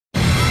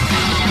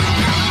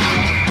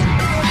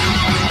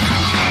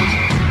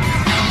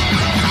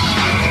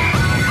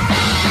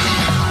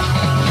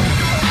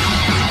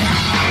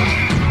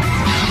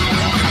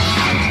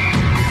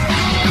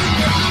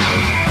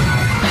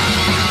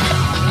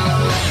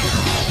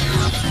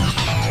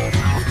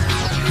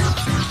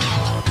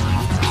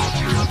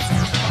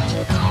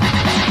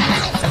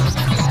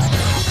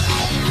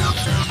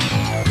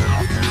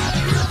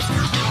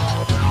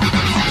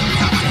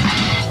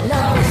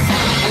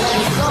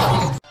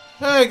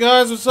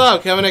guys, what's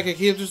up? Kevin, I can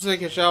keep just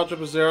taking a shout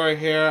out Zero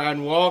here,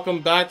 and welcome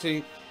back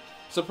to,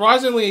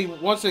 surprisingly,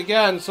 once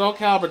again, Soul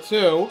Calibur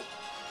 2.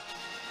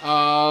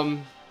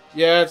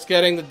 Yeah, it's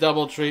getting the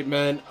double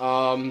treatment.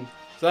 So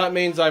that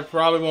means I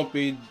probably won't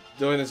be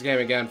doing this game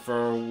again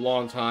for a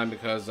long time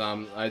because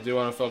I do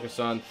want to focus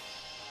on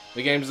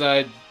the games that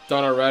I've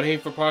done already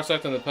for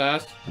Parsec in the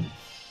past.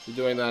 Be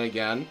doing that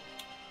again.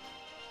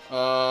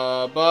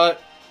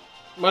 But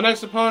my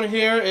next opponent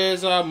here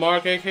is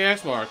Marc, aka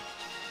XMARC.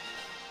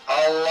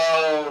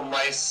 Hello,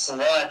 my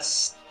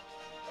sluts.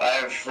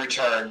 I've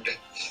returned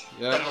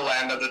Yep. to the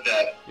land of the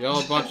dead. You're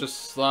a bunch of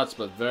sluts,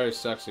 but very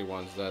sexy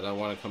ones that I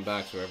want to come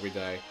back to every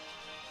day.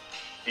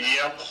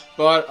 Yep.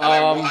 But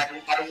I'm like,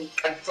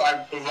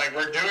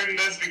 we're doing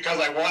this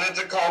because I wanted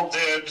to call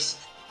dibs,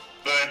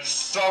 but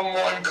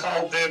someone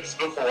called dibs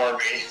before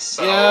me.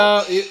 So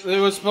yeah,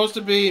 it was supposed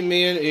to be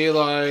me and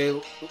Eli.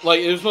 Like,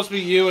 it was supposed to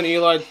be you and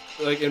Eli,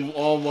 like, in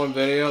all one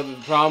video. The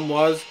problem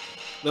was,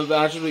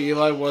 actually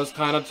Eli was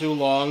kind of too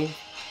long,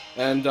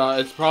 and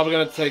it's probably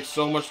going to take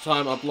so much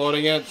time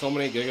uploading it, so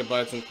many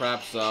gigabytes and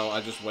crap, so I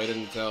just waited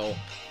until,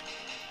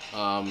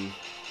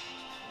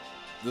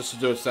 just to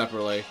do it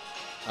separately.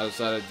 I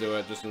decided to do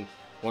it just in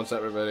one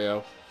separate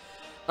video.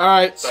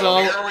 Alright, so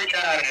here we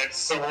got it,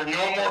 so we're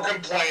no more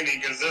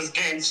complaining, because this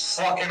game's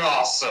fucking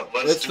awesome.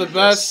 It's the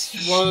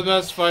best, one of the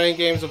best fighting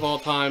games of all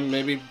time,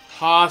 maybe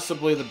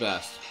possibly the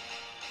best.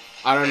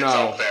 I don't know.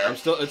 Up there. I'm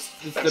still, it's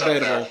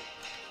debatable.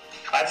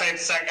 I'd say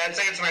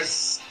it's my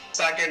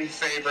second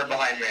favorite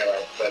behind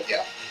Melee, but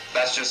yeah,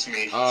 that's just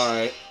me.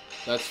 Alright,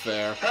 that's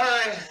fair.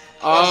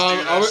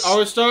 Alright, let's do are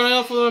we starting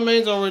off with the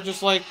mains, or we're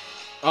just like...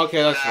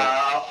 Okay, that's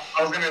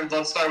fine.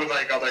 Let's start with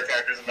like other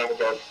characters and then we'll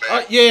go with the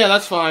main. Yeah,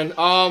 that's fine.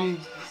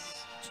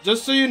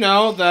 Just so you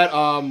know that,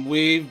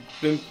 we've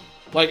been...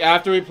 Like,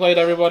 after we played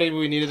everybody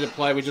we needed to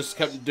play, we just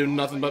kept doing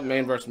nothing but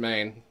main versus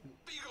main.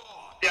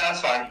 Yeah, that's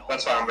fine.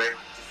 That's fine with me.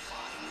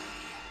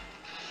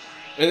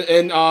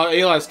 In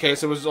Eli's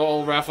case, it was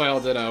all Raphael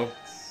Ditto.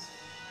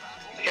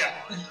 Yeah.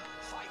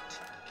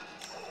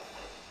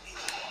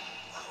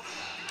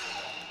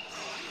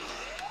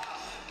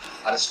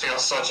 I just feel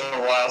such a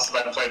while since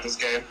I played this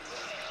game.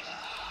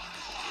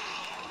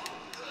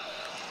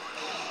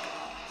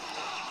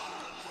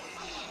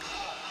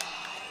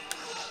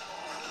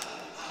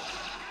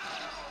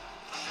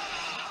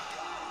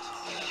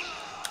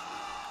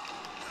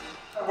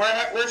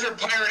 Where's your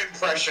pirate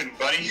impression,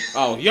 buddy?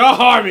 Oh, you're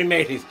harming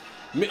mateys.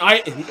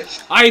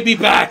 I be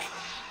back.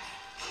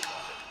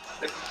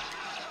 And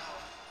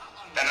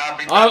I'll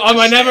be back On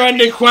my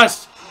never-ending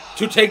quest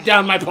to take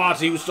down my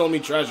party who stole me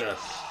treasure.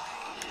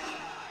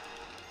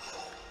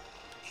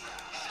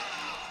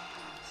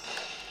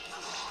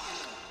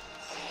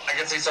 I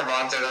can see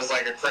Cervantes as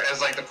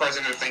like the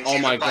person who thinks oh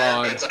he's my a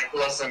pirate. God. It's like,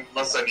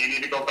 listen, you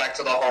need to go back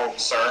to the home,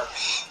 sir.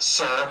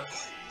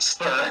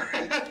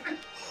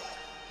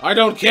 I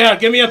don't care.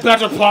 Give me a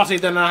better party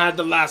than I had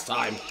the last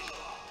time.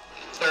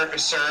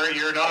 Sir,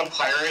 you're not a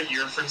pirate.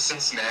 You're from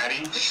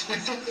Cincinnati.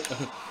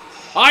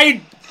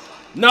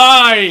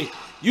 Nah,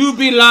 you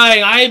be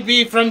lying. I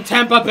be from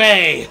Tampa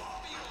Bay.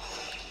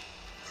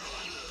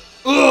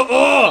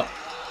 Sir,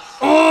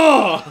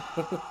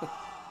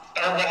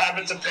 what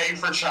happened to paying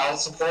for child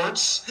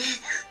supports?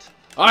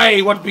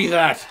 What be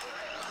that?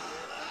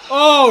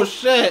 Oh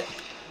shit!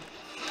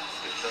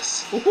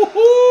 Jesus.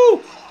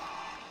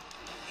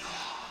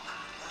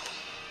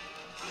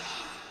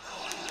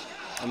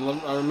 I'm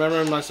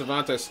remembering my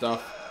Cervantes stuff.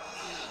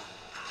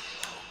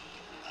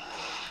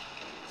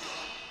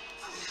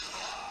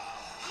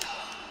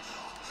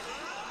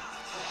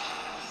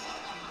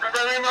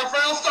 Remembering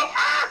Raphael stuff.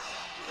 Ah!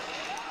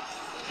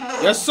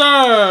 Yes,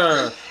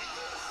 sir.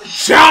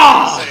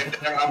 Shaw.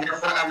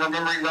 I'm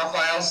remembering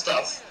Raphael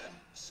stuff.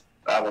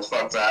 Well,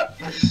 fuck that.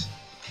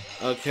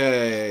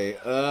 Okay.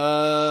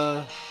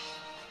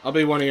 I'll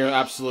be one of your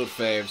absolute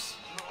faves.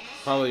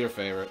 Probably your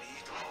favorite.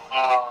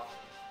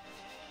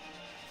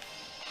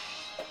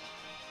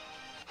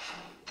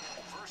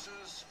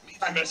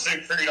 I'm at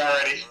Siegfried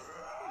already.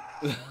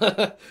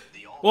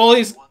 Well,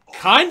 he's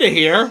kinda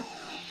here.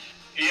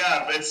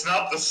 Yeah, but it's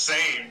not the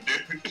same,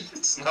 dude.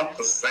 It's not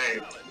the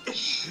same.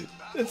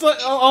 It's like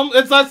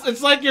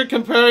it's like you're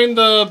comparing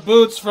the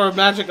boots for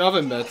magic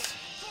oven mitts.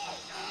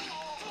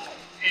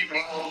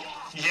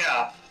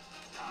 Yeah.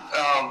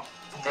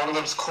 One of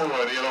them's cooler,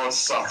 the other one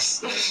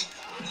sucks.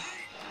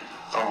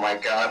 Oh my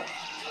god.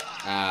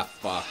 Ah,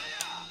 fuck.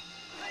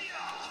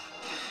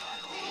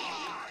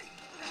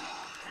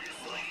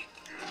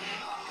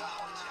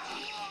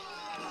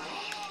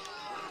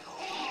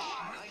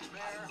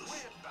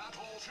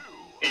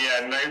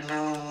 Yeah,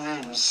 Nightmare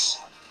wins.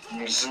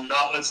 It's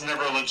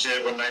never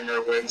legit when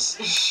Nightmare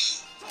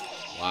wins.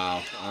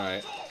 Wow,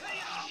 alright.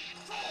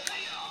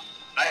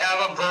 I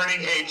have a burning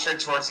hatred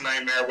towards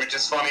Nightmare, which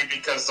is funny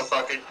because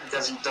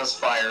because he does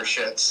fire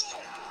shits.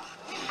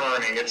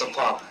 Burning, it's a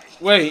pump.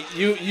 Wait,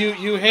 you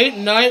hate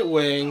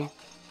Nightwing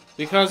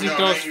because he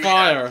throws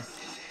fire.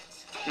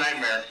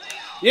 Nightmare.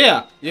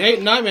 Yeah, you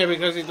hate Nightmare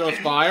because he throws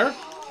fire?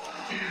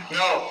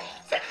 No,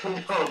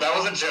 No, that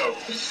was a joke.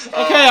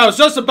 Okay, I was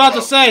just about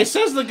to say,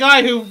 says the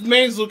guy who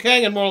mains Liu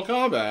Kang in Mortal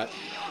Kombat.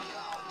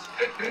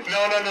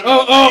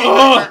 No.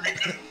 Oh.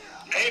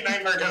 I hate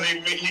Nightmare because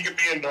he could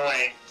be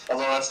annoying.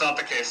 Although that's not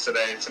the case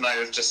today. Tonight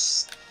is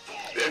just...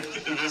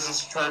 this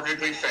is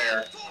perfectly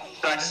fair.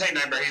 I just hate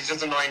Nightmare. He's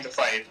just annoying to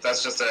fight.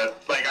 That's just it.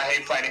 Like, I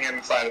hate fighting him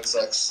in 5 and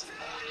 6.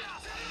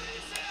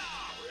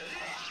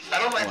 I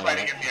don't like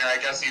fighting him here. I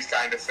guess he's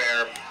kind of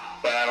fair,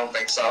 but I don't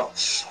think so.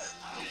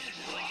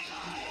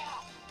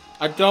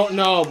 I don't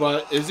know,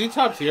 but is he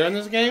top tier in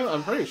this game?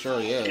 I'm pretty sure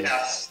he is.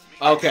 Yes.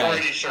 Okay. I'm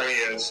pretty sure he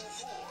is.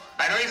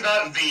 I know he's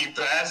not the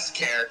best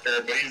character,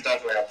 but he's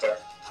definitely up there.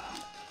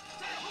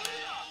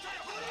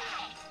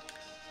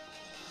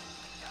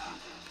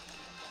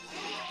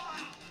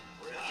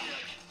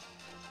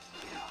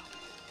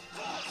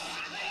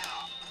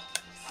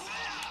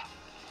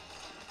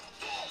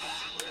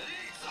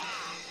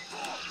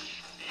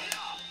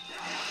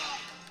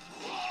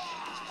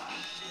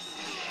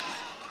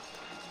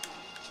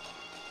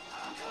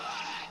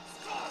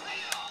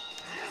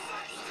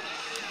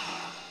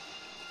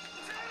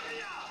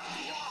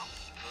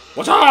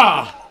 What's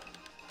up?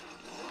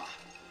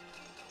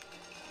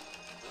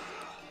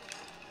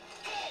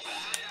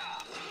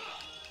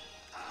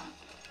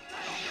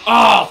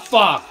 Oh,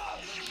 fuck.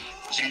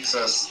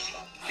 Jesus.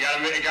 You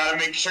gotta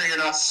make sure you're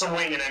not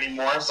swinging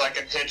anymore so I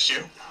can hit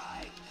you.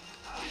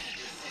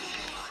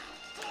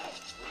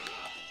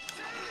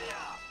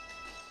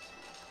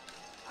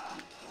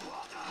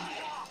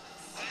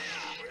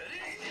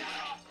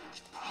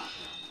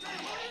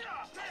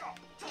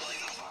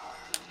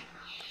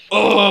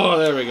 Oh,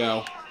 there we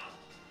go.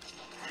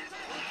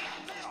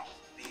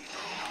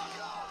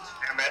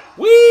 Damn it.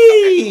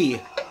 Whee!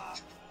 Okay.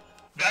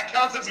 That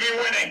counts as me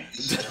winning.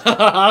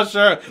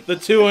 Sure. The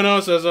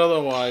 2-0 says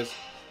otherwise.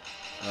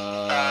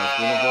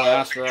 Demon Boy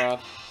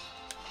Astaroth.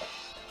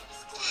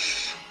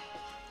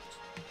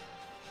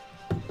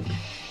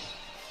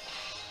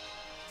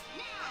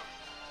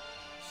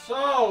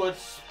 So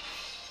it's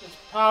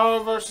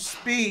power versus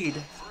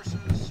speed.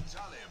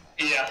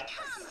 Yeah.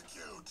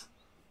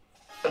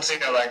 Let's see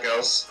how that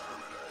goes.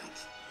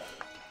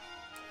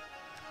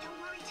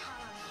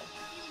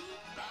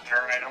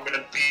 Alright, I'm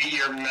gonna beat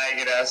your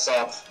maggot ass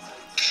up.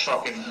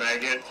 Fucking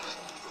maggot.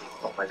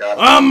 Oh my god.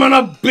 I'm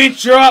gonna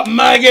beat you up,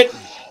 maggot!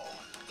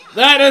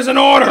 That is an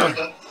order!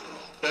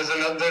 There's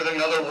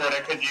another word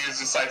I could use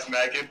besides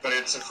maggot, but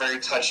it's a very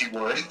touchy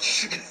word.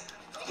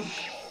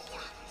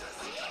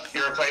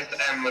 You replace the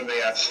M with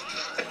the F.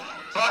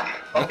 Fuck!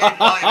 Okay, fine,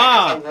 I guess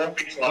I won't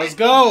be flying. Let's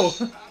go!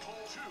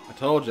 I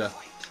told ya.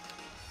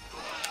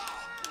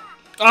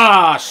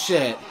 Ah,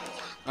 shit.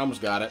 I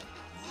almost got it.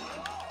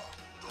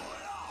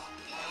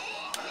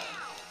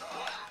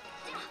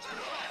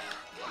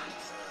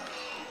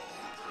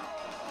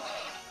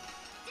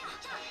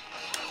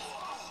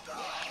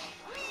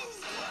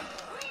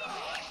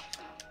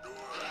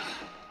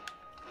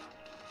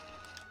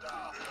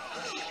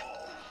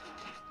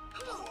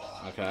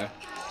 Okay.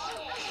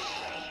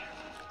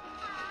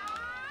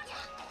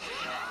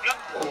 No!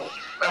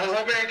 I was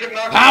hoping I could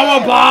knock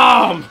Power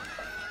bomb!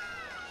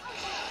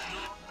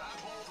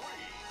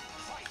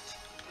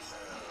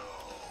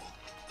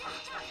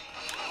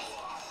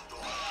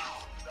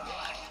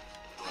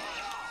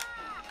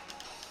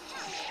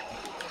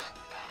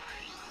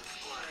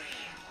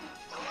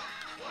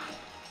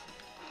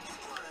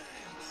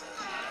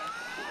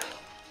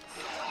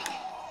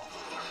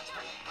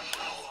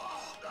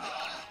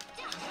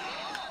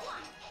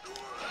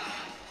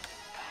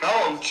 No,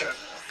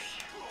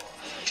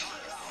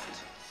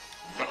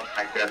 oh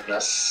my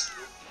goodness.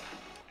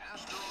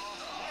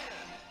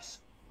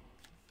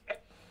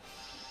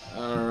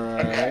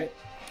 Alright.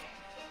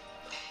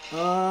 I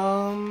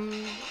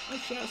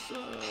guess,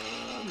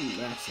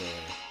 Maxie.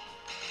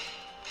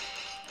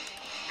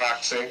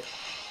 Roxy.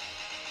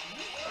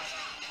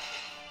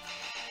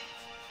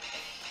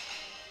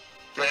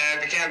 Man,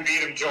 if you can't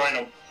beat him, join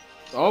him.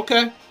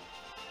 Okay.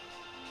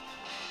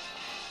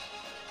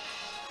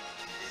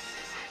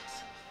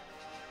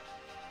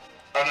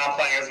 I'm not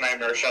playing as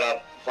Nightmare, shut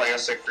up. I'm playing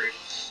as Siegfried.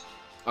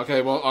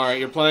 Okay, well, alright,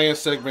 you're playing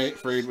as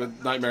Siegfried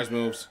with Nightmare's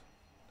moves.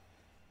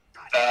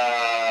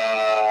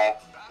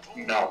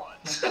 No.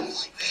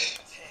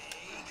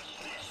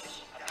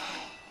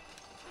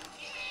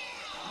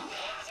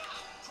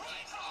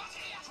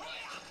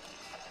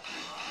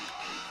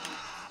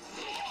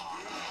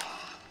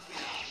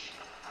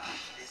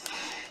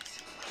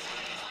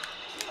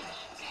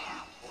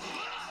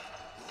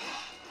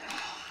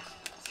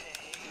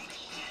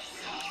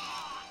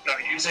 No,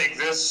 you take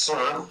this,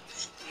 sir.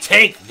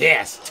 Take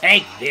this!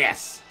 Take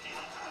this!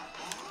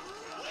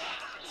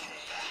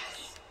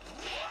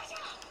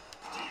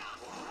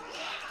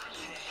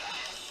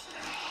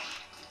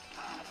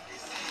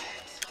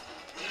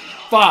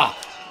 Fuck!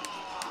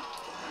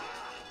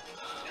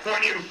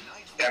 Join you!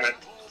 Damn it.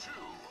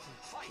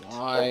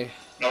 Why?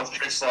 No, it's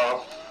pretty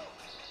slow.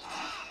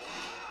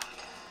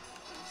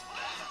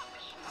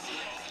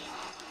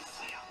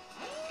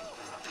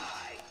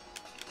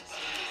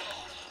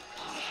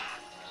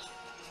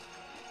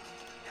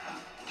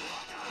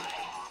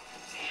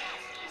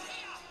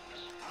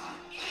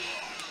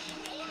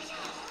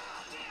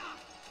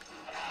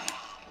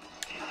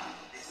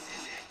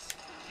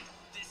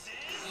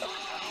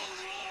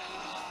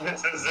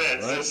 This is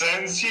it. Right? This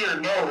ends here.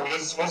 No,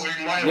 this is supposed to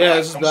be my life. Yeah,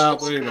 this is Battle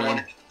 3,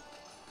 man.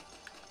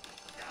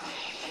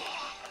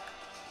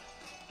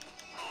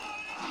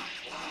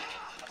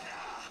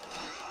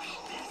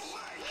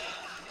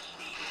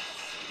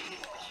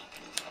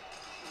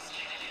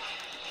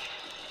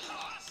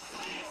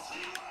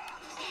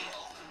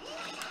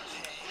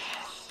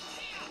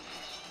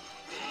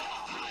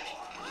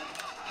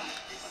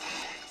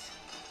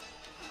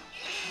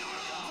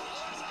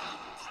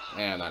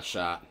 Man, that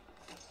shot.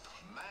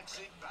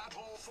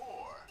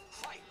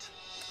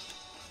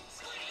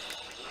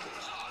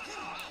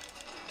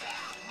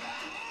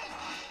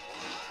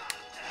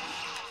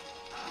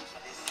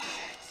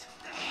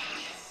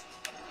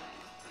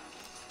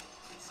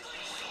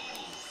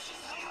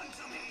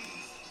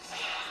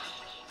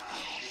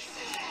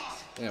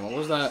 Damn, what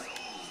was that?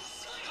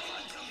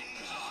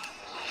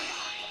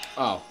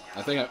 Oh,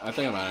 I think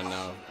I might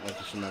know. I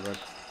just remembered.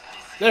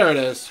 There it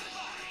is.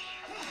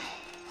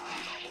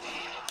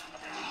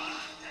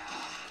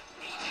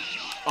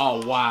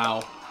 Oh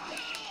wow.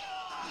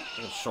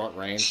 Short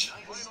range.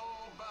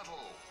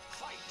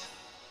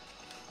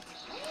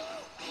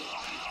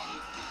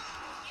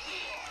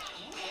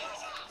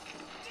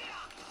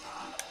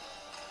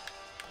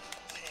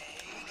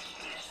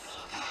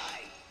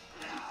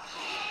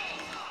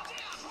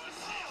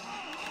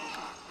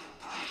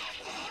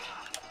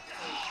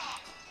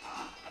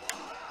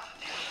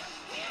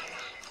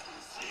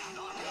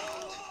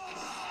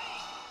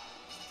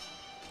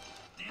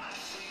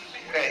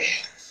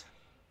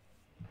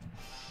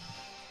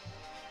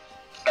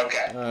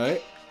 Okay.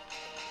 Alright.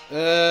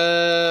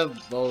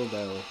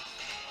 Voldo.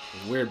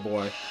 Weird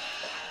boy.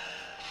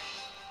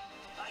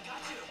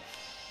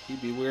 He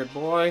be weird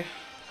boy.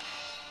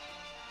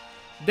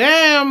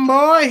 Damn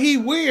boy, he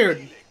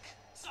weird.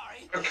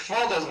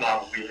 Voldo's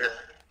not weird.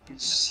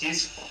 He's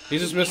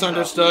just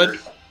misunderstood.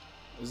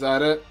 Is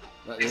that it?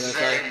 He's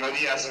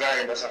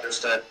very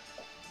misunderstood.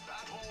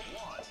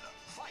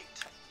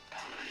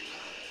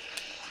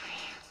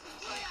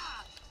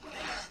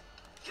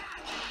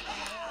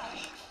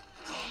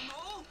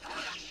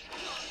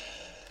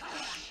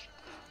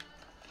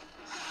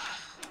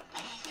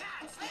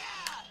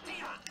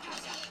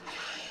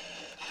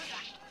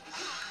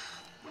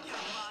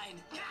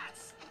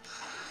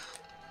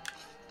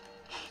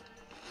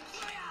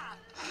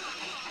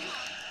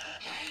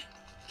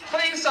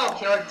 How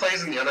he like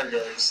plays in the other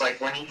games, like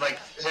when he like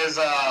his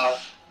the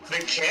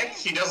kick,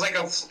 he does like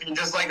a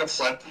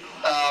flip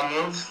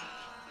move,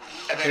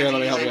 and then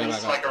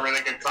it's like a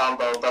really good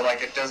combo. But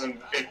like he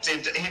doesn't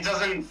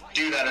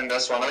do that in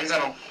this one. At least I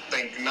don't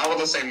think, not with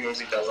the same moves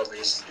he does at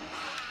least.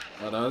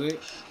 Oh, does he?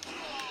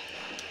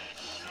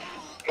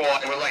 Well,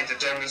 I would like to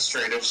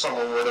demonstrate if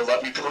someone were to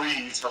let me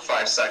breathe for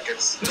 5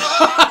 seconds.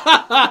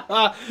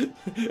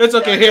 It's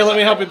okay. Here, let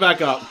me help you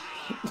back up.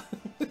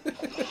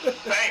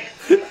 Thanks.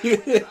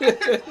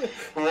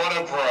 What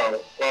a pro.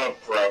 What a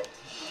pro.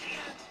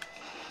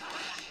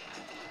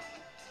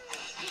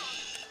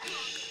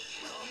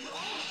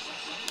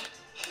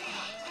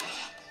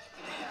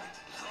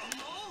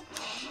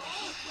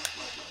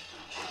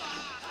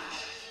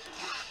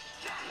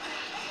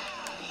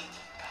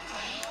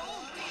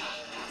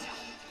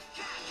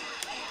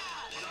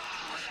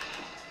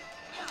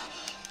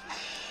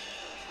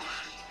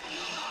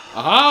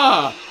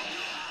 Aha!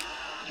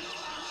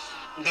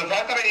 The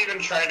fact that I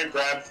even tried to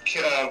grab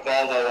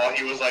Volvo while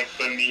he was like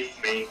beneath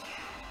me,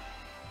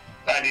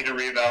 I need to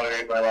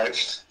reevaluate my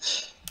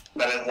life.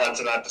 That has led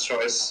to that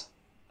choice.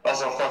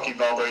 Also, fuck you,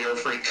 Volvo, you're a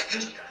freak.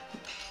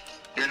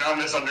 You're not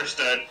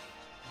misunderstood.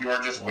 You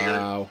are just weird.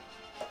 Wow.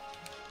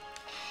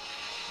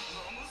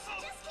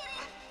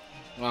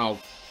 Wow,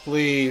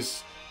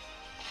 please.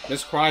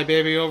 This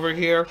crybaby over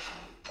here?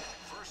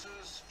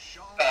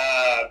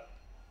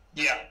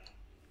 Yeah.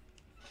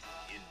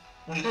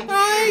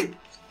 Hi!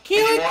 Do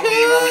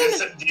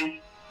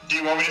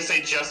you want me to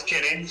say just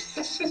kidding?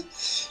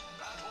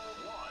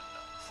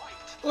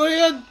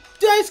 Oye,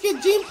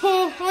 daisuke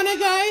Jinpo,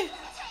 onegai!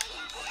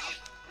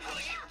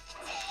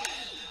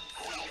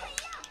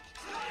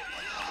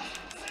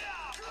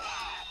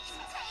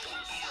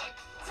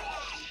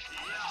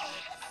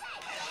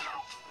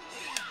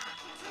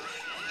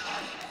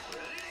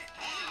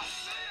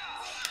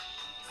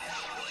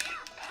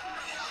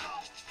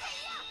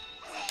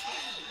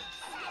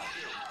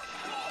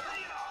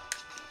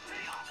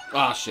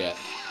 Ah, shit.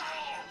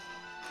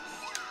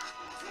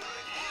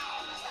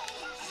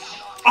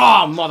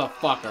 Ah,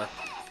 motherfucker.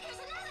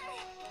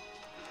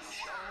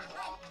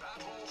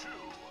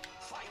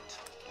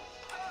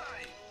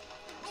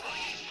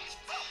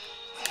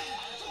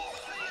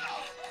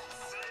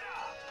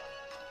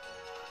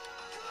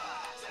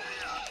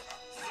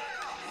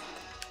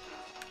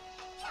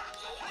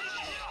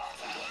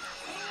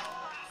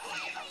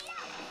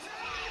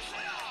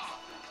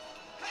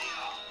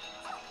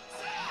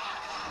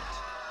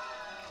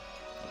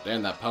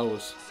 Damn, that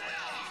pose.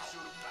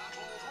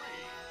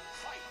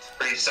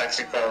 Pretty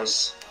sexy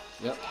pose.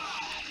 Yep.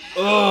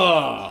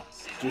 Ugh!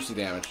 Juicy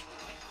damage.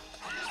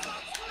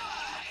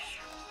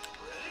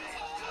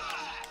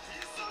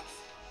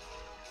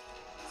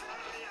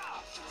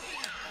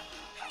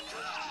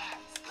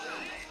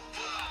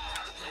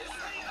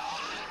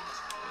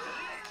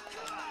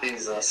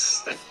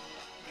 Jesus.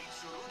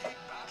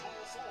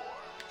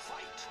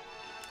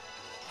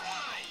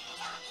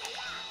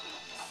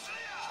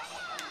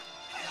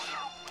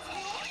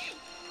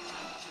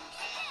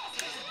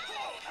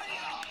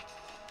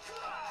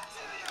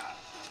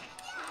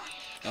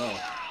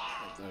 Oh.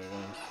 There you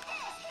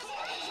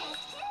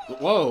go.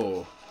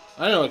 Whoa.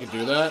 I didn't know I could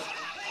do that.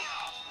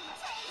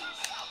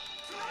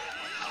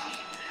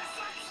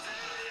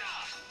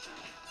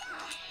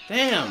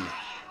 Damn.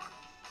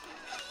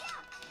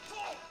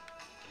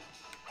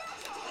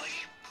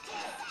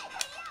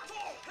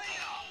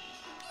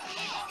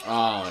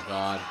 Oh my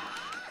god.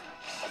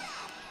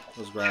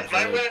 Those grabs.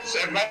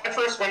 If my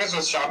first win is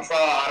with Chantra,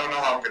 I don't know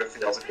how I'm gonna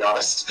feel, to be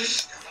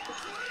honest.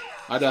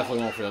 I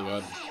definitely won't feel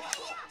good.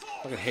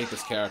 I fucking hate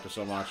this character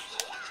so much.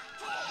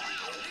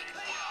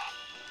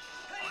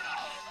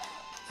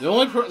 The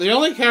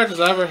only characters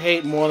I ever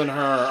hate more than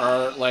her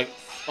are like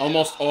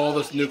almost all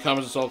the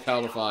newcomers of Soul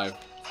Calibur 5.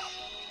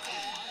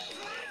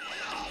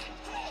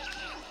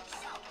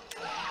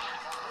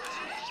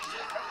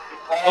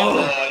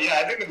 Yeah,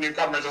 I think the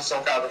newcomers of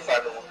Soul Calibur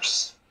 5 are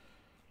worse.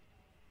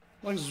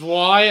 Like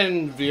Zwei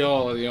and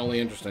Viola are the only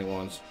interesting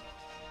ones.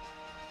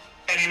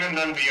 And even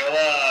then,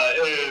 Viola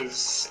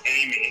is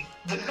Amy.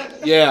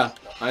 Yeah,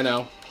 I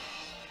know.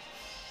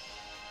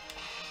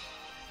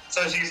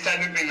 So she's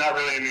technically not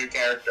really a new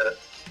character.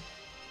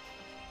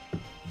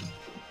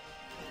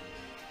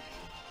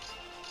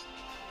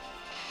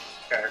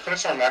 Okay, I could have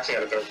sworn Maxie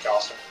had a third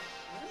costume.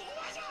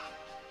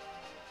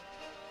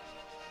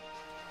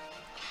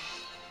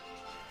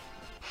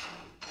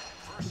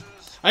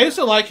 I used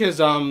to like his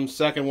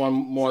second one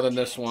more than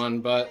this one,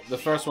 but the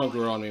first one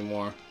grew on me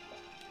more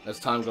as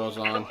time goes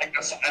on.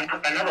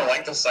 I never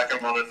liked the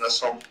second one in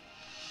this one.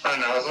 I don't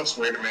know, it looks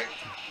weird to me.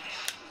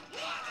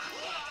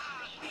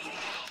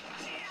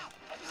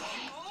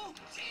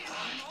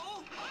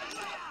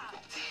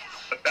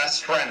 The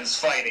best friends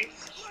fighting.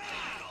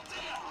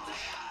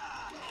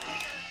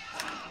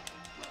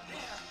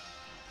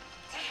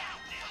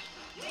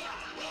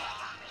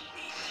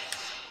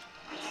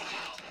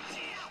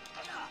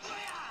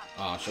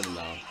 Oh, I should have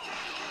known.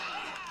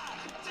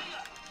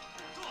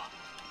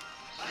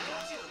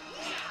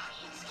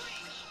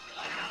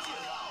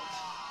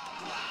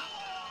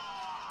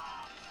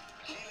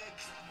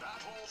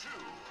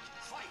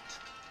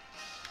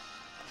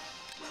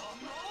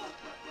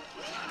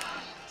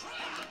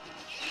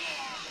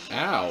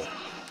 Ow.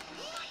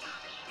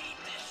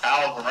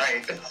 Ow,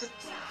 right.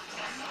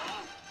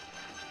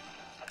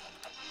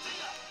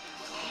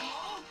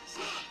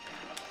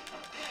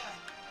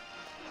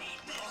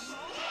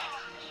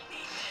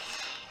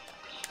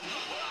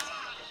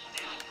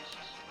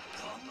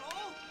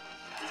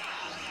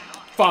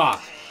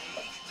 Fuck!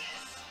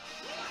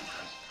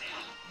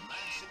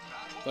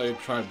 Thought you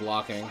tried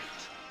blocking.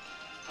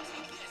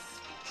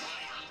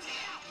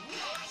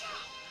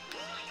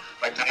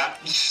 Like that.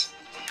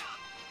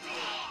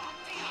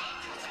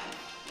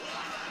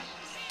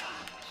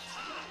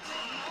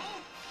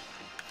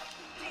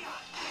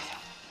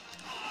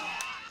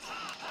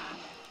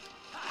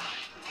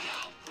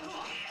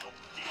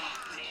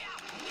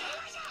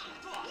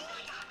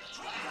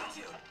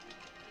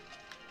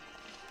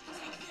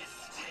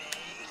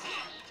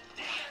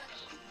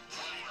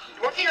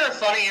 Want to hear a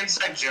funny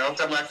inside joke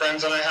that my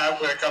friends and I have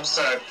when it comes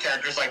to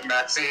characters like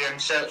Maxie and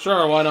shit?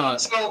 Sure, why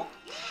not? So,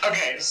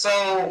 okay,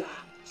 so,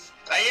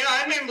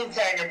 I made Liu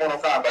Kang in Mortal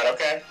Kombat,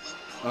 okay?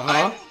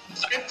 Uh-huh.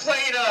 I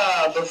played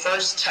the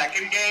first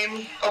Tekken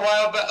game a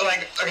while back.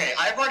 Like, okay,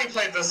 I've already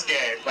played this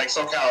game, like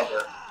Soul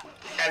Calibur,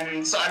 and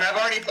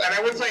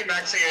I would play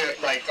Maxie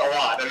like a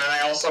lot, and then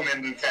I also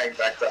made Liu Kang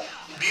back then.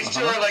 These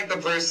two are like the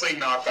Bruce Lee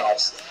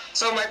knockoffs.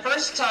 So my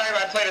first time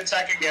I played a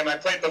Tekken game, I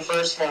played the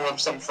first one with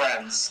some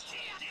friends.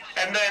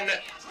 And then,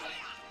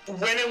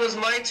 when it was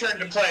my turn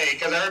to play,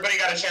 because everybody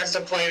got a chance to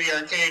play the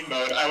arcade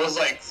mode, I was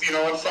like, you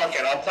know what, fuck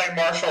it, I'll play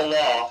martial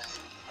law.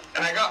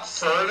 And I got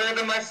further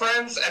than my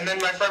friends, and then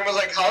my friend was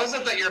like, how is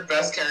it that your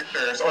best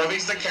characters, or at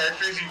least the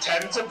characters you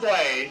tend to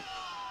play,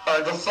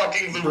 are the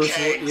fucking Liu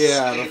Kangs?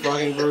 Yeah, the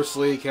fucking Bruce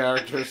Lee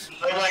characters.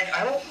 I'm like,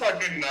 I don't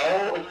fucking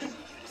know.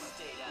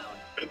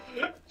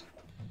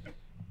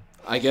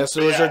 I guess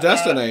it was your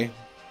destiny.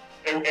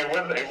 It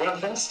was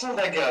destined,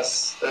 I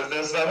guess.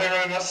 There's nothing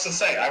really much to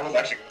say. I was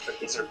actually going to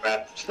pick Lizard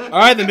Man.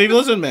 Alright, then maybe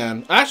Lizard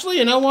Man. Actually,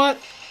 you know what?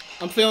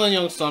 I'm feeling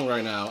Young Sung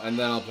right now, and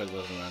then I'll pick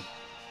Lizard Man.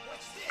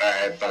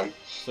 Alright, then.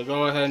 So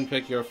go ahead and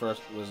pick your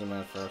first Lizard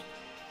Man first.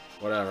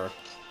 Whatever.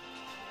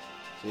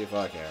 See if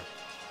I care.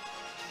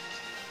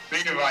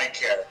 See if I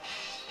care.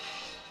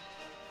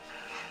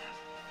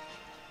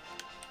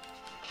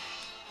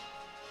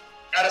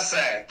 Gotta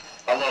say,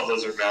 I love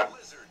Lizard Man.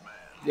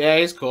 Yeah,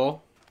 he's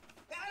cool.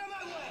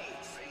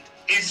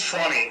 He's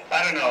funny.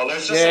 I don't know.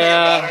 There's just something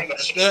about him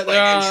that's just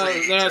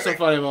intriguing. There are some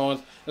funny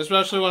moments.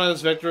 Especially when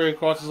his victory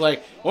cross is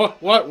like,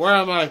 what, where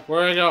am I?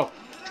 Where did I go?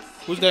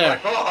 Who's there?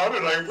 Like, oh, how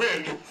did I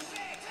win?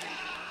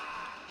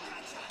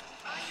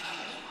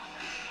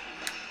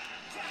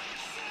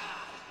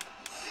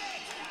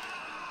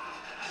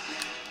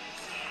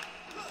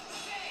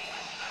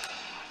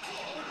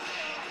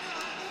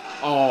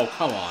 Oh,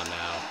 come on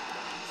now.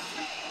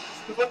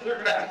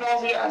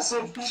 Oh, yes.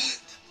 Oh,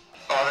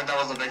 I think that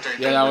was a victory.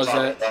 Yeah, that was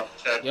it.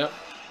 Yep.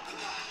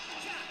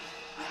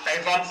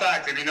 Hey, fun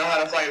fact: if you know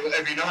how to play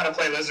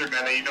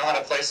Lizardman, then you know how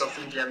to play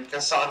Sophia and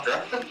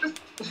Cassandra.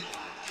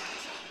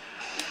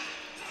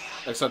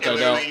 Except I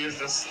don't. He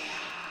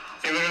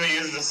literally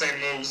uses the same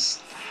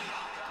moves.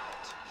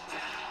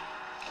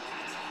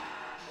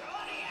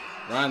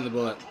 Ryan the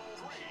bullet.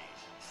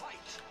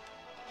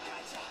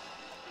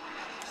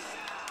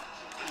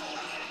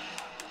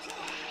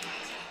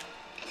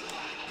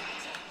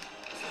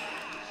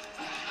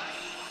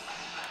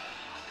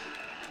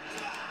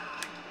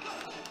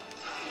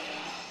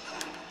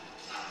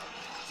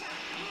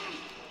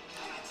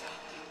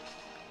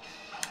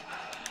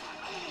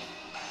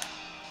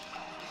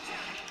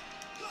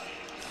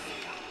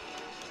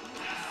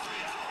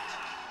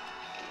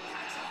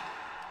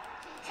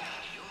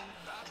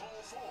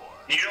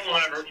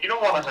 You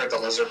don't want to hurt the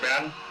lizard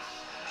man.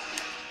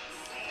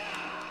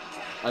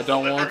 I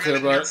don't want to,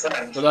 but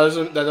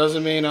that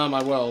doesn't mean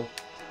I will.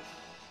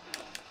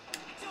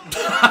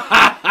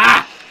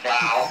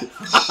 Wow.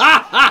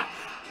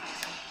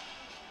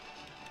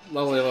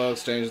 Lovely little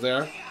exchange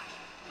there.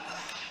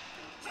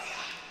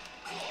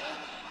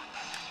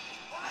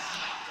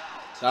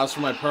 That was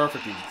for my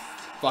perfect, you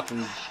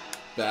fucking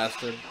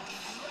bastard.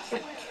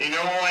 You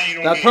know why you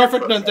don't That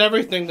perfect meant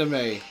everything to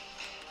me.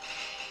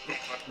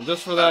 And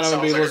just for that, I'm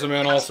gonna be Lizard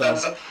Man also.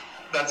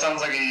 That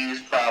sounds like a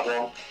huge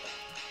problem.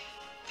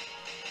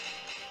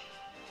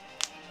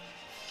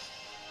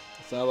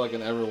 It's not like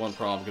an everyone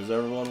problem, because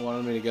everyone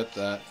wanted me to get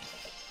that.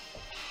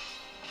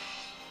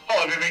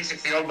 Oh, if it makes you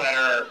feel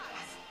better,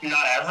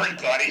 not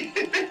everybody.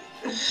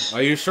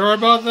 Are you sure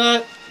about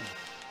that?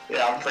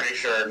 Yeah, I'm pretty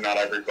sure not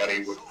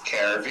everybody would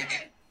care.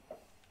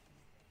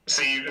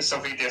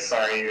 Sophia,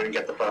 sorry, you didn't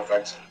get the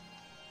perfect.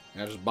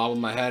 I just bobbing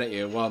my head at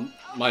you. Well,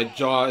 my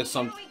jaw is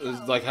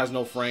like has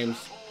no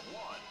frames.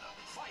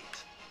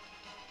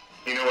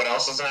 You know what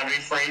else doesn't have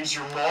any frames?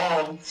 Your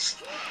mom.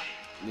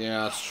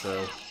 Yeah, that's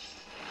true.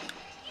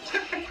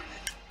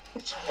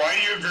 Why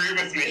do you agree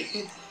with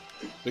me?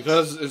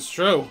 Because it's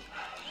true.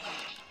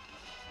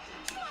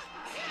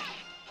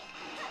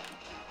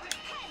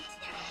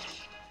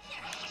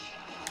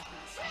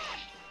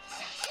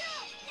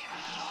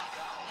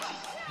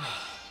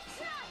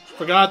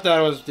 Forgot that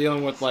I was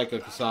dealing with like a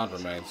Cassandra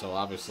main, so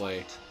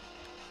obviously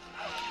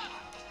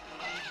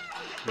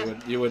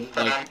you would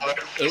like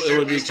it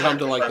would become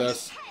to like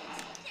this.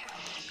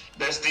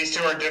 These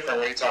two are different.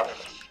 What are you talking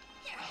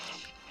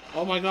about?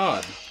 Oh my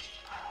god.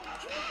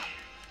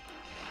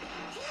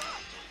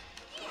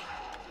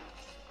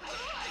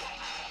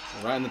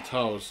 Right in the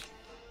toes.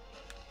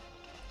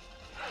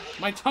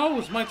 My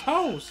toes! My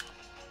toes!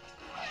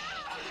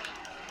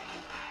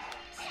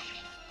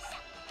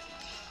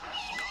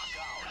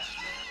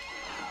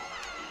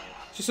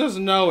 She says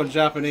no in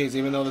Japanese,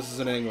 even though this is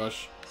in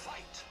English.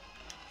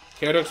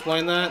 Care to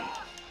explain that?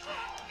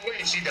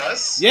 Wait, she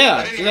does?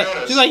 Yeah!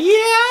 She's like,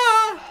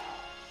 yeah!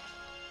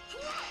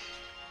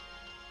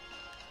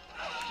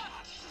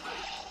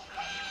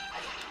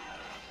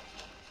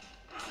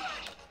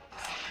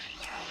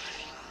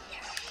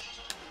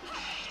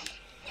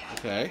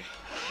 Okay.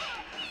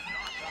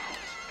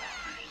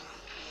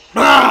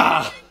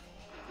 Ah!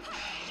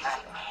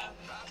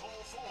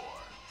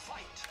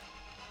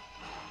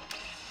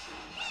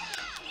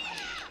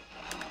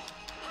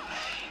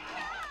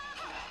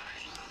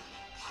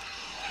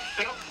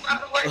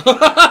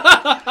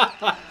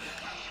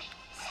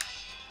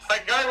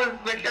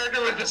 The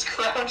character was just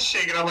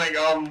crouching, and I'm like,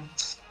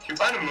 you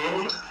find a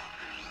move?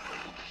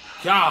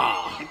 Yeah.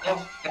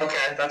 Oh,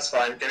 okay, that's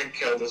fine. Getting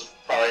killed is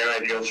probably an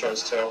ideal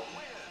choice too.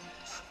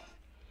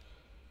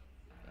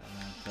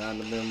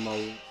 Time to be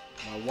my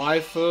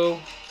waifu.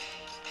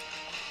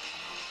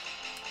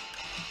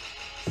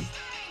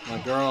 My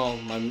girl,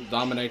 my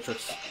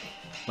dominatrix,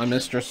 my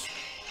mistress.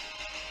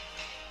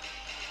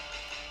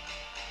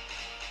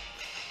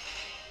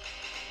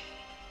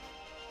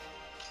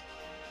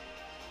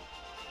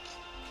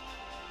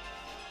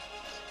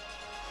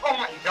 Oh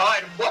my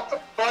god, what the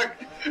fuck?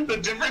 The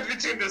difference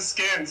between the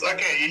skins.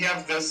 Okay, you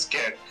have this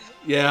skin.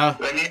 Yeah,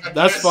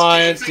 that's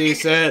fine, it's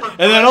decent. And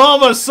then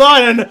all of a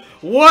sudden,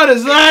 what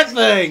is that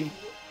thing?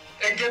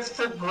 It gets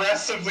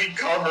progressively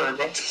covered.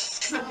 What the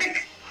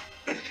frick?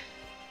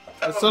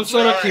 It's some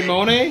sort of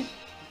kimono?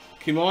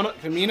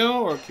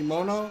 Kimono or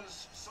kimono?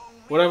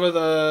 Whatever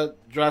the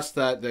dress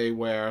that they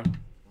wear,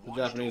 the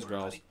Japanese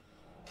girls.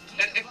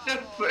 It's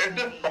just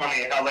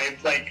funny how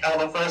how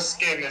the first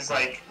skin is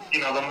like, you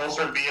know, the most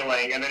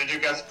revealing, and then it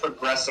just gets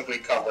progressively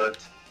covered.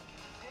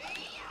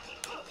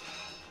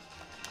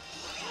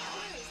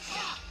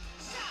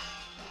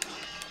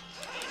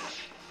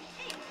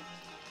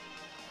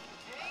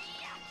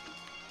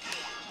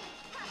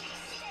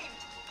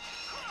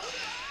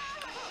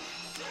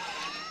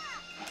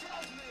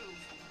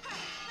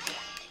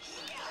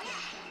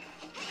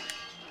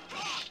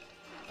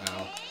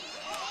 Ow.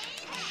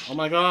 Oh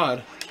my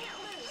god.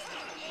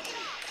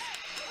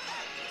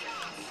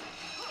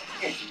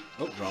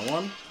 Oh, draw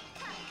one.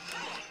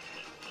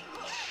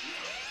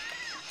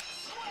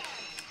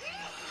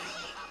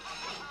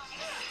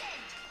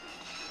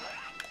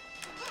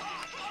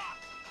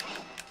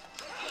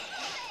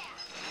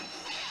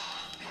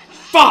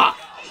 Fuck!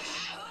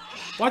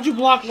 Why'd you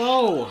block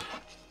low?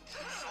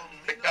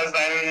 Because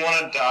I didn't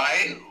want to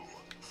die.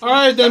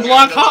 Alright, then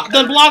block high.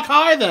 Then block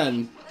high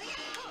then.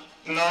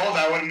 No,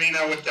 that would mean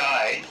I would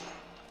die.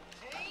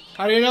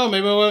 How do you know?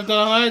 Maybe I would have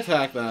done a high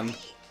attack then.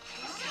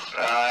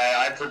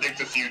 I predict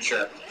the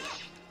future.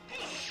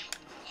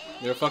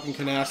 You're a fucking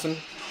canassin.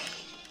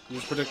 You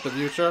just predict the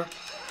future?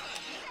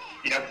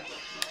 Yep.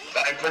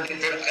 I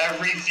predicted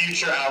every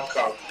future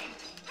outcome.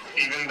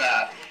 Even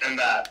that, and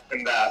that,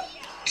 and that.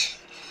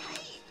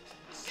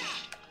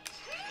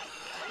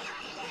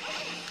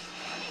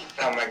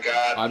 Oh my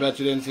god. I bet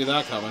you didn't see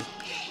that coming.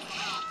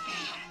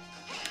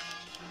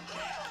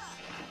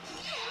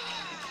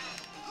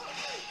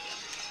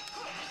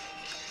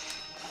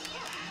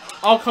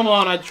 Oh, come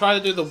on, I tried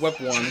to do the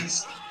whip one.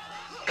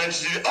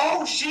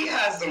 Oh, she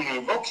has the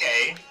move,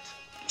 okay.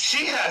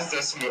 She has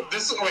this move.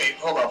 Wait,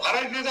 hold up. How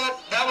did I do that?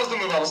 That was the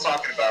move I was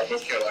talking about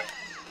with Killer.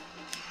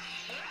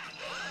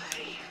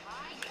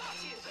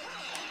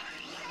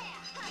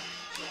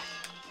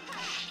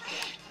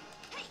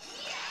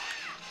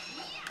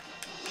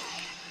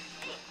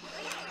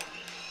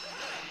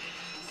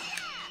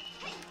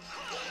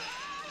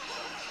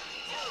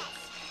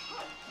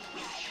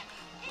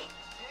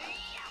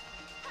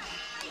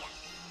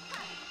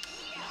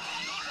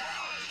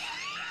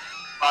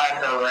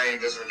 Her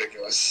range is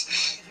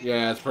ridiculous.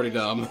 Yeah, it's pretty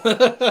dumb. Next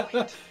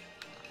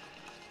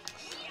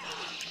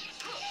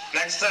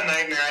to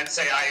Nightmare, I'd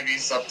say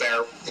Ivy's up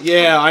there.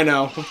 Yeah, I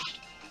know.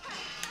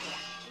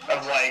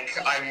 Of like,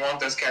 I want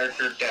this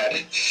character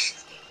dead.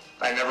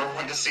 I never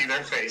want to see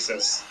their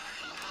faces.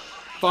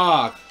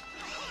 Fuck.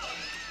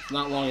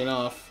 Not long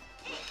enough.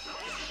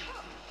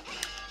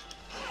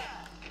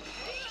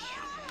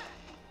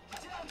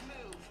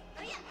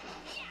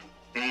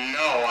 No,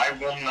 I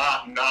will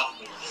not move.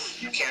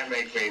 You can't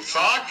make me.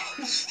 Fuck!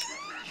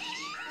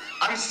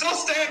 I'm still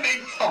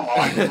standing! Come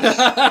on.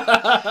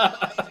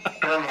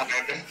 Never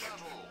mind.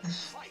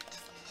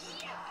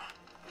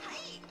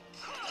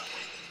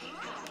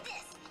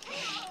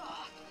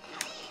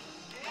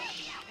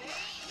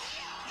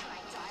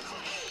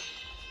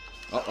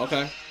 Oh,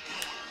 okay.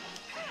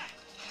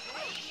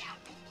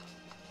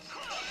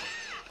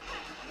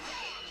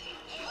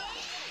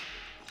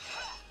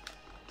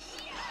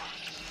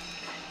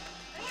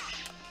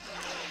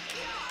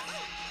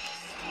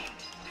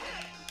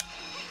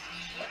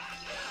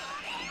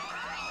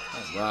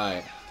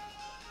 Right.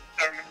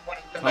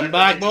 Come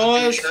back,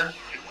 boys!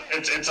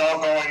 It's all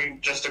going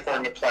just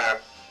according to plan.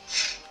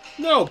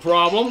 No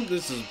problem.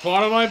 This is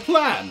part of my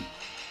plan.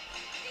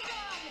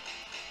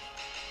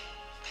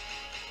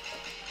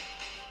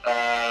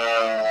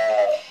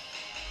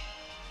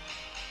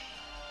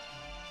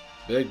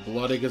 Big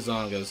bloody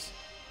gazongas.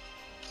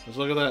 Let's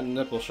look at that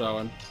nipple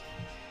showing.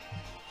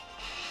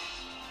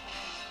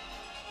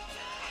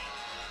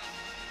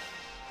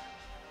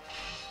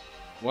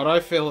 What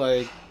I feel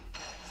like...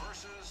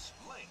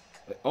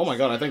 Oh my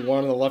god, I think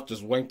one on the left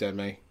just winked at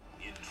me.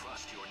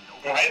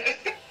 What?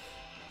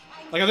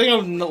 Like, I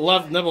think the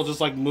left nipple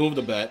just, like, moved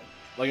a bit.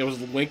 Like it was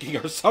winking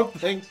or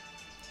something.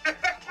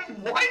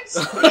 What? What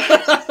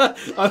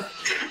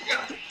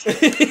are you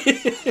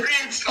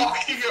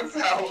talking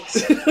about?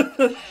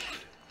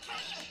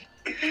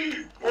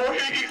 What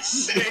are you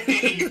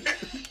saying?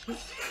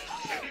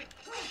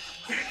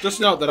 Just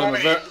note that I'm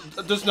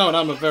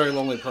a very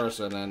lonely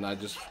person, and I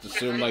just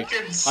assume like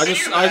I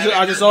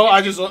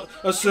just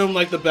assume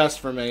like the best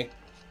for me,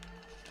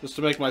 just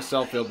to make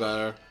myself feel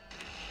better.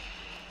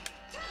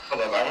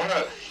 Hold on, I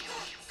wanna.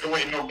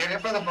 Wait, no, get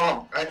hit by the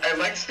bomb. I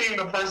like seeing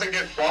the person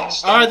get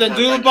bossed. All right, then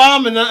do the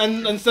bomb, and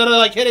instead of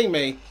like hitting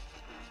me.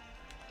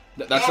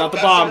 That's not the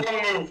bomb. That's the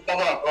wrong move.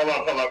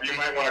 Hold up. You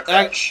might want to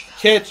crouch.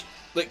 Kick.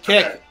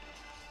 Okay.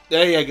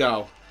 There you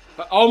go.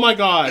 Oh my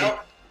god. Nope.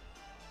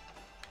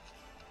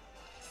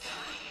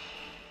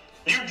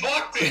 You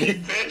blocked it, you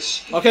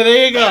bitch! Okay,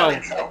 there you go. There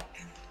we go.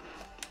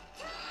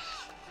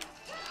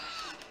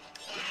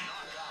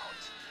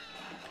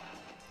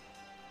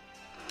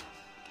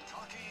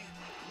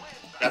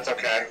 That's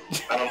okay.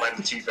 I don't mind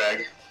the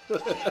teabag.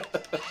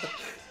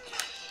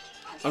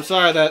 I'm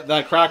sorry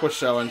that crack was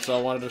showing, so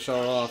I wanted to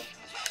show it off.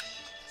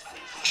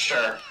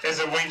 Sure. Is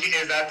it winking?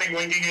 Is that thing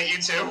winking at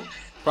you too?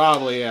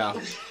 Probably, yeah.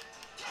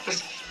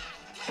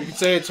 You could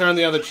say it turned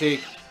the other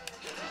cheek.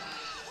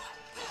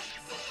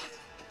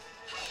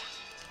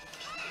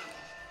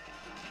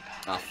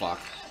 Ah, fuck.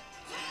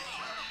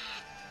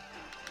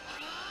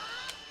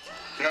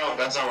 No,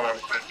 that's not what I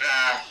want.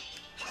 Ah.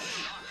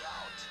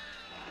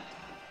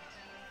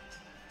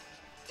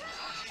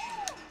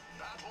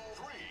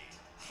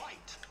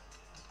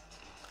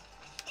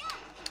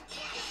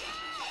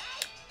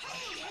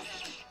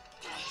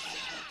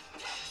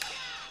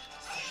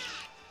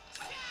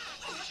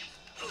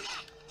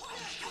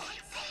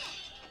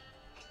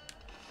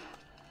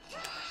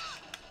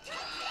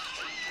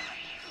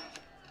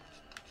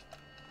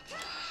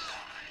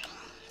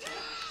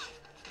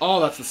 Oh,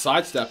 that's the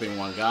sidestepping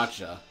one.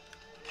 Gotcha.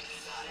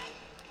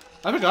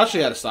 I forgot she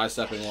had a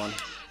sidestepping one.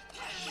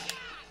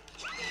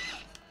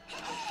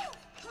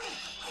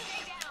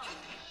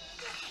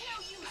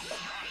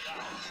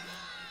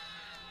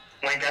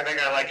 I think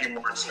I like you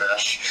more in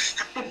Smash.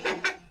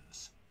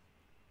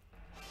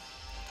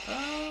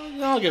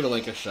 Yeah, I'll give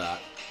Link a shot.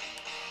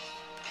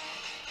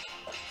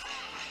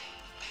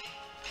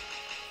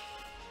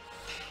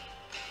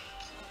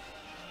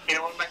 You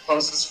know, one of my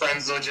closest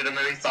friends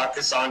legitimately thought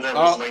Cassandra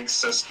was Link's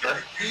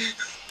sister. Did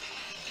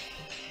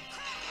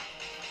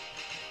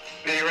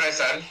you hear what I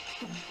said?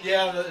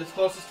 Yeah, it's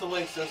closest to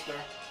Link's sister.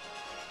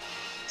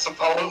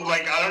 Suppose,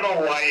 like, I don't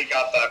know why he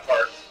got that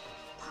part.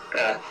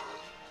 Yeah.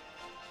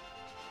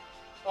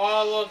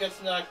 Oh, look, it's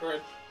Necrid.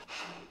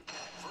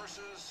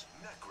 Versus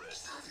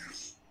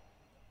Necrid.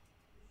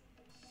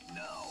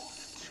 Now,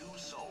 2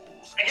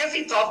 souls. I guess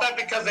he thought that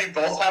because they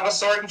both have a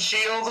sword and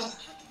shield.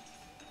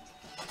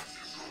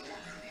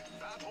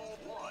 Battle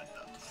 1.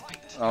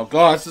 Fight. Oh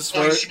god, this is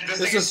Holy shit,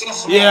 this is so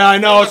small. yeah, I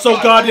know, it's so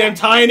goddamn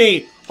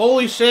tiny!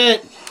 Holy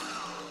shit!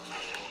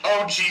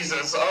 Oh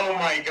Jesus, oh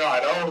my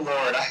god, oh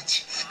lord,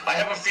 I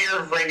have a fear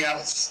of ring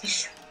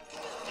outs.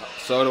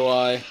 So do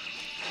I.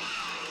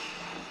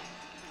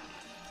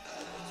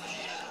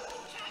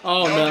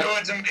 Oh Don't no. do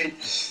it to me.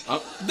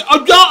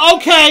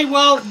 Okay,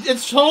 well,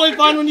 it's totally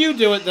fine when you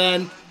do it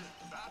then.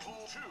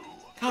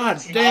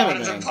 God damn it,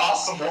 It's man.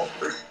 impossible.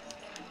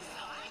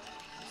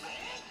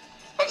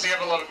 Plus you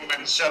have 11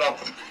 minutes, shut up.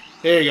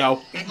 Here you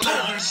go. You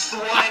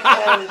slime,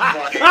 oh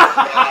my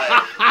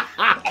god.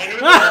 I knew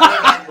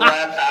that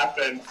grab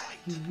happened.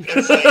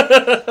 It's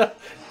like...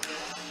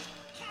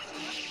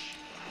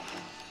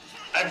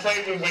 I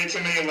played with way too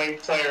many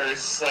Link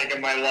players, like,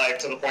 in my life,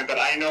 to the point that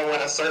I know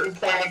when a certain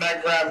point when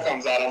that grab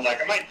comes out, I'm like,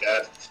 am I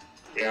dead?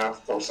 Yeah,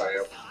 of course I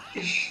am.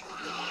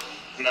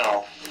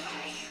 No.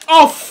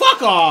 Oh,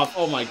 fuck off!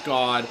 Oh my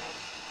god.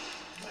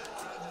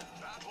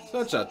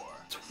 Such a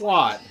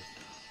twat.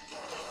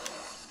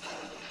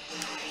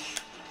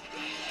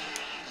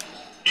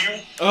 You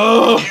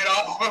Oh. get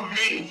off of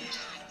me!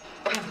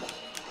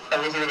 I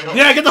was really hoping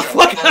Yeah, get the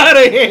fuck out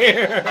of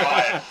here!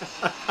 God.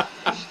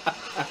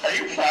 Are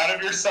you proud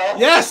of yourself?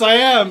 Yes, I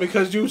am,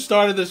 because you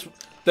started this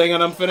thing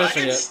and I'm I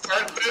finishing didn't it.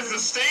 start this, the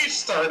stage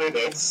started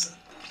it.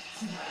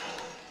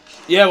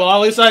 Yeah, well, at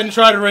least I didn't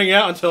try to ring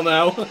out until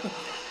now.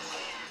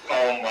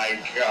 Oh my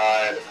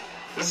god.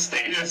 This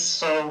stage is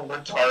so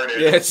retarded.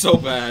 Yeah, it's so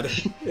bad.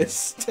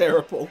 It's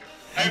terrible.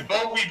 I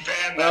vote we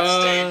ban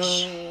that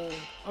stage.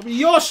 I mean,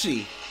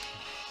 Yoshi!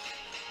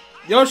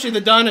 Yoshi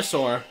the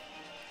dinosaur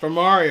from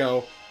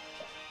Mario.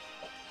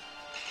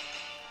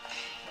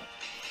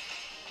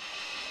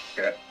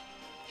 Okay.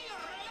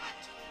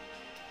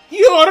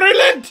 You're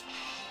irrelevant!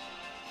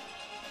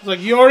 It's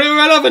like, you're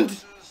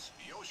irrelevant!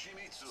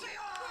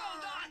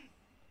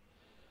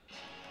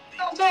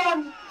 Well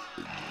done!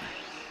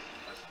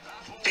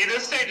 See,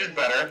 this stage is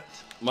better.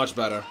 Much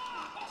better.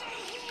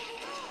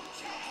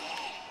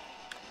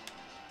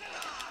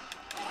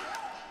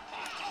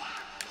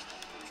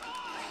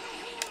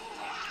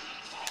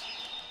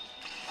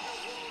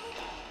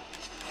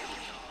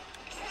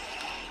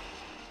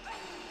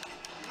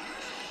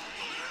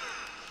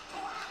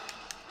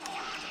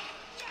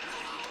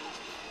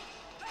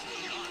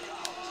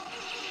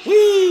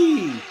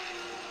 Whee!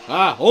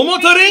 Ah,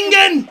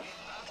 Omotoringen!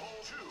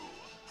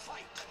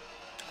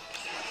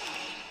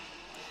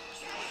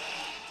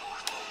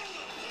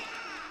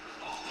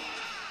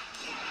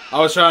 I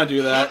was trying to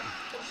do that.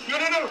 No,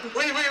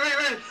 wait, you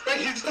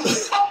don't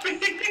stop me!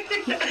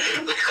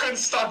 I couldn't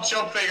stop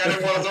jumping, I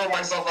didn't want to throw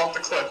myself off the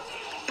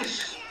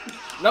cliff.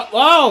 No,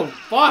 whoa,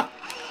 fuck!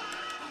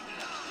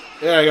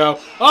 There you go.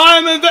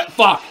 I'm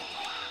fuck!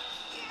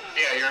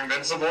 Yeah, you're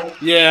invincible.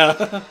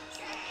 Yeah.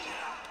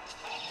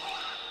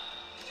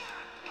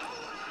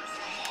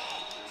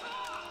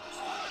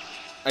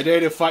 I dare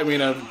you to fight me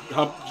in a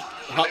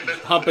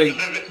humping.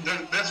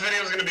 This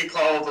video is going to be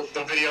called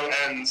 "The Video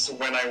Ends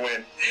When I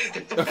Win."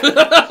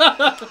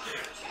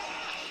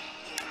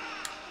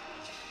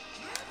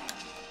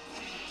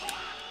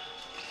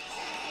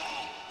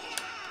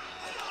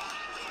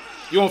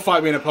 You won't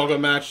fight me in a pogo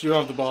match. You don't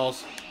have the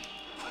balls.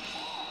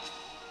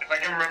 If I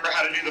can remember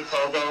how to do the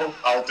pogo,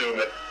 I'll do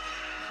it.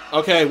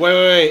 Okay,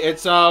 wait.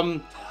 It's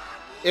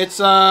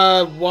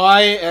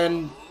Y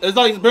and it's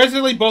like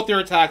basically both your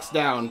attacks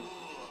down.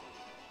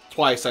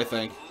 Twice, I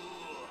think.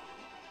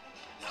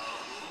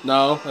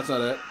 No, that's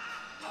not it.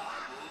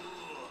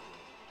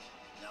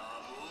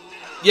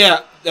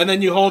 Yeah, and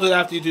then you hold it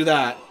after you do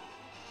that.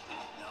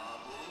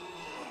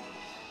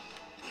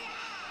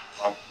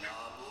 Oh.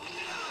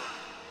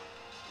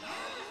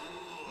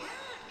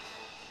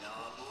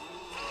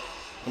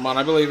 Come on,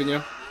 I believe in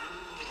you.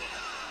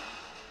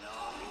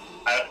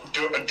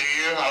 Do you?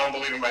 I don't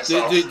believe in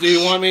myself. Do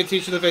you want me to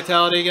teach you the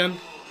fatality again?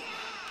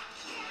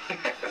 The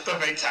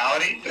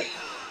fatality?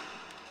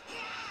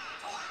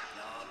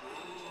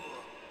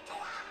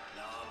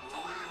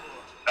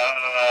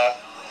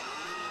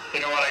 You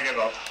know what? I give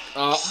up.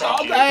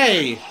 Fuck you.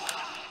 Hey!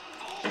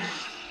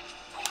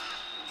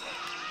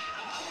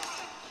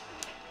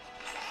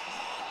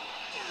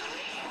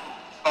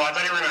 Oh, I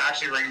thought you were gonna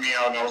actually ring me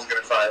out and I was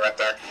gonna cry right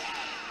there.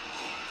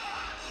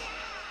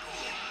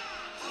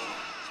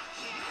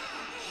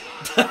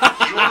 You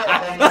are a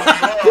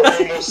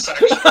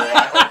homosexual. I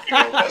hope you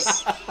know this.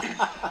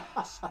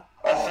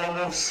 A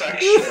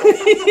homosexual.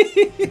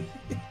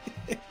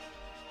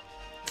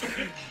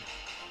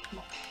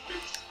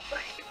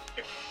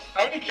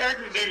 How many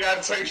characters do you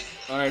got?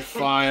 Alright,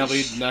 fine. I'll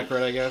be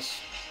Necrit, I guess.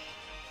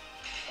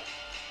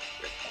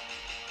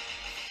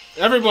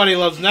 Everybody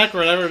loves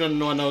Necrit. Everyone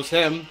knows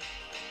him.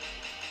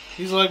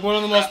 He's like one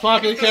of the most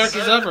popular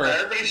characters ever.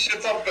 Everybody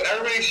shits on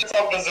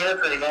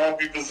Berserkers. I want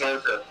to be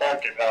Berserker.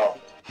 Fucking hell.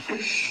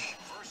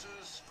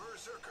 Versus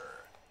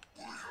Berserker.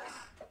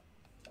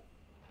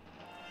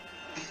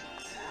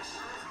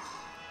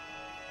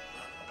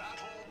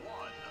 Battle 1.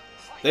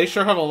 Fight. They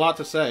sure have a lot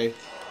to say.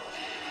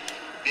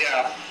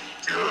 Yeah.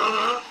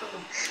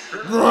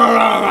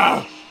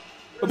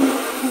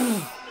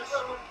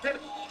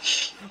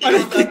 I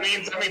didn't think,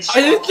 That means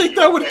I didn't think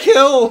that would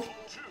kill.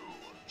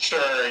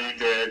 Sure, you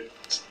did.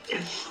 You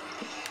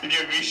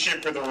give me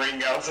shit for the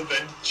ring outs and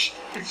then.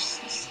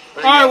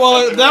 Alright,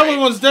 well, that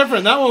one was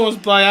different. That one was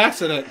by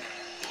accident.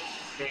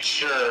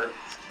 Sure.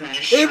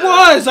 It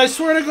was! I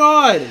swear to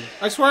God!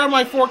 I swear on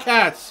my 4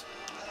 cats.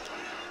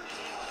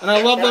 And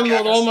I love them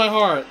with all my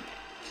heart.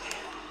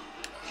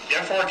 You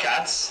have 4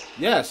 cats?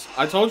 Yes,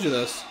 I told you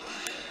this.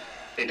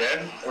 They did?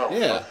 Oh,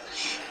 Yeah.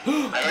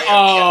 fuck.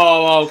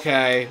 Oh,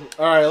 okay.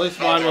 Alright, at least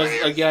mine was,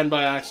 again,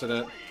 by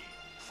accident.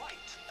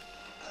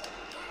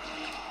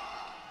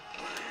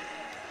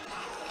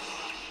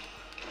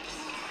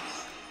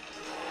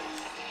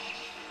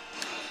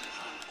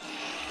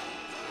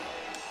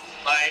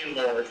 My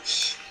lord.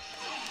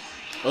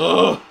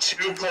 Ugh.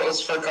 Too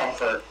close for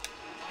comfort.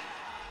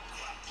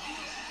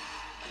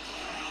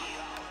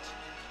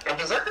 A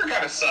Berserker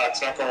kind of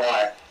sucks, not gonna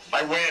lie.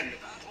 I win.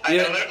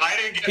 Yeah. I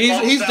didn't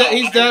get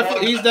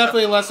He's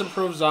definitely less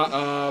improved our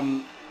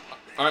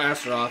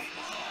Astaroth.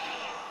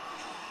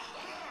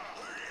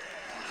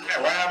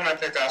 Yeah, why haven't I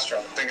picked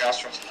Astaroth? I think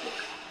Astaroth's cool.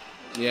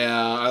 Yeah,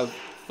 I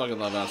fucking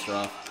love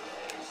Astaroth.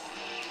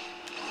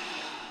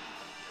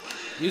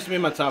 Used to be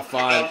in my top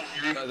 5.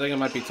 I think it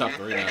might be top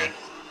 3 now.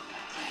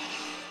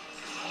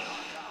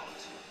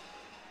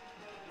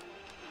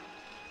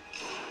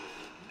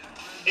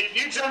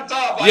 You jumped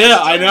off. Yeah,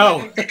 I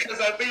know. Because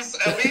at least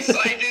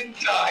I didn't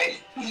die.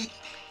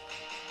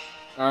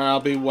 Alright, I'll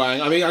be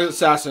Wang. I mean,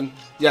 Assassin.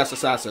 Yes,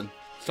 Assassin.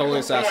 Totally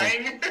Assassin.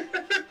 Wang.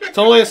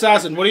 Totally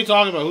Assassin. What are you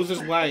talking about? Who's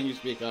this Wang you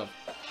speak of?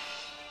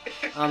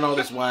 I don't know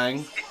this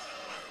Wang.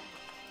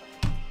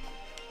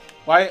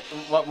 Why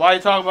are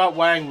you talking about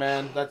Wang,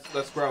 man?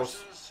 That's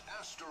gross.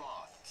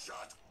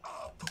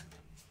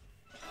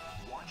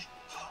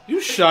 You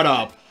shut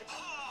up.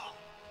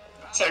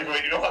 It's like,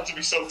 wait, you don't have to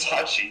be so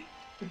touchy.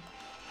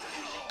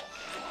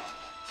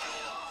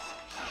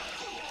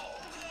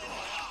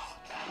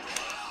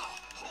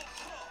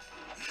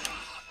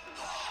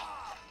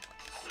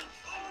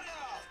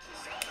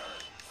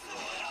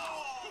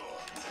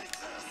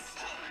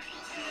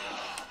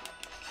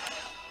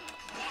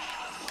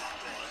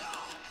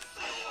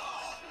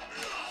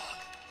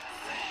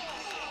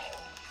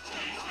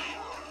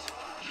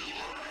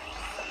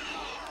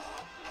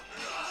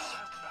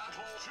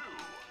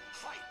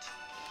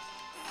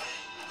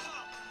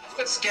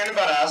 That skin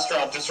about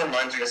Astaroth just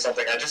reminds me of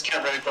something. I just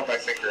can't really put my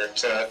finger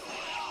to it.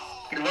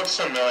 He looks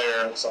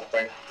familiar or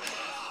something.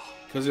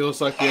 Because he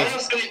looks like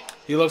Honestly,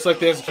 he looks like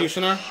the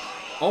Executioner.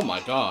 Oh my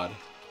God.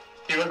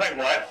 he looks like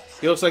what?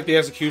 He looks like the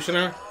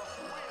Executioner.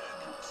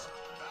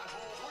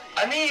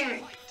 I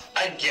mean,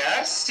 I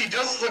guess he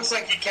just looks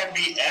like he can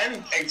be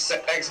an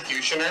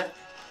executioner.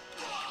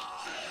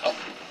 Oh.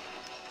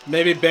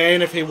 Maybe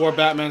Bane if he wore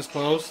Batman's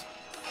clothes.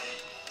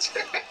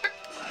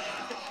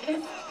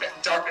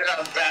 Dark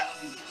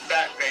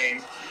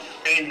Batman,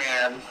 Bane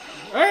Man.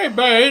 Hey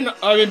Bane,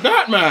 I mean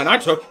Batman. I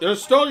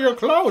stole your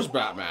clothes,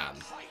 Batman.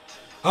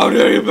 How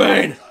dare you,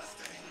 Bane?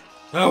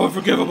 How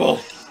unforgivable.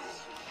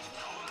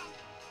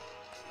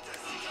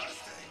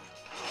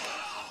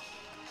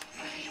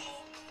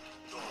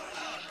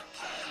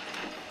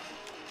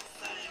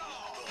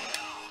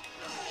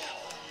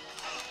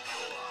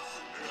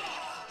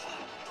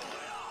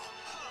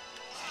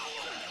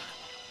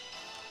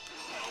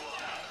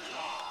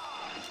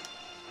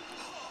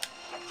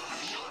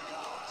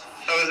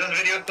 So is this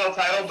video still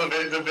titled the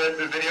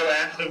video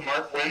ends and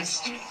Mark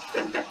wins?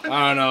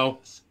 I don't know.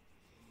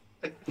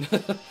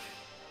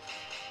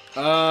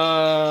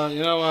 You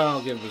know what?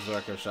 I'll give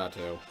Berserker a shot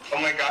too.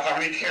 Oh my god, how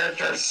many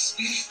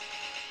characters?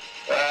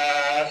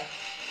 Have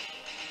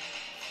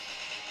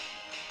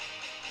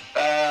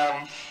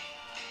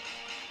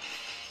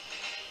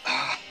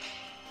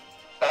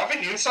I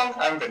been Yunsung?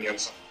 I haven't been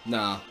Yunsung.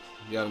 Nah,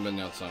 you haven't been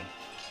Yeltsung.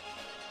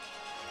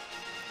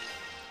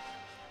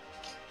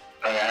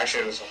 Okay,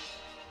 actually this one.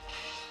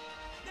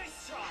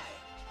 Nice try.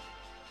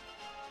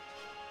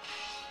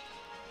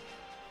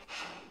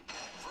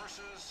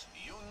 Versus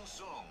Yun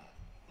Sung.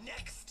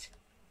 Next.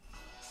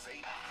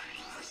 Fate.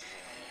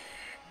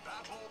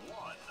 Battle 1.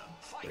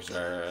 Fight.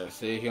 Berserker.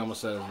 See, he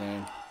almost said his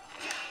name.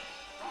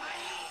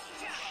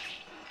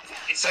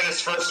 He said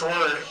his first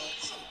word.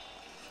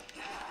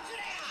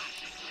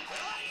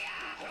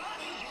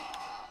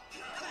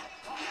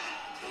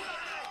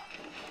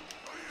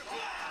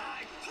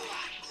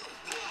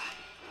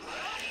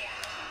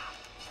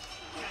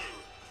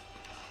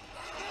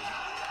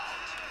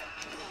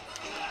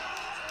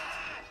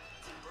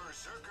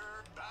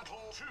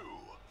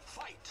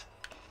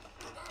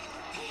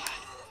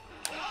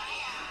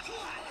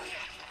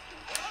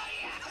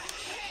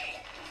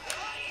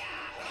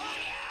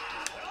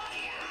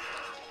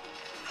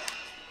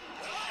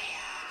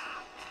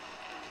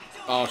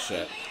 Oh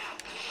shit.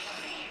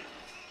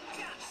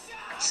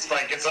 It's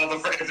like it's not the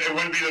first. It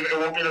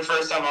won't be the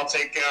first time I'll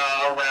take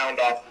a round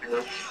off you.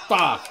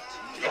 Fuck.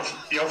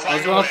 You'll I find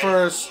was a going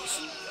way.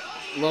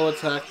 for a low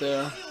attack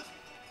there.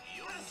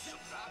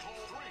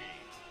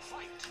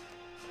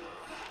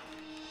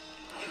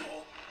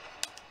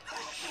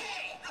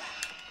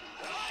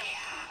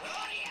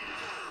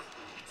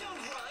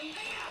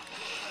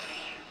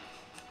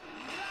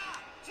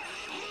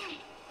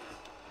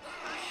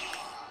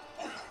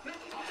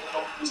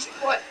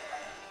 What?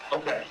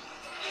 Okay.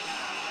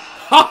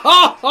 Ha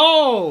ha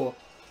ho!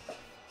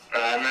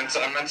 I meant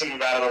to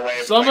move out of the way.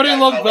 but Somebody my guy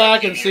look felt back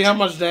like he and see needed how to-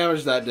 much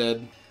damage that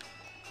did.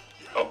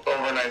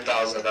 Over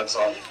 9,000. That's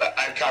all.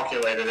 I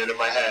calculated it in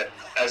my head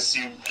as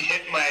you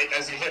hit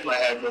my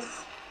head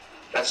with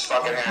that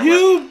fucking hammer.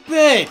 You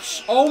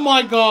bitch! Oh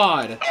my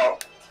god! Oh,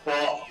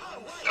 well.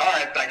 All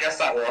right. I guess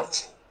that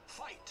worked.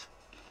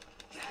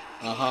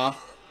 Uh-huh.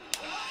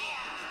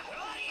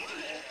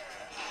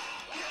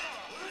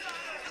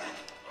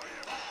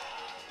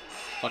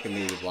 Fucking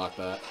need to block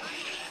that.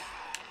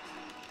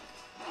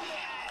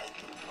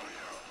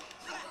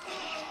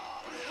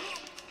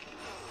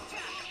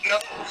 No.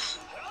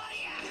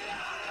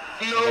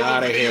 No, Get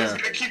outta the video's here.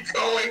 gonna keep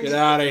going. Get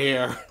out of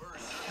here.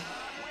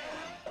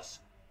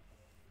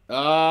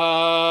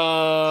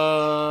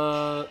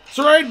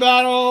 Terrain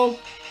battle!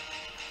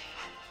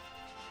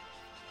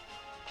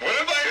 What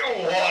if I don't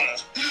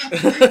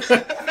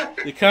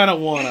wanna? You kinda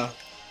wanna.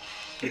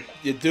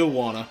 You do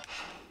wanna.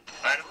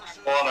 I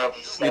don't wanna.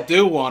 You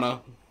do wanna.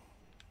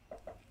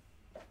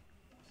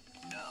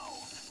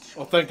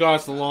 Oh, thank God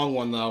it's the long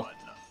one, though.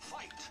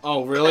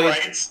 Oh, really?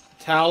 Right?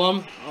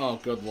 Talum? Oh,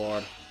 good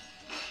lord.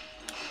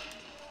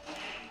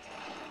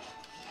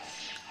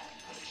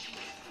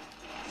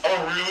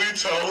 Oh, really?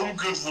 Tell him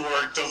good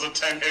lord does a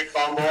 10-hit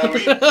combo on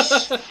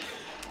me.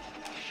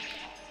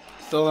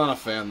 Still not a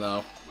fan,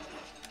 though.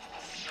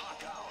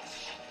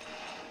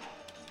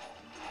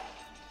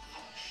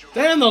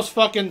 Damn, those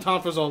fucking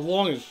tonfas are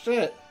long as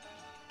shit.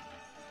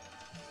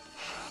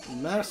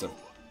 Massive.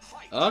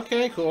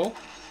 Okay, cool.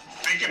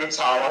 Speaking of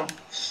Talon,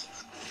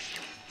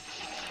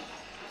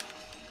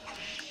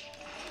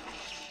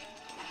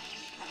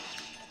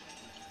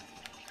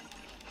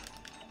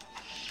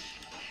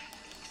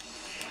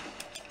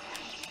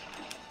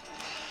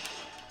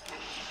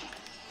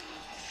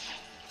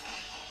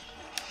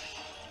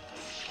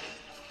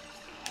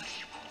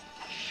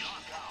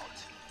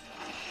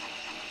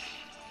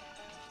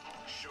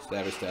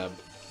 Stabby stab.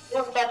 you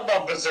want to talk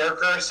about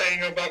Berserker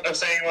saying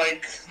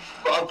like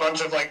a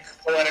bunch of like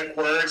poetic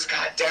words?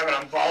 God damn it,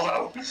 I'm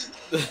Baldo.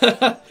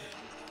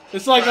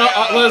 It's like,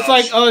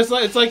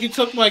 it's like you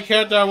took my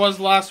character I was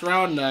last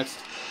round next.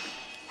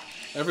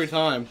 Every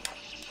time.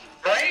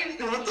 Right?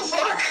 What the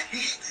fuck?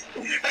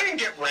 I didn't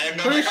get random.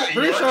 Pretty, I got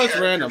pretty your sure it's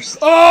random. characters.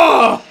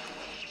 Oh!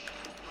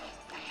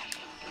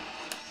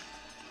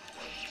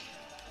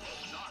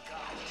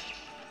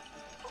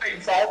 Hey,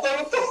 Baldo,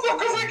 what the fuck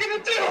was I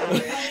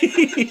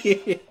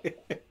gonna do?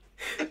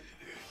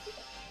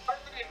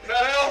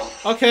 No.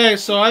 Okay,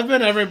 so I've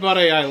been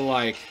everybody I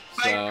like.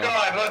 Thank So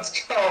God,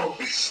 let's go.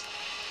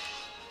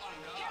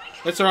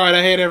 it's alright,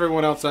 I hate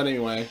everyone else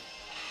anyway.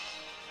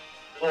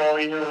 Well,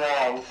 you're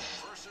wrong.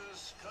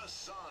 Versus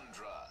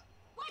Cassandra.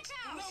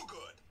 No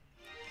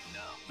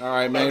good.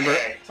 Alright,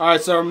 Okay.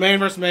 Alright, so main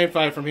versus main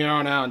fight from here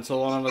on out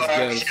until one of us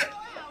gives.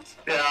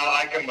 Yeah,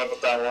 I can live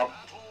with that one.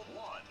 Battle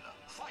 1.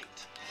 Fight.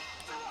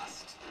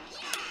 Thrust.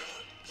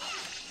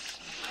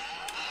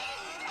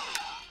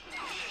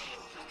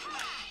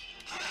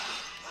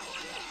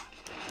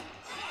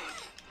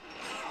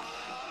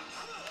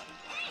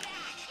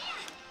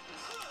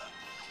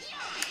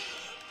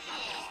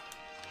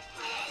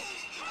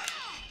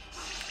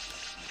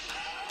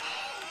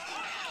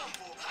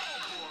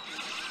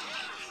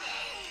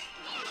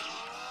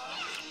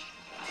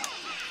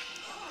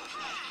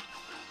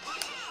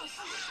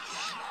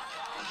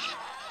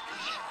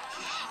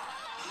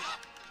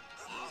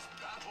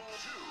 Battle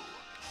 2.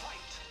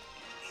 Fight.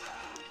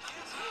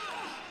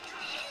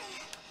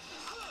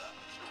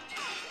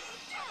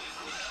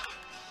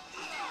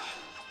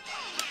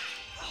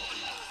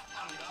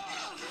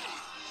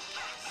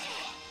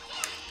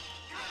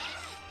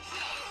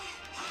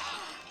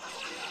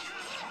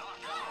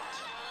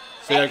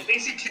 See, At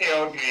least he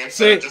KO'd me instead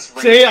see, of just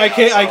ringing I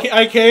me out, so-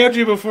 I KO'd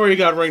you before you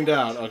got ringed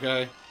out,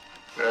 okay?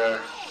 Yeah.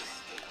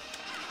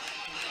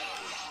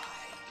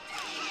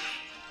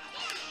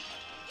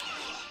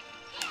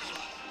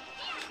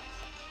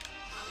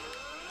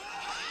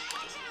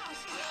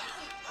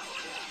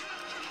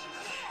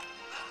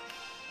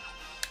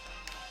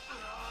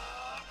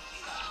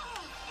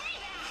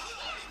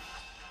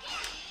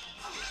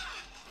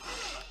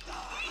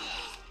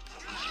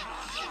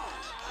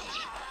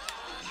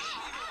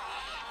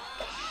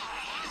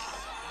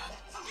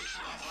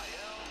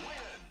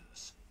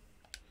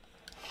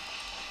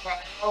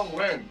 Oh,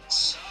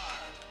 wins.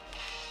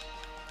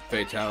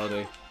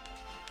 Fatality.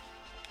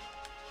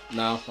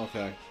 No?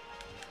 Okay.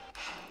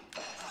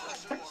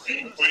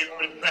 Wait,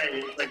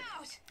 like,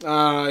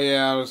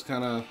 Yeah, I was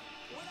kinda...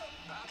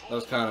 That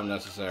was kind of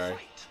necessary.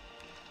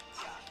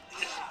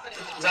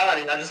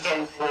 Sorry, I just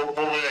don't. What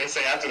would they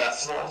say after that?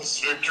 Flawless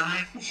victory.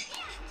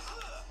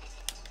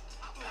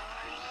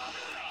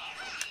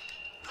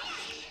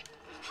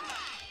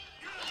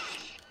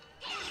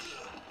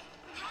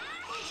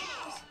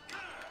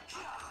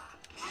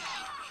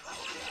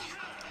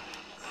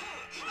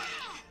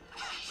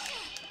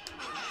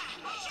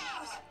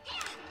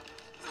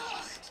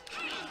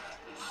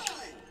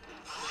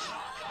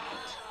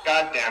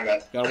 God damn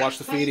it. Gotta watch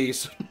the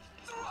feedies.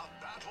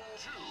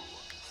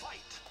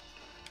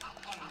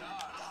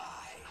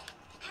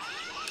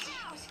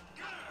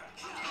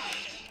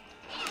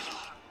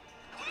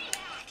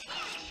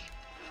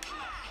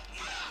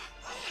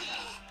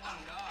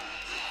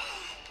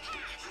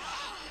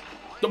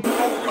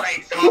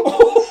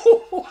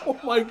 Oh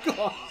my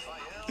god.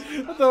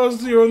 I thought I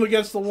was zeroing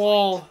against the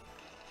wall.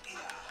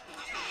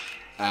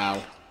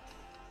 Ow.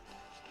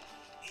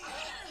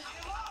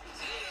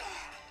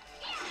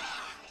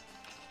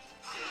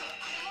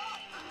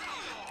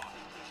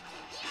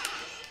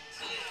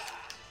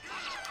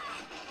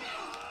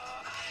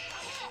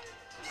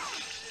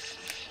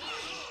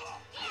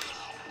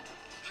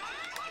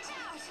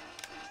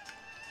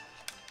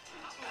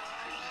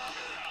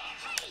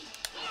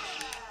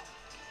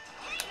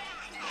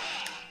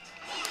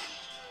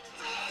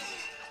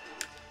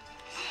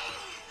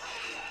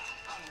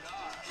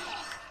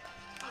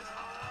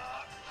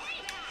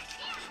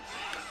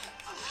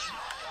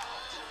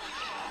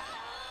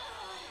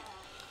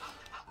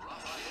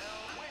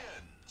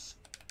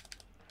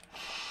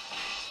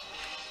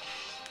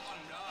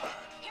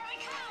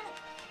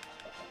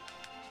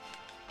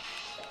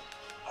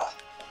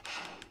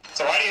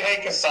 So why do you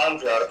hate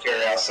Cassandra, out of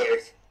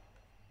curiosity?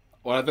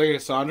 What I think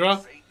of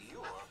Sandra?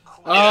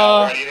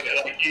 Because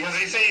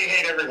you say you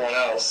hate everyone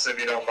else, if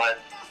you don't mind.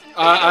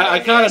 I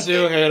kind of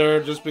do hate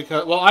her just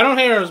because... Well, I don't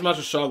hate her as much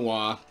as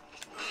Xianghua.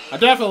 I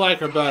definitely like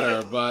her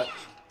better, but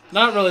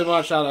not really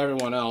much out of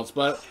everyone else.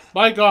 But,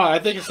 by God, I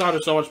think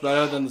Cassandra's so much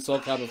better than the Soul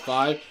Calibur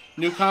 5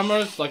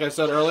 newcomers, like I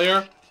said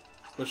earlier,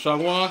 with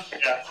Xianghua.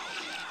 Yeah.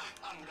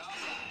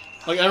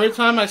 Like, every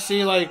time I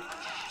see, like,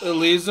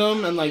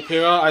 Elysium and, like,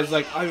 Pyrrha, I was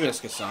like, I miss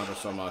Cassandra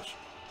so much.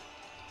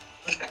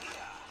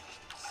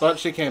 But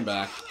she came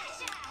back.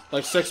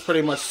 Like, 6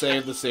 pretty much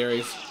saved the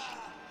series.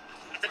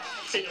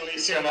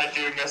 Elysium, I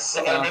do miss.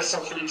 I miss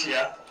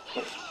Sophia.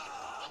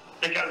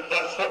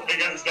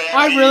 Because they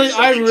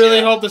I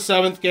really hope the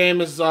 7th game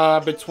is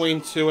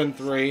between 2 and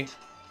 3.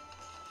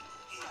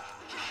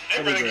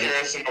 I'm really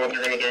curious to know what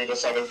they're gonna do with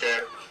the 7th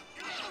game.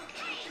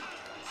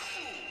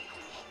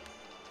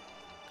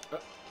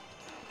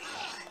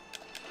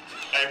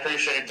 I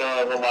appreciate the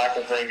lack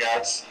of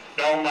ringouts.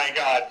 Oh my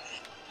god.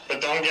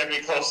 But don't get me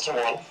close to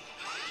one.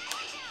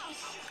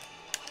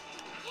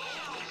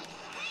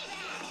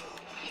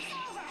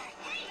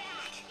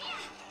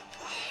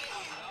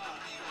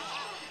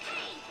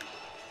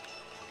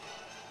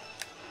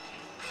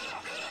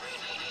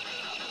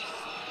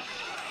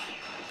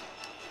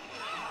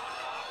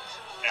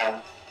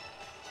 Yeah.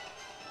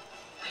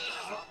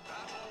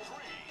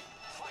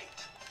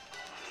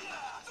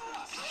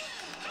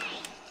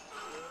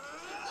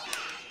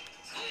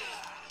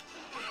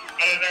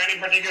 Is there any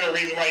particular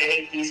reason why you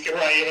hate these?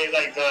 Why you hate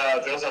like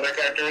those other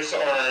characters,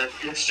 or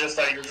it's just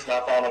that you're just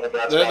not following the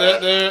breath?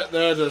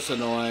 They're just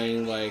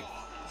annoying, like.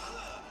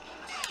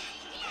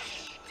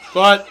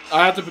 But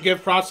I have to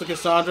give props to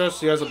Cassandra.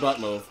 She has a butt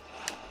move.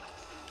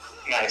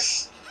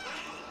 Nice.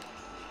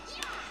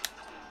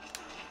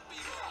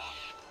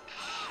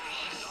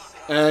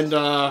 And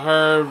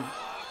her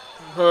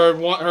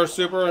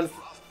super and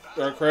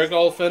her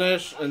critical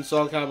finish in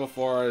Soul Calibur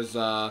 4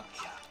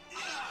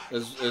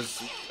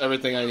 is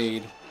everything I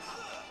need.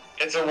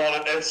 It's a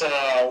one. It's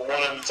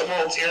a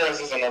little Tira's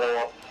is another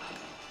one.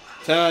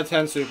 10 out of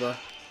 10 super.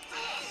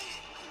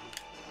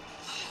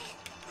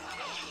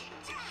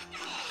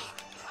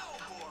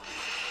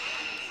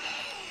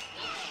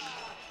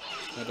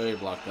 How do you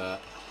block that?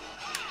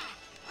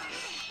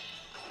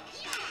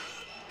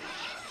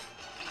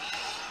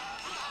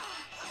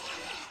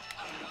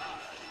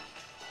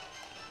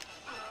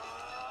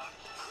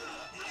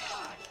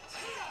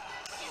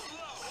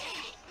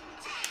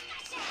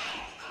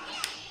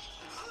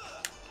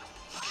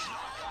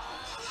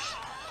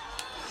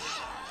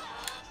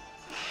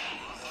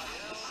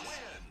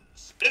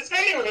 This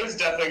video is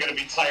definitely going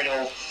to be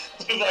titled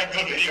like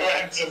the video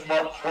ends if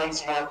Mark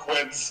wins, Mark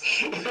wins.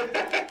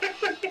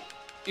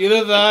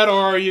 Either that,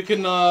 or you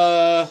can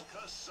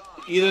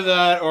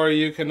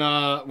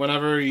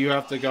whenever you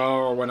have to go,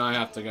 or when I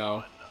have to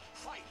go.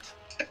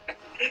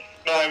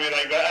 No, I mean,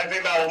 like, I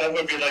think that will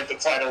definitely be, like, the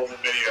title of the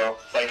video.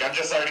 Like, I'm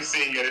just already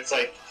seeing it. It's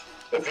like,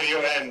 the video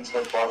ends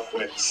when Mark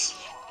wins.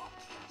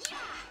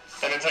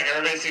 And it's like,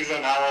 everybody sees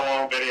an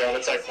hour-long video, and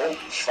it's like, holy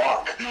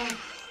fuck.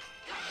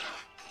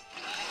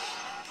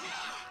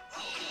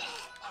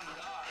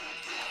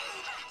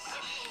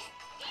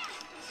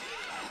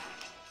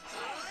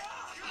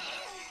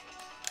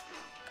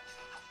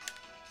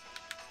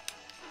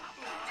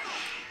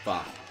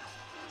 Fuck.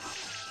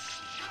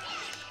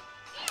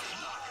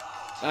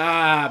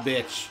 Ah,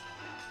 bitch.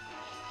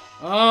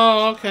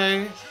 Oh,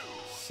 okay.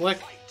 Slick.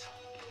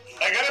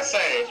 I gotta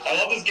say, I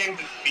love this game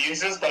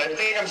diffuses, but I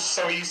think I'm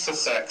so used to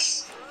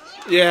 6.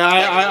 Yeah,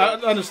 I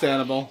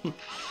understandable.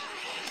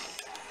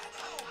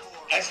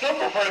 I still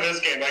prefer this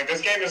game. Like,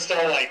 this game is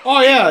still, like...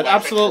 Oh, yeah,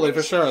 absolutely,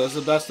 for sure. This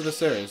is the best of the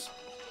series.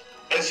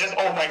 It's just...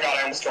 Oh, my God,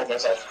 I almost killed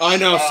myself. I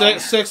know,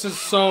 6 is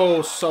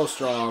so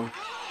strong.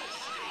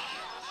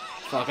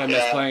 Fuck, I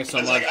miss playing so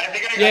much. Like, I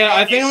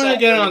think I'm gonna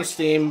get it on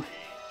Steam,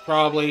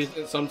 probably,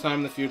 sometime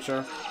in the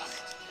future.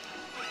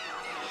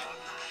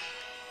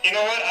 You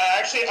know what?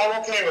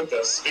 I'm okay with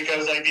this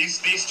because like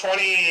these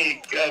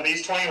 20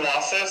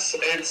 losses,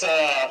 it's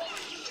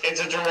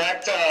a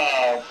direct.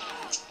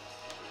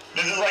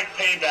 This is like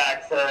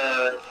payback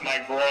for my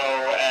grow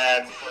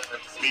and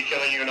for me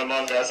killing you in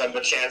Among Us and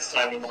the chance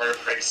time in Mario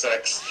Party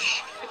 6.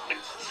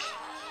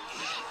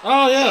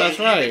 Oh yeah, that's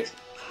right.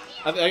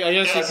 I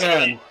guess you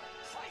can.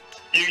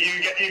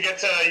 You get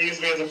to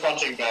use me as a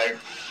punching bag.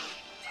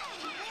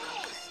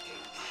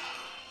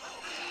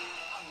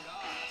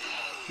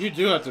 You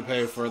do have to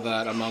pay for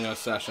that Among Us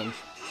session.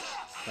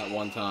 That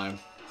one time.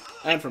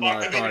 And for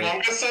Mario Party. The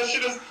Among Us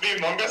session is the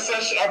Among Us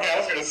session? Okay, I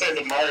was gonna say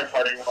the Mario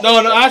Party one.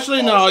 No,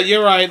 actually no,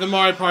 you're right. The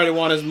Mario Party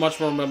one is much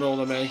more memorable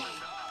to me.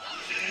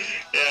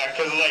 Yeah,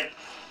 because like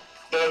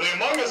the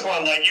Among Us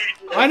one, like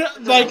you I know,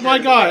 like my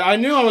God, I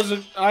knew I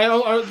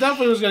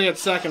definitely was gonna get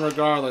second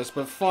regardless,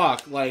 but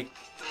fuck, like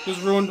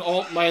just ruined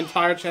my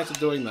entire chance of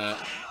doing that.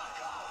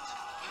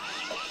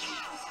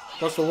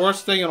 What's the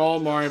worst thing in all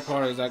Mario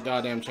Party is that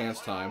goddamn chance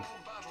time.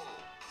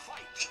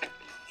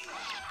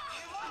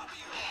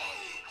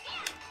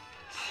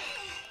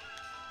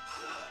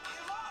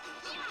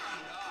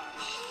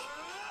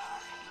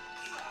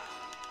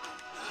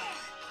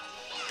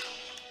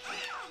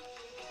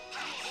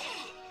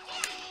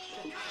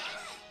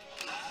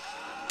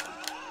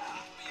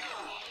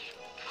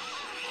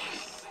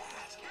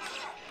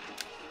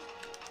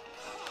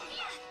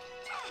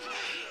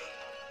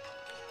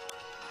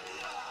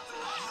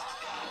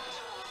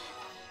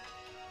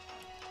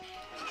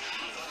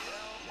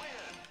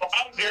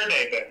 How's your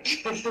day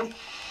then?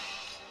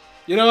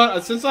 You know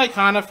what? Since I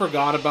kind of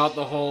forgot about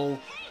the whole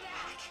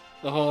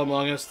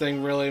Among Us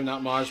thing, really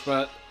not much,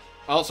 but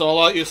also I'll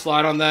let you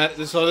slide on that.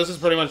 So this is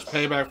pretty much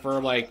payback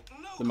for like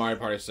the Mario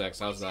Party 6.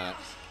 How's that?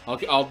 I'll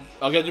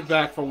get you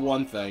back for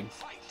one thing.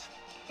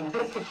 Wait, what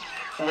was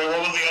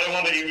the other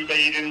one that you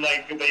didn't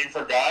like that you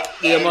forgot?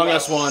 The Among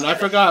Us one. I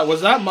forgot.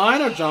 Was that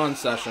mine or John's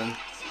session?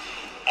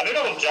 I think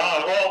it was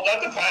John. Well,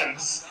 that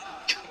depends.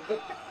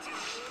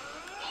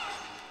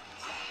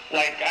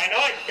 Like, I know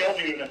I killed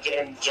you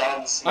in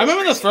John's. I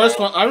remember the first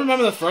one. I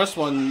remember the first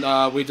one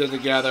we did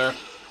together.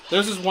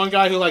 There's this one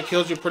guy who like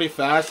killed you pretty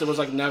fast. It was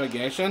like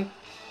navigation.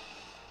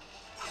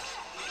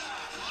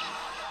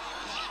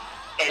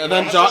 And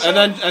then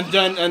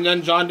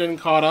John didn't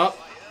caught up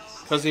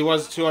because he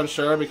was too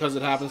unsure because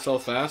it happened so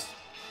fast.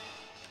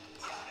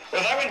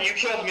 Was that when you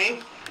killed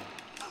me?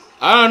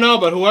 I don't know,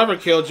 but whoever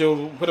killed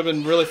you would have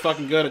been really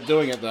fucking good at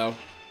doing it, though.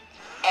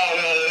 Oh,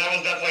 no, that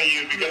was definitely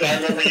you, because I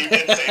remember you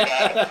did say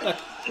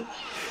that.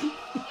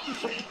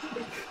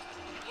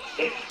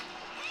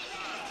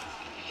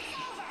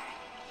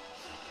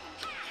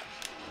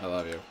 I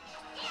love you.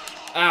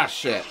 Ah,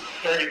 shit.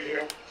 There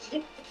you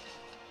do.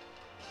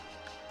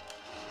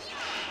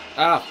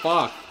 Ah,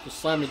 fuck. Just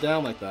slam me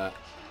down like that.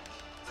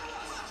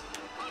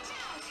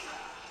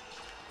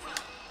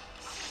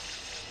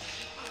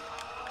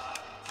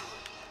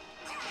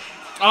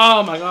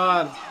 Oh my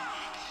god.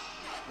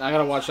 I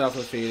gotta watch out for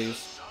the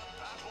feeties.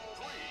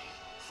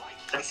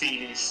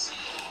 Feeties.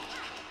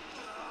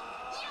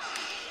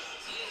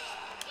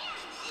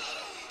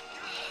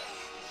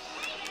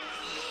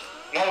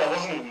 No, it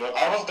wasn't.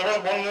 There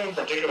was one move in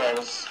particular I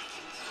was.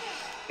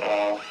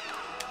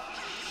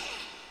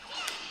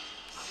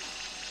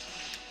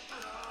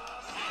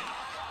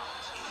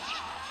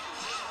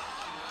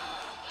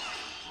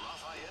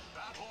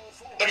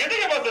 The good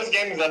thing about this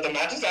game is that the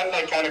matches end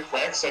like kind of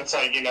quick, so it's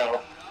like, you know.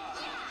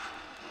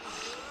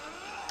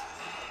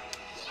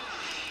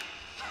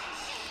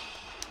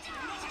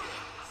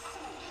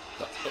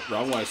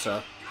 Wrong way,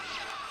 sir.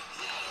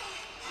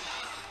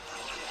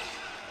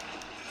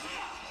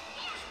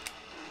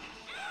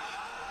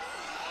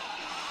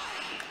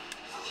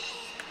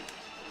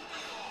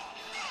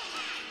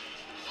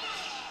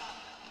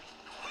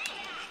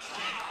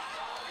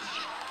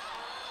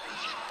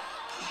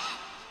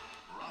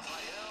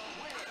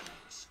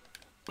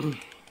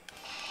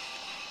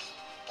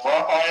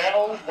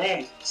 Raphael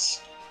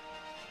wins.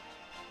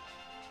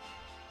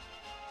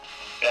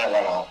 Yeah,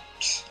 why not?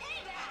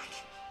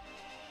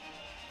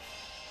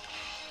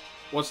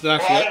 What's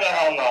next? Why the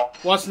hell not?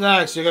 What's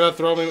next? You're gonna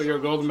throw me with your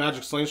golden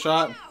magic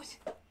slingshot?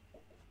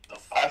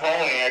 If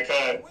only I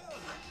could.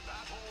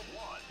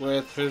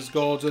 With his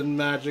golden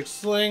magic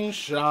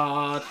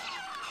slingshot.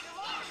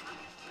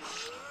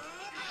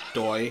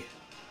 Doy.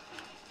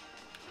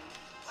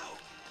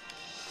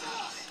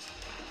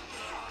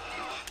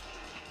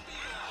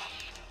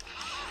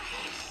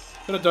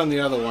 Could have done the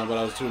other one, but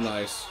I was too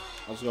nice.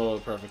 Let's go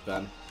with perfect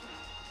then.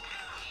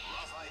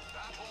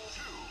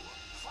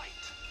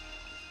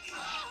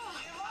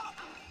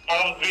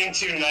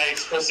 being too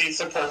nice proceeds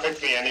to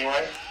perfect me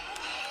anyway.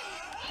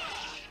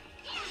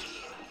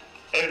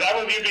 If that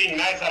was you being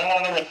nice, I don't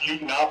want to know what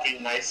you not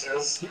being nice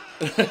is.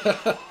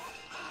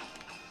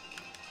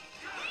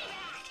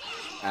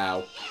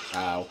 Ow.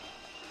 Ow.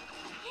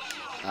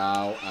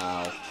 Ow,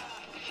 ow.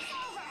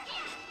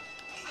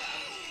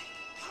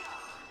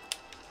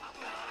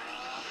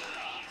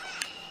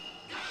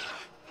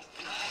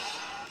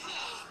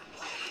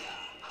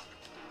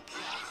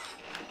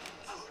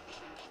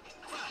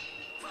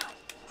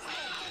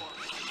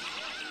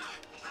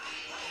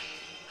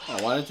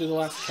 Oh, why didn't you do the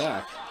last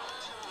attack?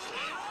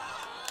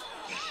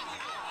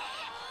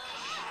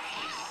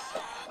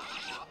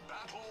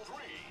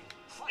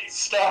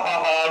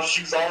 Stop,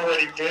 she's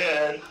already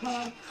dead.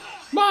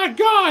 My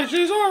God,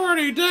 she's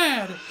already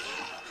dead!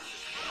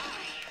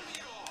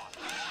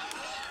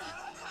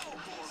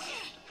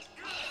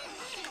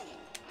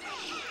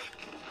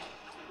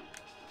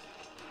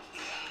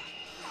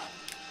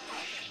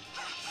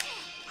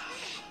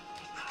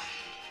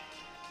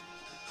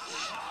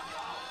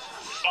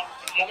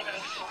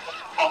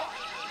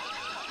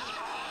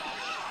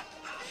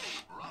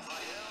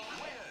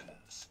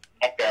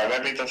 Okay,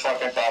 maybe the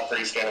fucking top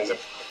 3 skin is a...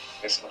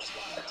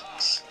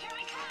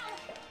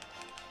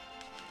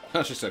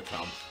 She said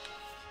come.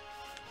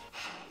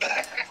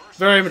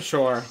 Very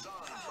mature.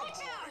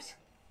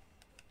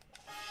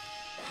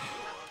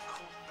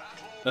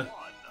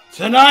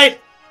 Tonight,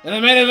 in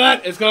the main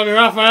event, it's gonna be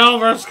Raphael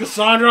versus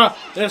Cassandra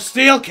in a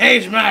steel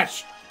cage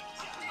match.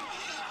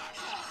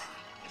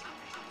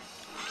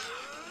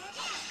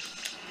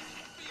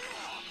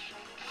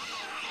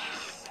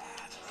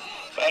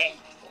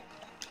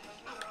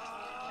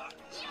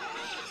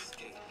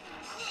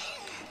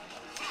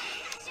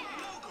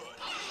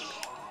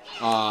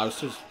 I was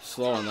too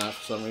slow on that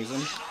for some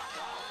reason.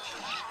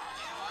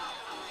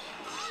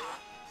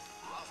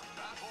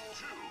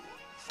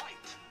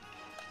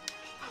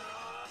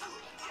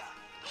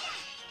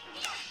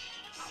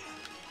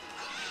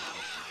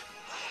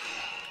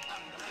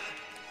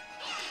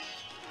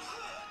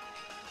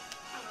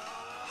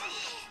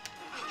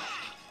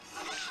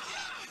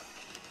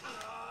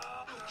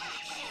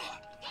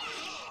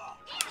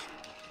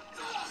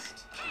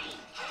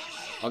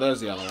 Oh,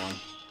 there's the other one.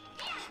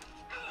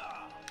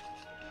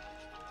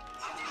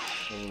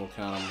 The little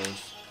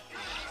combos.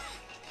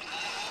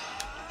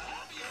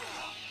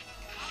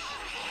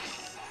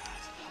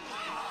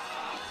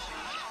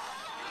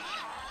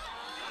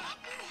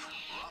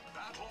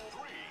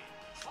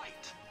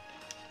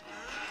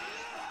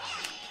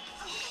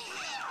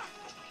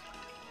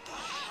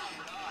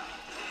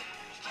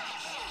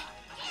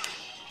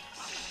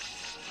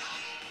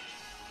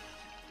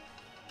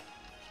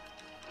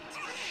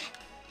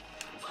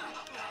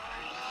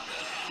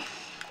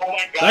 Oh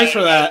my God. Thanks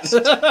for that.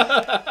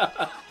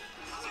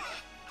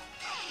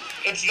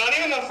 It's not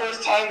even the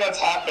first time that's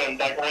happened,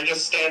 like, where I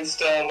just stand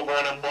still and where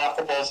an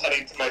unblockable is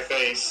heading to my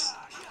face.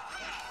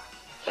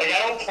 Like, I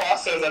don't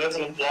process that it's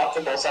an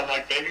unblockable, so I'm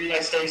like, maybe if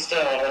I stay still,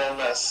 it'll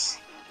miss.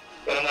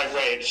 Then I'm like,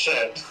 wait,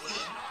 shit.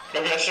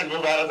 Maybe I should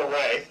move out of the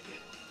way.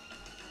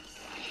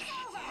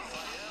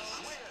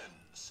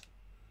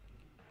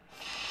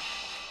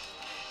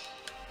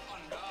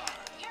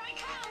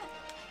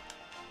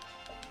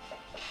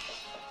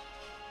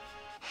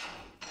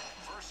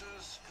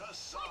 Versus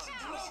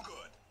Cassandra. No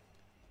good.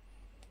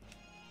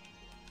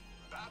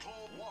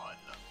 Battle 1.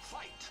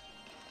 Fight.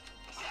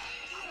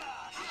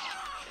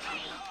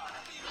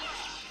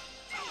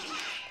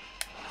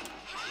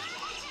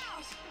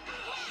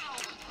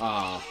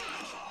 Ah.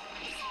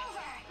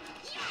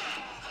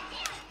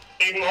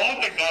 A moment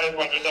like that is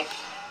when there's a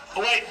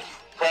slight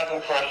breath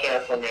of fresh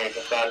air for me,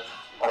 but that,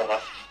 I don't know.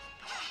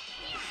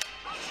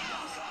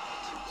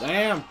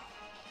 Damn.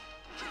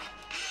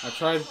 I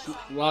tried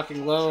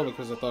locking low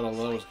because I thought a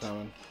low was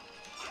coming.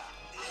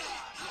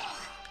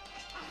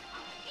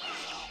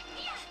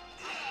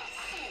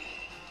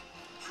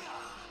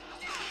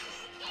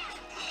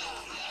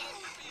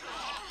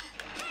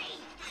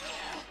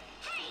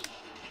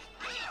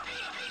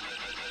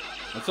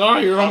 I'm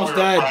sorry, you're almost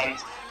dead.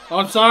 Oh,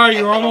 I'm sorry,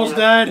 you're almost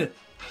dead.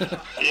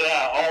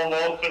 Yeah,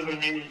 almost doesn't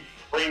mean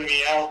bring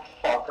me out,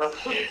 fucker.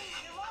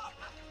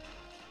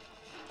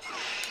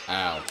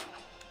 Ow.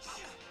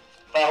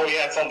 Oh, we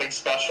had something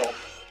special.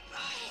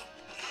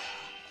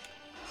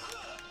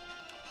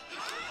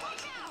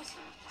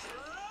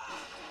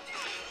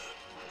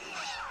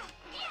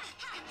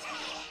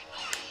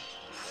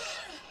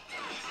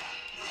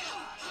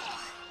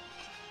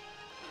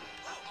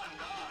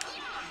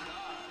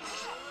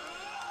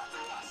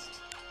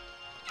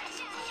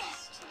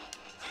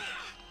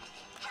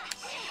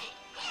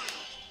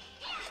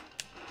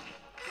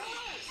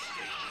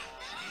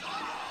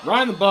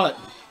 Right in the butt.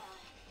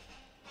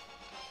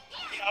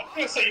 Yeah, I was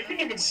gonna say, you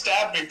couldn't even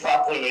stab me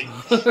properly.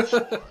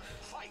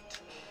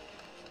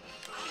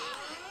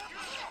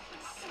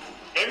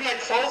 Maybe my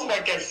clothes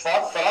might get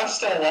fucked, but I'm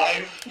still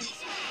alive.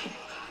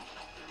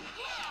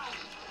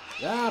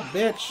 Yeah,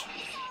 bitch.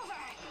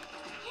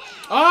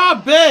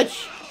 Ah,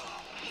 bitch!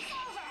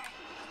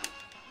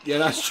 Yeah,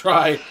 nice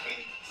try.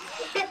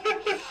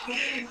 I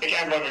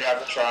can't believe I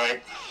got for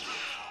trying.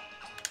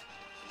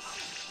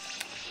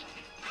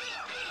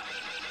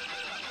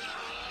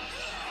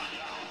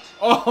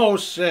 Oh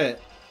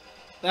shit!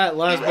 That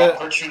last bit.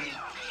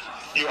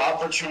 You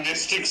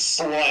opportunistic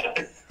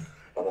slut.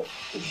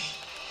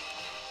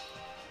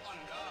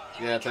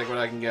 Yeah, take what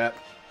I can get.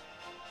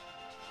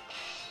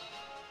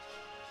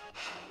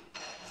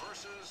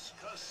 Versus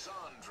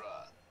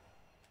Cassandra.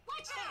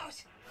 Watch out!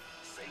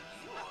 Fate,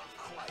 you're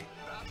quite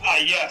battle. Ah,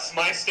 yes,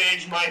 my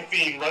stage, my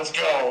theme. Let's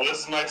go. This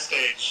is my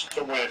stage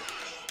to win.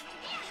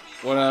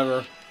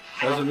 Whatever.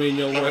 Doesn't mean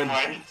you'll Never win.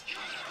 mind.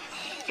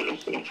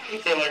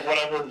 You're like,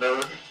 whatever,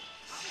 nerd.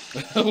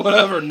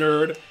 Whatever,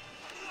 nerd.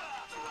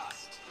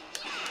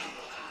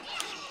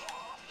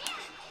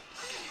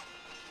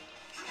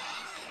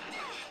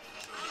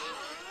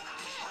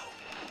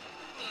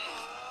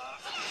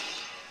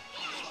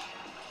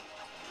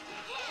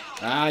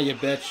 Ah, you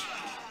bitch.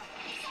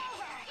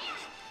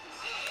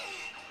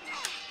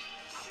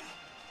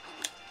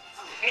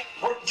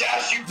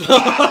 Dash, you.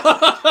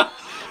 Oh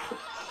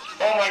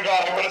my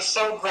god, I would have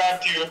so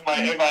grabbed you if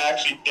I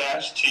actually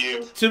dashed to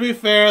you. To be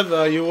fair,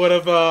 though, you would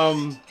have,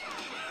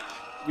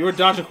 you were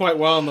dodging quite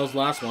well in those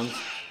last ones.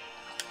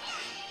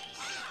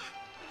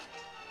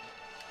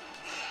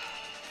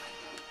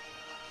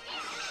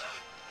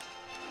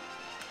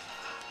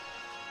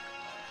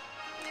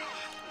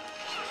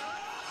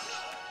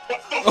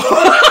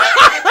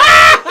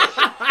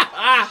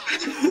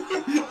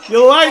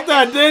 You liked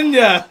that, didn't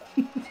ya?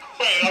 Wait,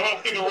 I'm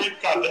gonna see the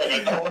week,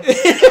 goddammit.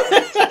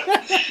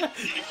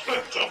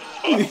 What the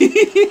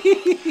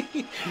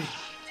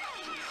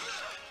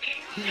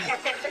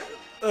fuck?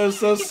 That's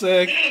so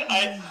sick.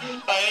 I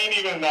ain't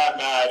even that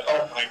mad.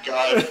 Oh my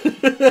god.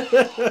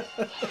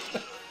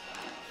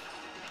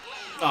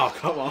 Oh,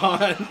 come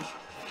on.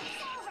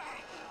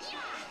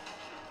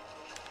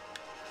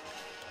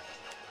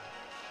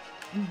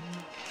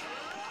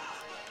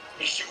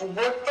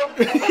 What the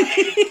fuck?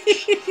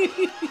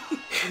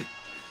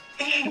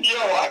 Yo,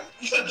 I'm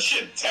that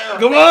shit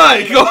terrible. Come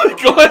on,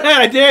 go ahead,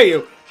 I dare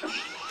you.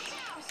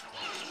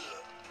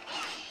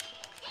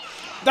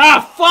 Ah,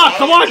 fuck,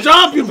 come on,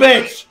 jump, you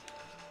bitch.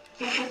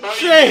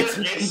 Shit.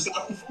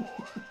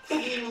 I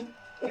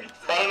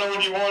don't know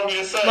what you wanted me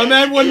to say. My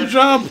man wouldn't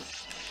jump.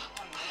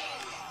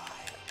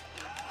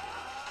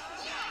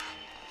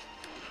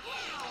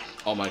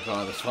 Oh my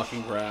god, this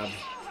fucking grab.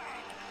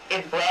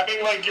 And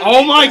grabbing like your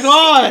Oh my penis.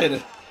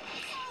 god!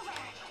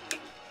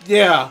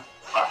 Yeah.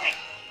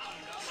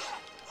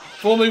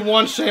 Fool me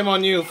once, shame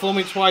on you. Fool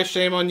me twice,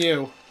 shame on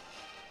you.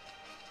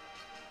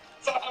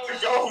 That's how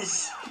it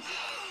goes.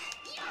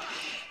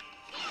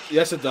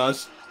 Yes, it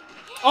does.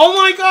 Oh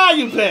my god,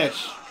 you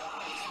bitch!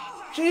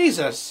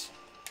 Jesus.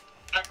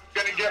 I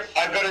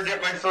better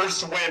get my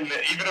first win,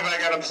 even if I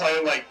gotta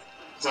play like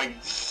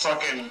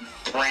fucking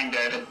brain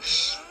dead.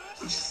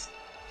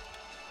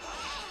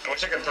 I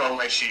wish I could throw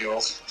my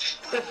shield.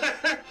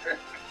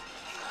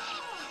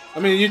 I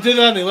mean, you did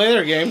that in the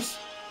later games.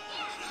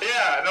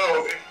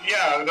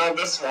 Yeah, no,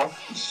 this one.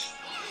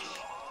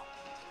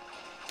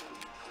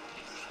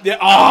 Yeah.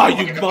 Oh,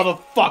 you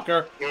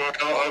motherfucker. We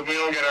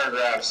don't get our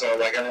grab, so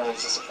like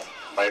everyone's just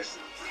life.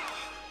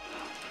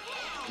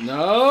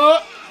 No.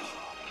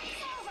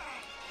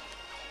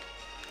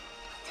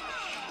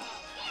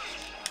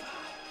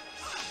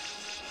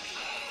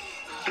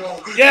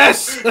 Go.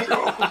 Yes. Go.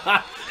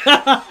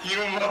 You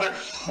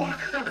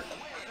motherfucker.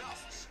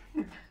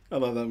 I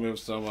love that move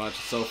so much.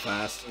 It's so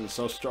fast and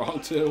so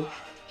strong too.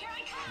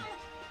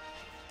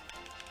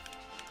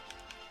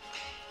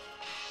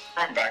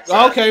 I'm back. Sir.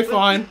 Okay,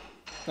 fine.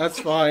 That's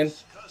fine.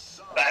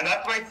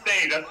 That's my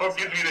stage. That's what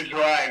gives me the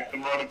drive, the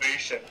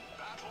motivation.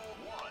 Battle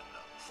 1.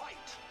 Fight.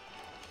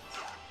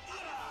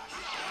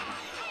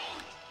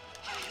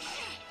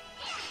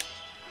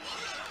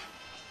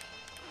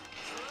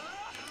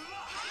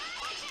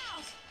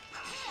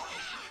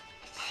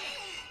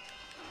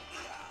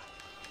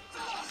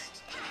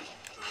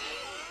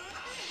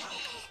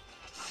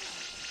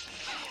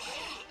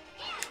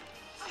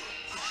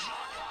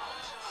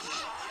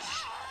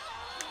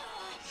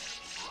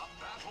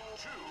 Battle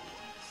 2.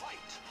 Fight.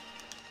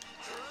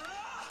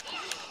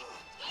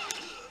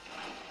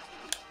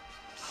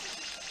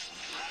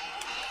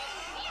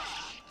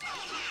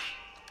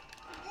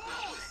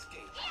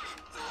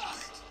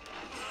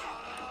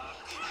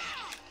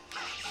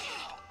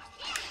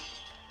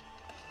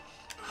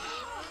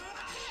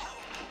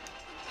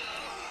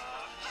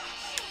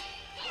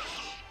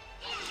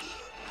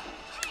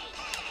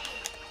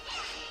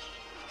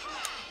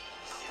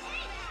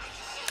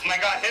 And I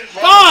got hit.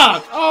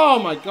 Fuck! Oh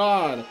my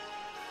god.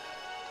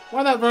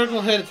 Why that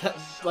vertical hit,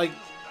 like,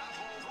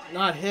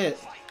 not hit?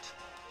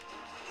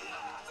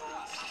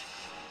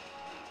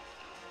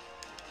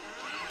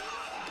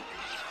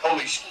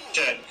 Holy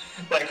shit.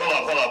 Like,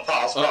 hold up,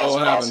 pause,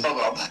 what happened?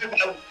 hold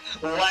up.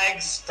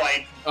 Lag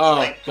spike. Oh,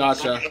 like,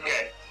 gotcha.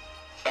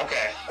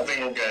 Okay, I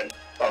think we're good.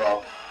 Hold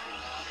on.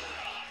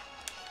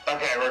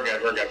 Okay, we're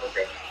good.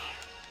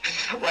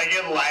 Like,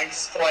 it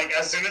lags, like,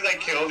 as soon as I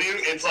killed you,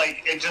 it's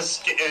like, it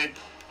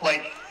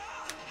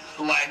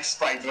lag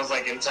spike was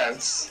like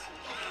intense.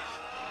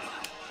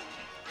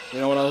 You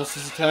know what else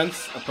is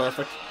intense? A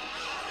perfect.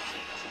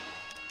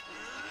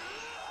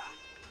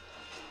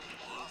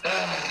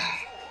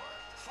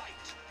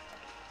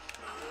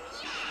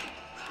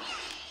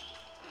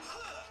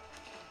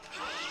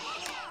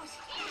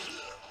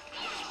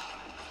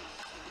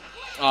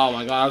 Oh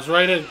my god, I was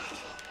ready to...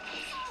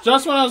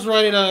 Just when I was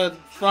ready to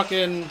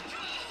fucking...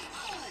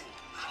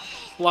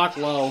 block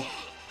low.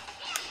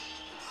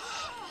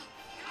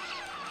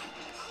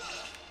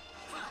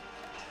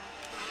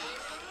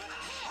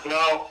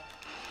 No.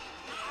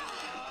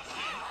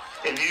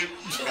 If you...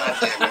 God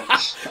damn it.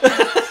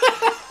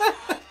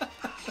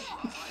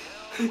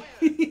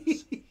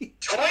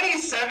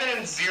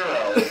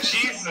 27-0.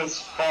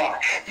 Jesus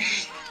fuck.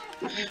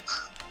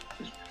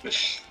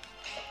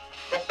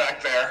 Go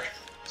back there.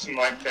 It's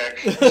my pick.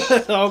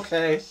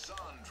 Okay.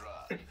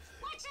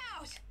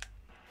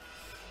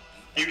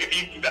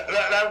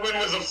 That win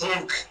was a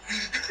fluke.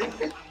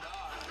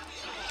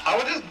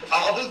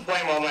 I'll just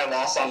blame all my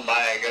loss on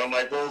lag, and I'm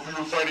like, well, if we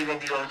were fighting on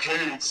the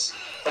arcades,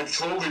 I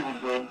totally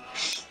would win.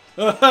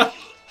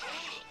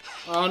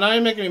 Oh, now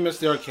you're making me miss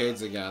the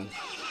arcades again.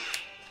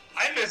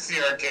 I miss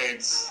the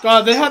arcades.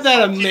 God, they had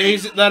that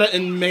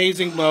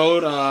amazing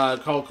mode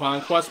called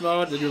Conquest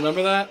mode. Did you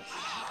remember that?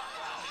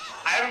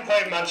 I haven't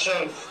played much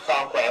of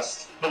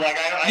Conquest, but like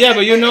yeah,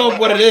 but you know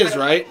what it is,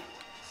 right?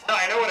 No,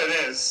 I know what it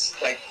is.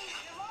 Like,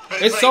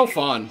 but it's like, so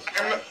fun.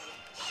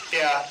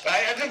 Yeah,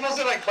 I just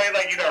mostly like played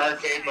like either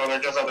arcade mode or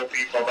just other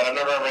people, but I've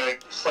never really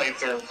played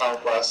through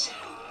Conquest.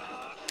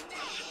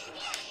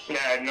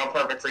 Yeah, no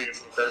perfect for you,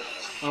 Kurt.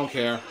 I don't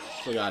care.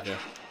 Still got you.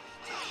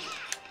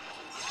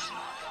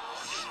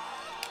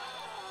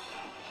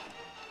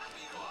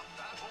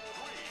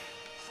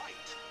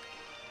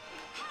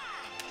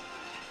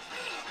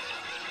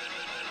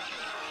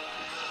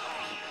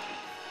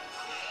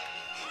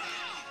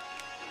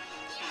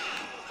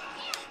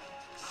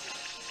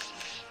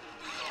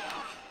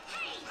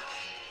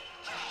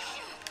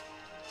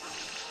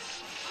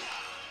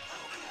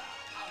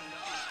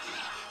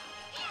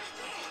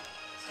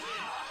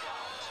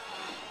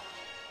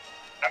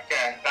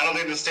 Okay, I don't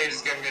think the stage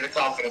is giving me the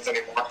confidence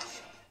anymore.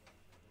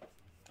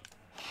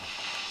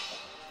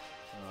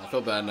 I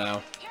feel bad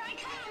now.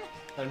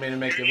 I didn't mean to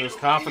make you lose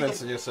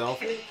confidence in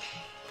yourself.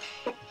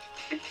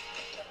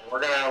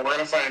 We're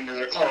gonna find a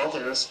new. Oh,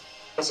 okay, this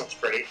looks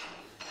pretty.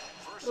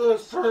 This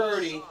looks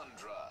pretty.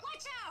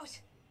 Watch out!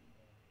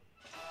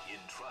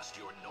 Entrust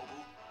your noble.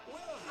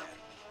 Well then,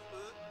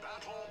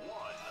 battle 1,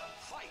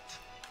 fight.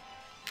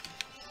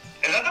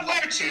 Is that the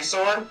player 2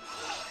 sword?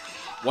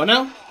 What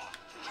now?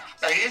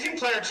 Are you using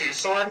player 2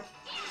 sword?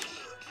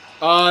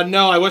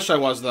 No, I wish I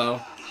was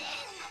though.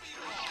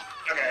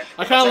 Okay.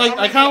 I kind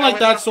of like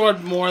that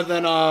sword more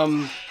than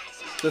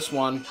this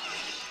one,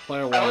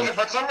 player 1.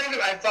 For some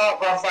reason, I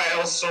thought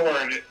Raphael's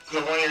sword,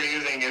 the one you're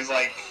using, is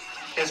like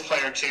his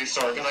player 2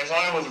 sword because I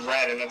saw it was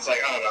red, and it's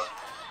like I don't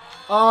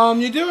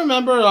know. You do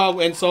remember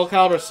in Soul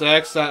Calibur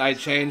 6 that I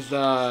changed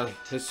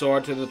his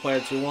sword to the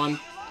player 2 one?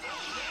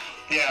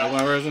 Yeah. Like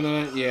my version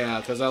of it? Yeah,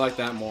 because I like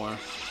that more.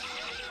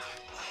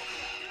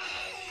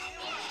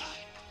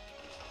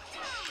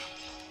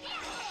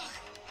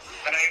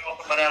 And I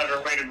also went out of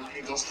her way to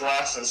remove those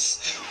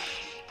glasses.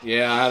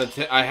 Yeah,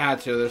 I had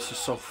to. This is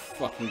so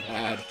fucking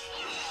bad.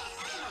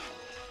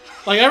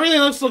 Like everything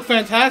look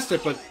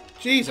fantastic, but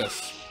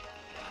Jesus,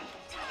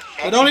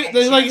 like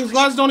his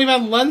glasses don't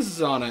even have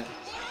lenses on it.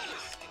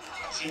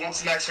 So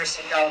what's next for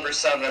Soul Calibur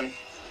 7?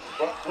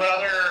 What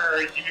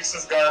other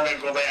useless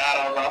garment will they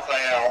add on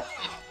Raphael?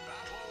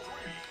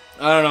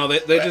 I don't know.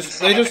 They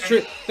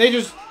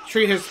just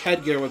treat his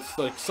headgear with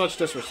like such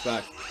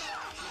disrespect.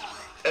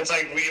 It's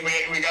like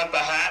we got the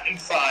hat in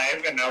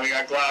 5, and now we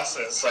got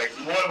glasses. Like,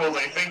 what will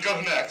they think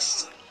of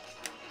next?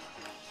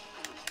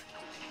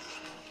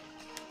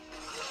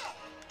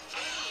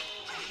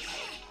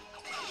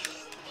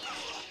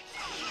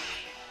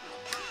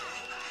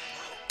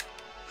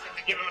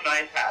 Give him an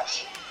eye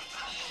patch.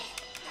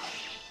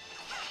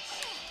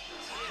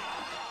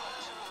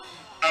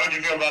 How would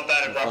you feel about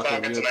that if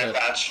Raphael gets an eye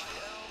patch?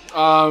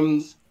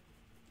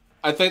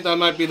 I think that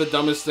might be the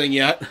dumbest thing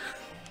yet.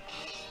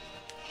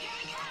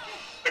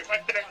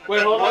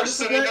 Wait, hold on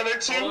just a bit. Hold on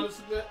just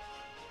a bit.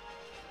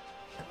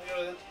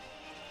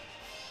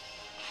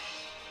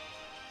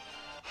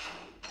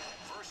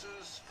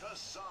 Versus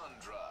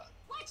Cassandra.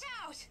 Watch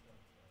out!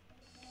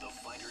 The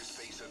fighters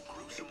face a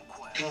gruesome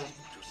quest to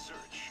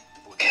search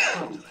for the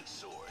ultimate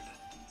sword.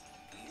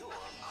 You're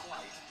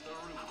quite the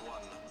rude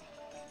one.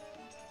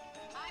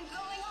 I'm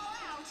going all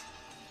out.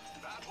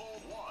 Battle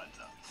 1,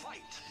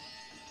 fight.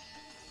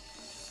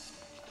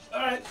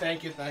 Alright,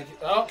 thank you.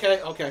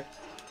 Okay.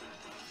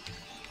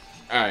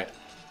 Alright.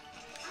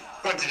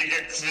 What, did you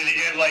get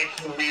like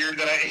weird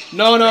that I...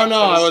 No,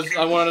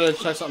 I wanted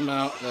to check something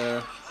out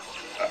there.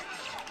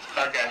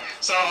 Okay,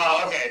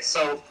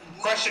 so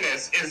question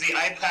is the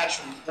eye patch,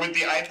 would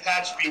the eye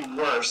patch be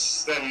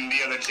worse than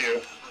the other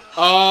two?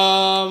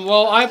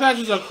 Well, eye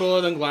patches are cooler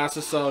than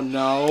glasses, so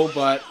no,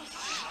 but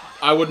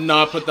I would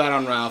not put that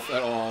on Ralph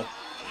at all.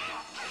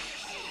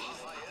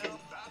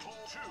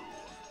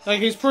 Like,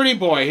 he's pretty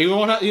boy. He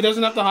won't. He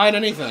doesn't have to hide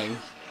anything.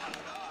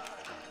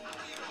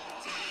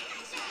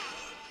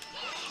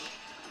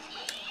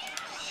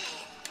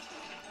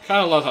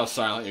 Kind of love how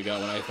silent you got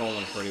when I told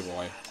him pretty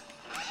boy.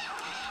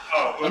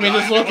 Oh, I mean,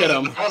 just look at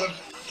him.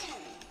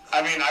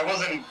 I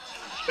wasn't.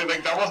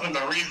 Like, that wasn't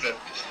the reason.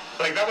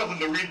 Like, that wasn't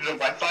the reason of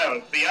my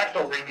silence. The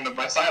actual reason of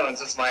my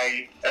silence is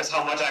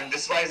how much I'm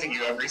despising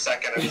you every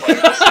second I'm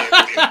playing this game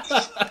with you.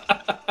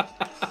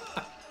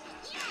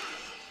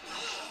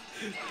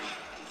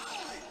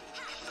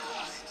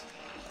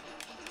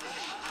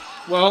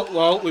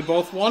 Well, we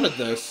both wanted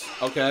this,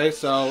 okay?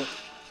 So,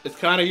 it's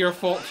kind of your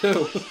fault,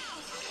 too.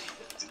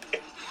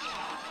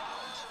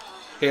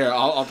 Here,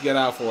 I'll get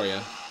out for you.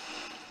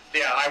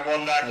 Yeah, I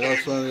won that game.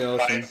 Swim in the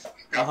ocean.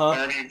 Got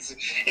 30.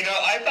 You know,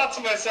 I thought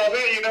to myself,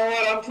 hey, you know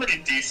what? I'm pretty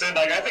decent.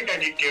 Like, I think I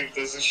could give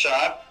this a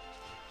shot.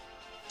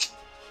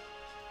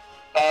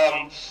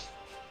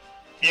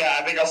 Yeah,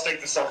 I think I'll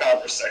stick to Soul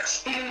Calibur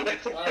 6.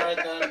 Alright,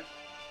 then.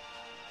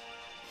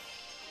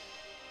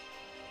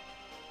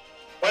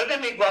 Why did they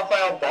make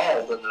Raphael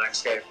bald in the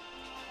next game?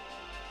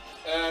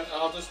 And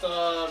I'll just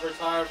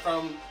retire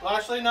from. Well,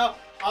 actually, no.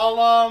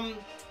 I'll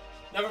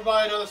never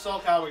buy another Soul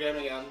Calibur game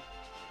again.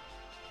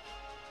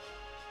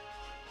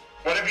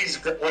 What if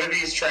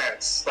he's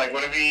trans? Like,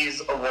 what if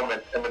he's a woman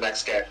in the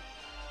next game?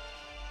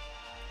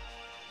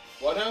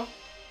 What now?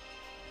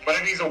 What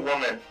if he's a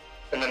woman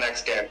in the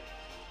next game?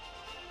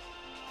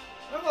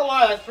 I'm not gonna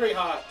lie, that's pretty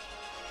hot.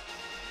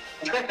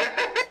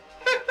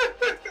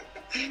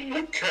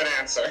 Good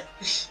answer.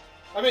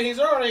 I mean, he's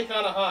already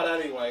kind of hot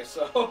anyway,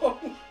 so.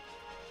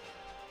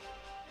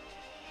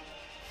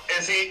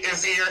 Is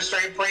he your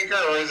straight breaker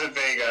or is it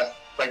Vega?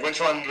 Like,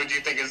 which one would you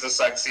think is the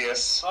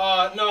sexiest?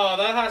 No,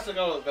 that has to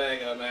go with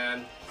Vega,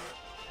 man.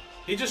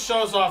 He just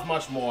shows off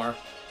much more.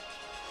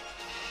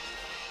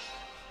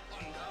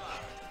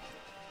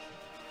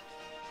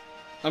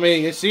 I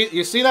mean, you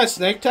see that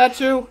snake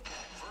tattoo?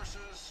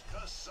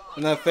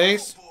 In that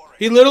face?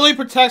 He literally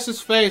protects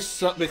his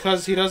face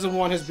because he doesn't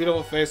want his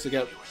beautiful face to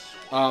get,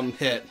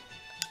 hit.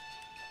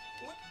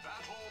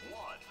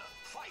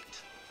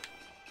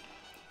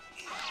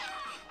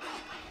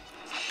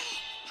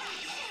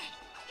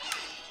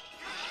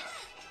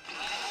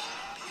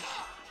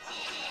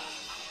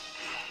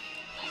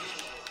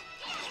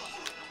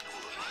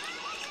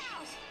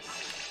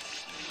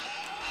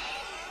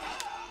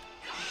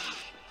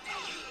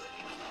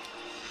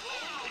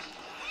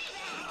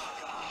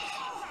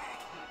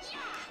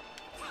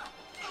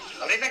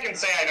 I think I can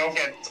say I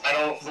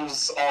don't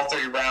lose all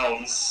 3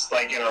 rounds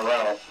like in a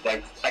row.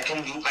 Like I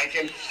can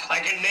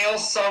nail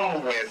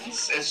some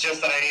wins. It's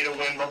just that I need to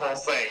win the whole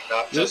thing,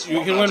 not just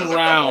You can win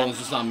rounds,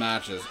 just not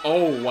matches.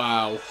 Oh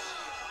wow!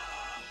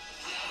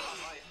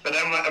 But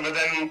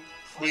then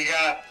we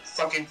got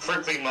fucking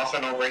Prickly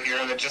Muffin over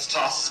here that just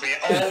tosses me.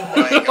 Oh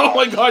my god! Oh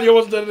my god! You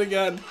almost did it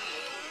again.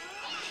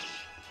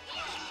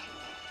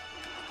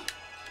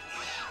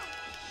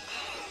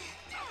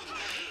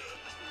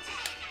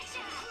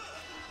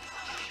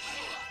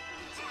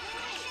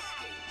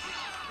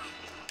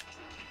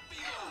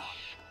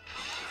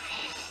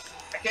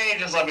 Can't you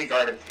just let me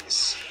guard in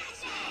peace?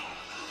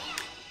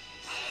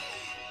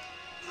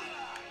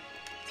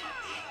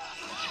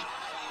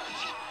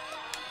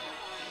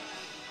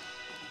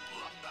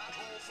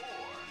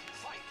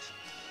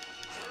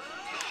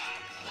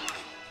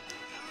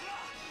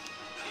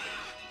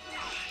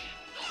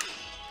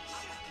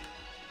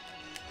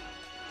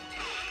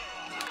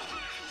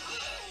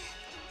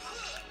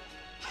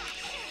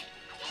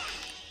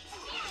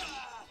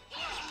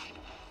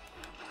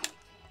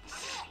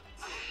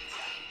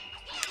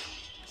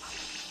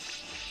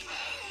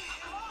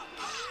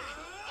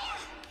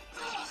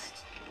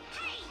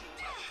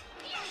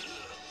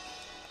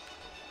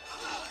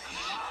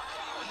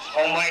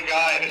 Oh my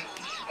god.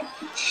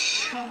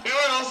 You know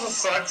what also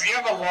sucks? You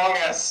have a long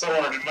ass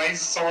sword, and my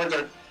swords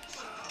are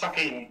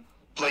fucking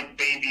like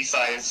baby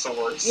sized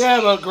swords.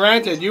 Yeah, but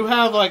granted, you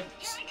have like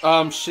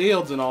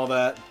shields and all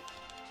that.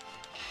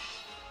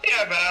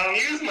 Yeah, but I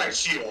don't use my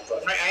shield.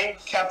 I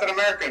ain't Captain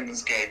America in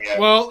this game yet.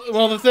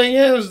 Well, the thing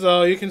is,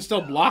 though, you can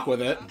still block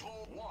with it.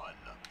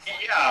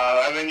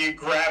 Yeah, and then you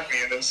grab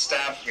me and then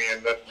stab me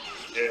and then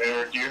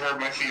you hurt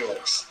my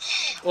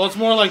feelings. Well, it's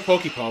more like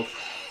Pokey Poke.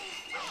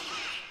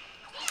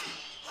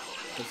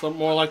 It's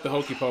more like the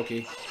Hokey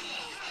Pokey.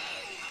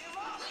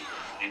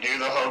 You do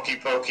the hokey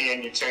pokey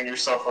and you turn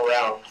yourself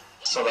around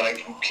so that I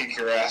can kick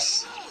your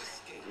ass.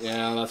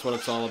 Yeah, that's what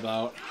it's all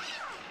about.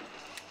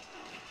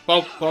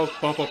 Poke, poke,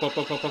 poke, poke, poke,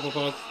 poke, poke, poke,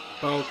 poke,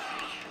 poke.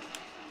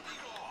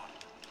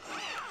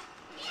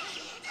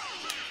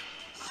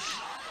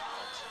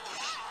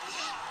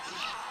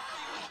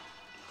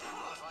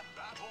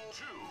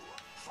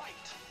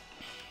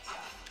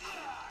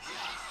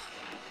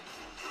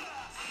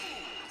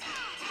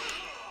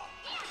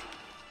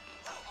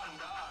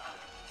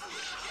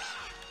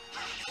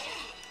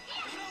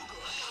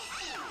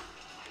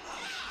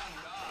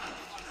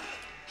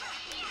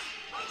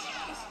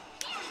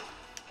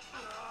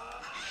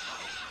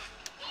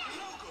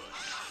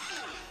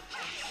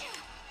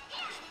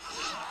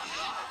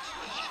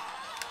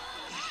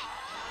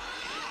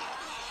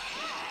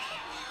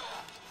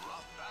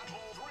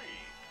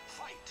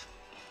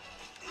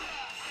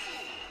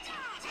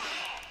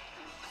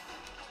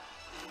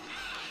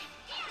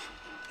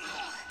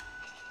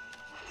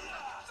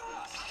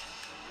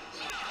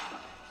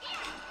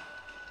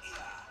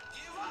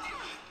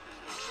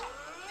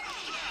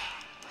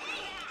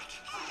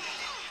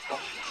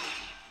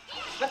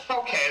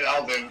 Okay,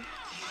 that'll do.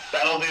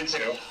 That'll do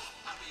too.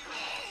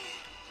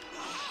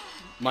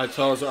 My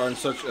toes are in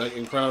such like,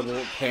 incredible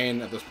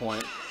pain at this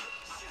point.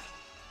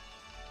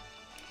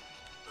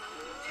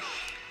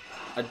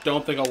 I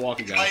don't think I'll walk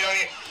again.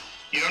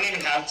 You don't even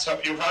have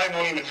you probably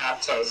won't even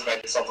have toes if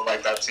I do something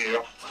like that to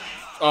you.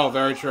 Oh,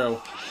 very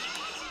true.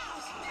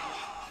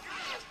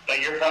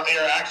 Like you're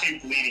actually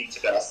bleeding to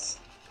death.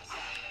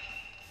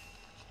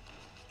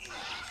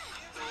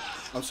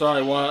 I'm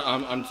sorry, what?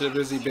 I'm too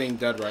busy being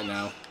dead right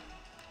now.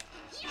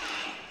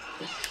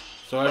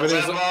 So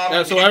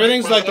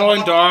everything's like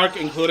going dark,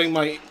 including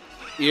my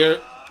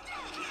hearing.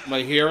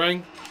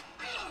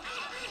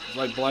 It's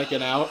like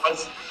blanking out.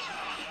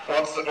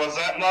 What's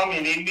that, Mom?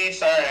 You need me?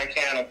 Sorry, I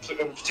can't.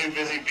 I'm too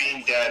busy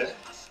being dead.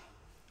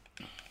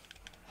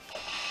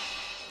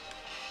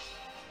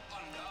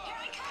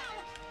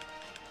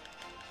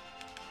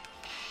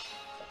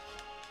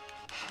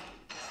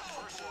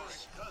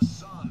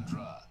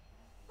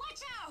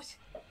 Watch out!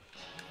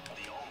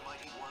 The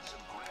Almighty ones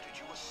have granted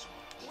you a sword.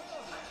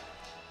 Well then,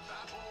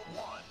 battle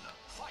 1,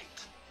 fight.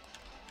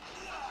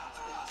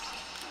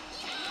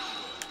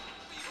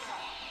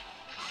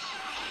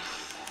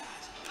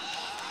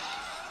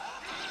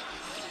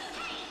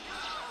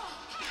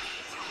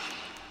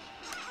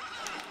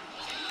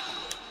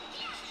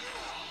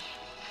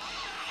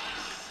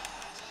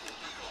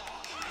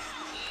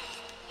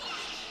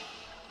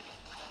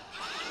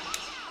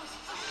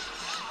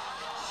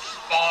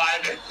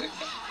 God.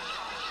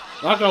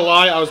 Not gonna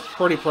lie, I was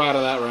pretty proud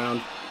of that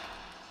round.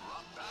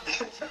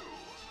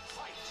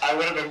 I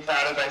would have been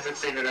proud if I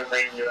succeeded in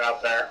bringing you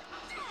out there.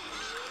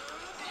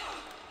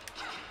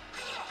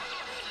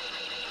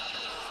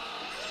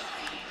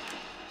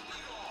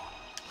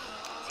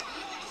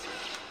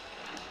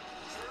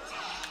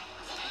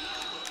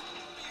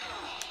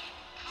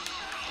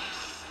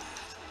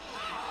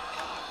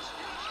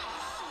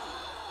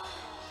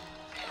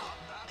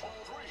 Battle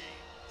 3,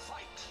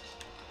 fight.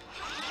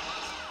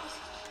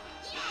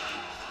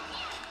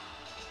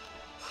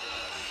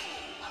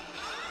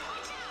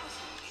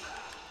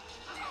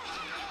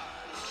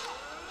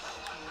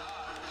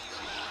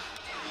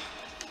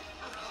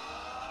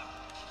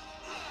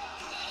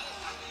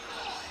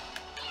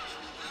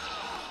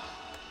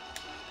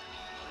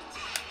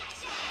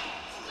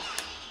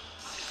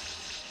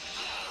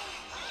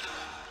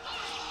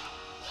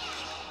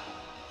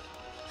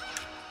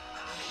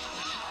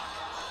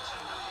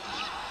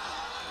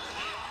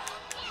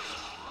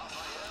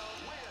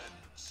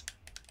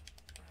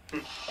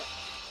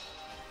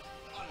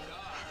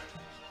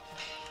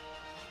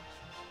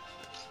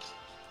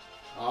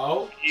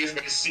 Oh,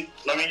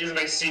 Let me use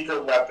my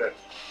secret weapon.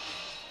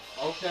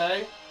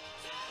 okay.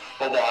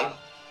 Hold on.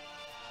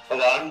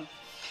 Hold on.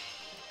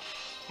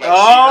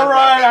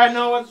 Alright, I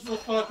know what the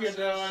fuck you're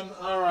doing.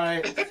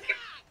 Alright.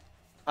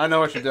 I know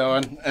what you're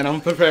doing, and I'm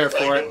prepared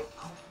for it.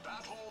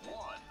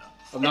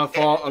 I'm not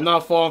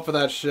falling for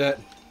that shit.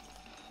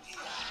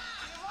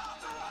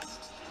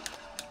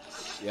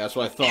 Yeah, that's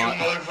what I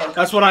thought.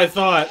 That's what I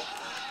thought.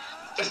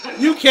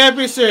 You can't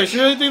be serious.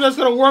 You really think that's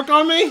gonna work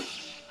on me?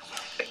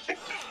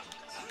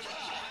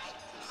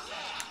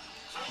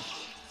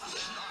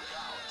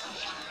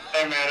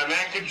 Hey man, a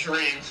man can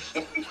dream.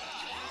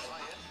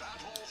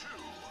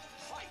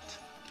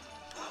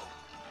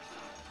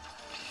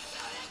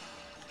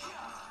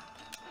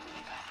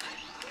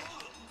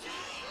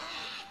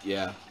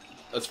 Yeah,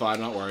 that's fine.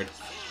 I'm not worried.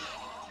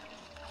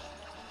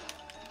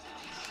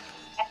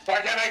 Why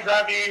can't I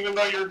grab you even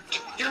though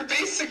you're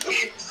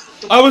basically...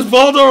 I was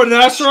Voldor and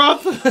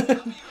Astaroth?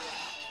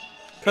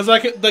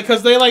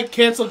 Because they like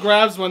cancel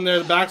grabs when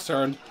their back's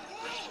turned.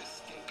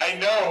 I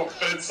know,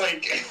 but it's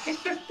like...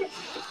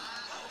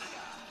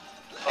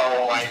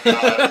 Oh my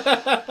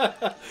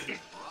god.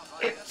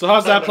 So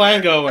how's that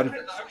plan going?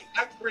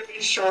 I'm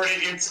pretty sure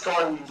it's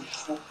going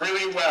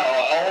really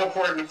well, all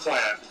according to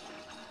plan.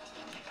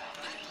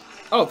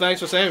 Oh,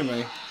 thanks for saving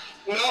me.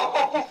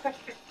 No!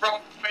 Wrong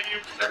way, you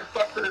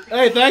motherfucker.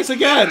 Hey, thanks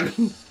again!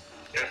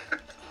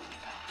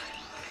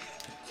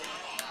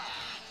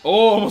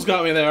 Oh, almost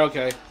got me there,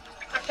 okay.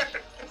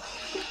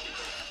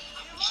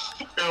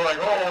 You're like,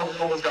 oh,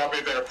 almost got me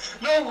there.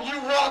 No, you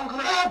wrong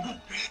grab!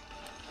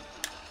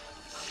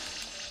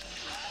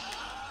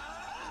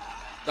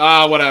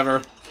 Ah,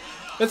 whatever.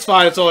 It's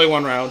fine, it's only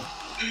one round.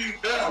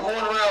 Yeah, 1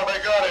 round, I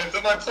got it.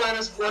 Then my plan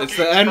is working. It's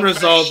the end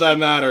result that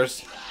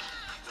matters.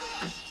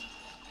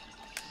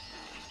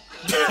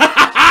 Oh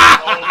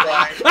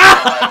my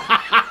god.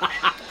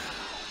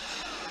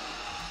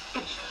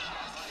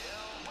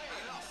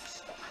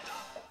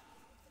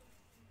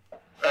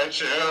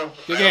 Right, yeah.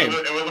 Good game.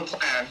 It was a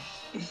plan.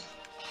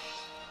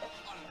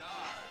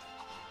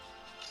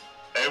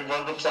 It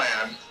was a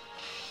plan.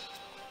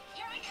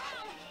 Here I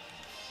come!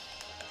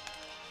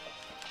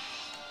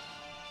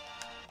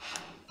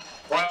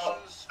 Well,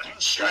 I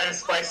tried to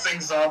spice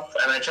things up,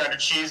 and I tried to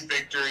cheese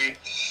victory.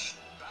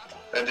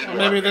 That didn't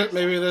work.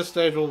 Maybe this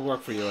stage will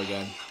work for you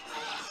again.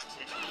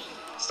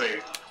 Let's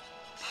see.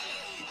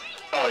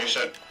 Holy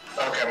shit.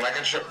 Okay, my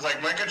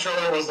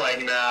controller was like,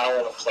 nah, I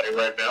don't want to play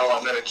right now,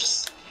 and then it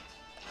just...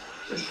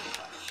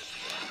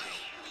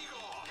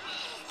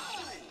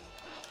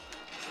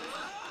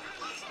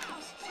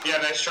 Yeah,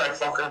 nice try,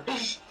 fucker.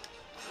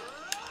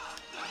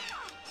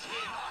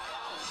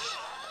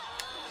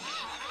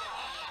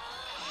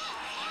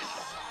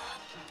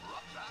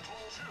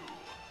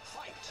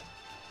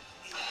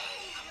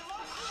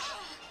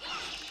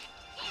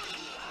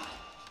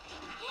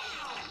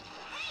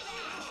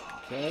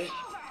 Okay.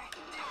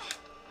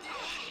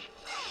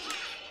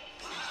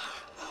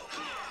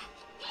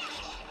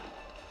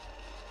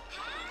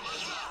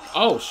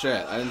 Oh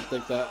shit, I didn't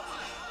think that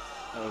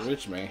would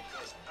reach me.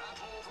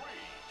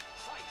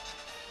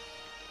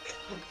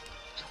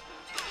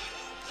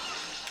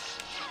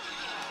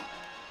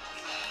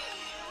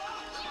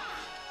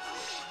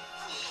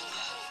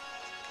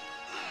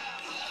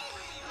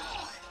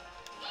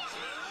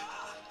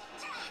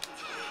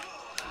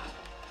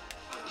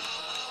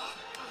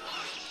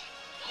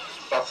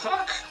 The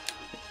fuck?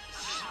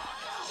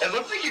 It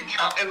looked like you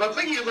count. It looked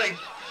like you like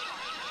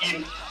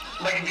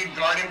if you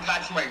guard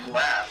impact my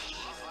grab.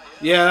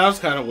 Yeah, that was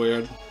kind of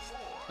weird.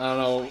 I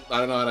don't know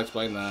how to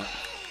explain that.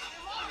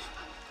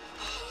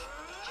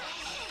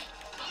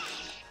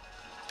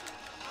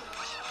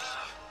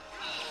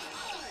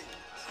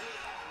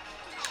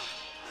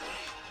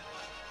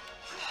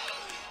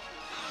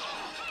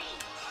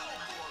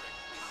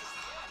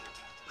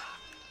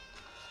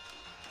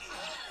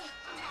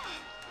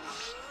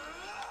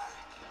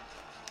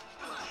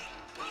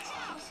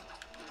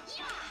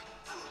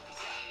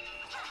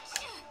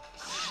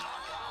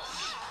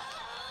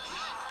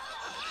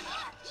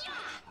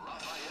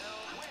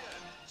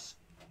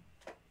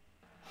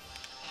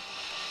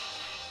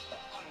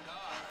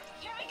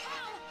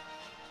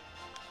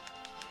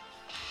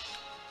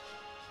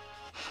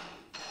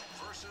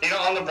 You know,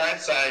 on the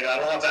bright side, I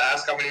don't have to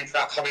ask how many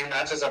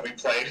matches have we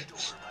played.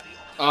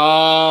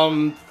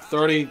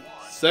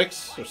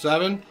 36 or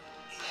 7.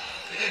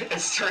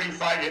 It's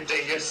 35, you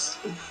dingus.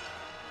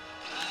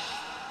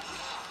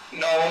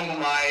 No,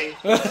 my.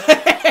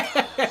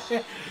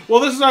 Well,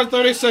 this is our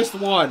 36th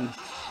one,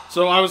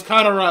 so I was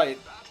kind of right.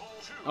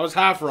 I was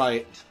half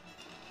right.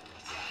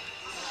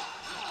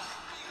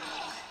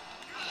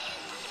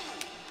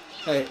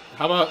 Hey,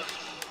 how about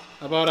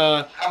How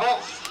about fuck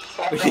off?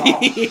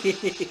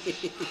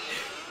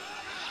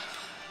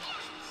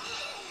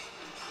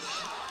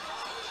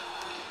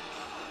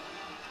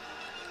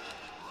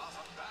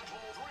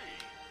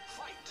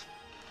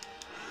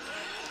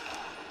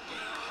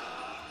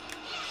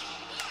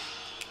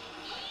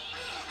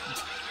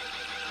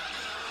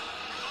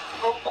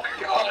 Oh my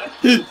god.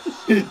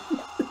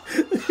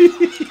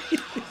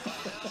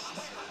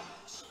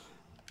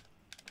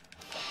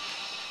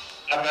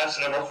 That match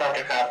never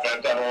fucking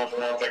happened. I don't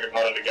want to think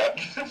about it again.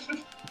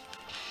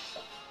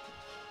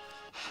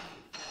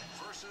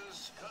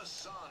 Versus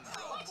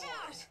Cassandra. Watch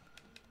out!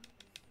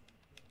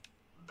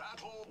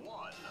 Battle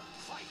 1.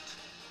 Fight.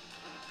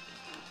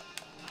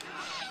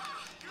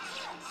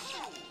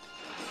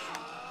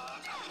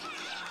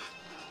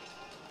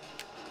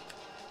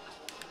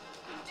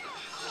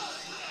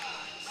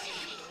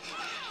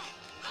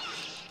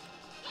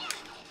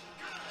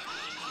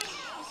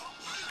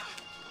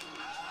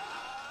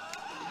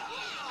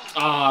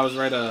 Ah, I was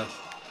right.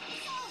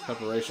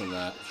 Preparation of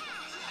that.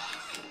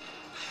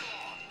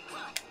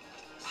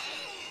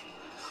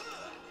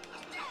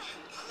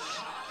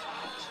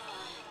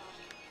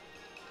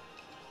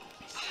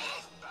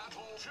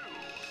 Battle 2.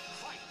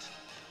 Fight.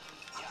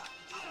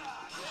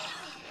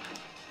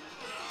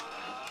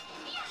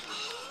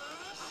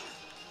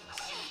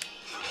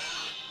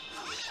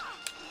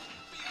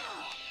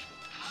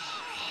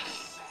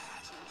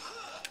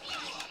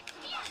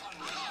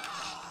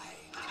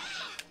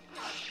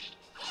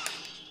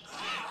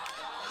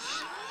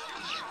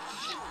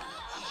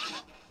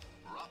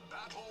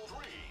 Battle 3.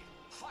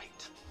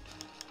 Fight.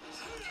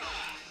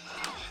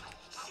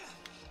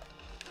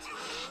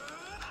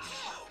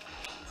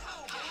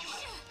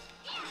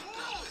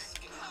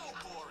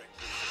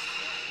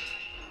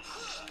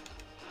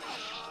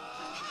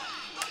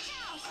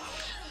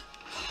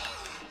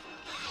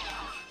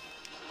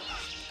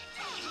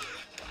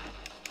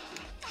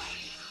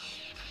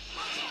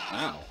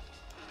 Ow.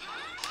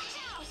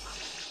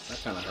 That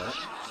kind of hurt.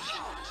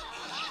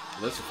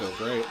 This will feel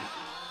great.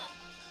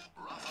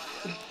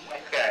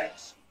 Okay.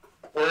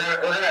 We're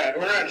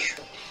gonna.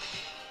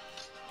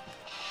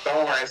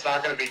 Don't worry, it's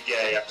not gonna be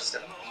gay. I'm just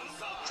gonna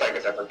take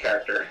a different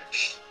character.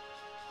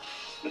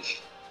 Who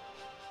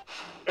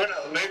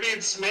knows? Maybe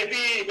it's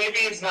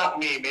not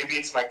me. Maybe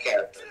it's my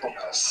character. Who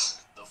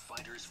knows? The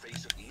fighters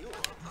face your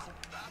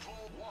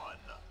Battle 1.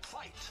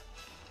 Fight.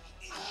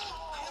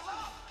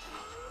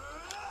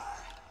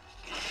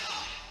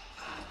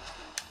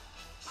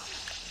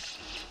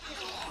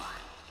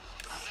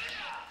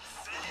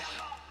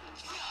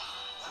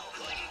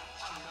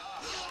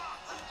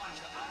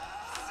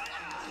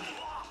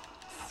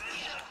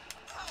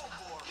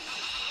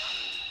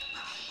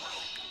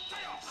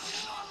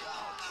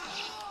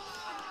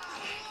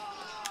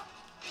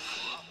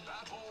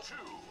 Battle 2.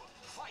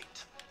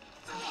 Fight.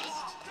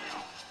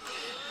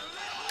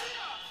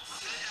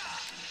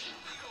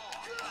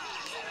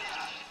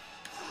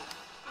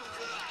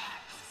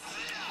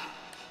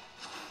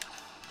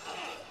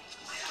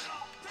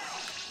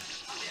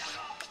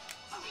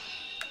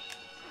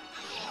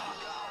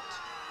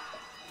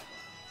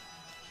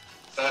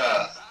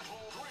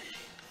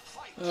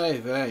 Hey,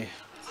 they.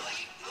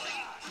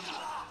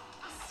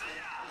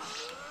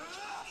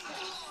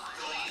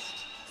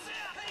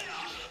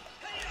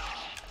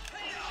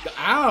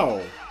 Ow!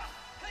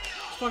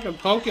 It's fucking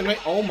poking me.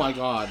 Oh my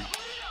god.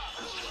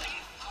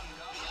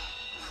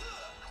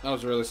 I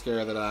was really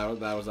scared that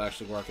that was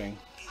actually working.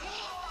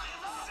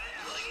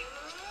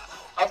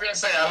 I was gonna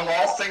say, out of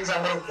all things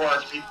that would have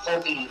worked, the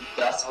poking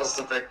death was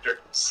the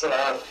victor, so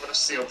that would have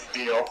sealed the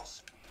deal.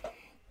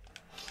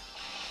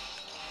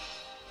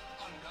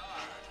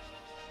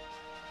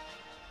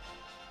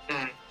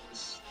 Hmm.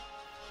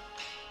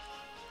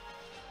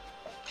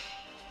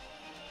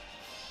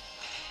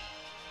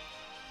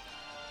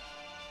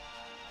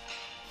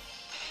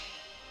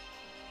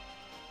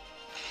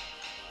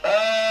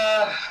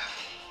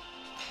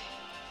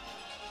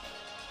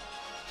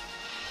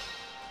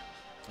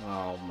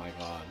 Oh my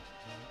god.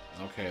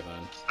 Okay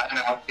then. I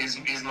know,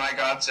 he's my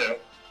god too.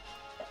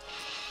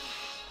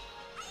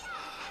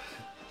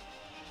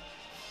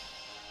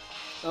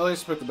 At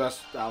least pick the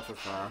best outfit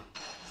for her.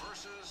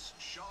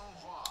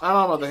 I don't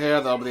know about the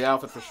hair though, but the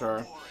outfit for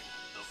sure.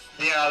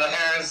 Yeah, the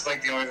hair is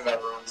like the only thing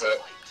that ruins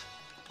it.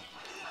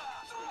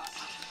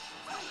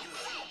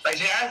 Like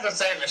she has the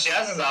same, she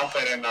has his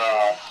outfit in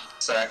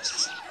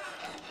sex.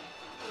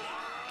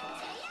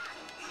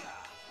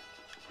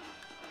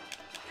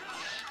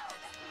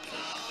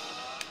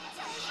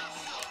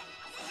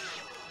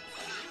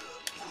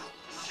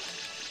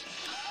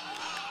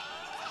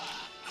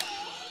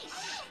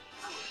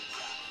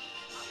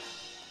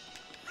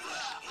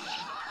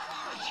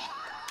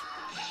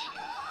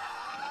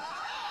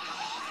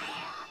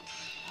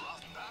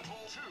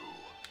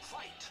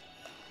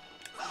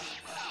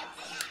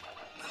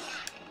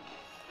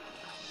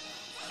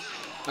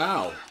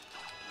 Ow.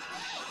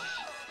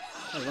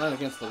 I ran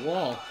against the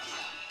wall.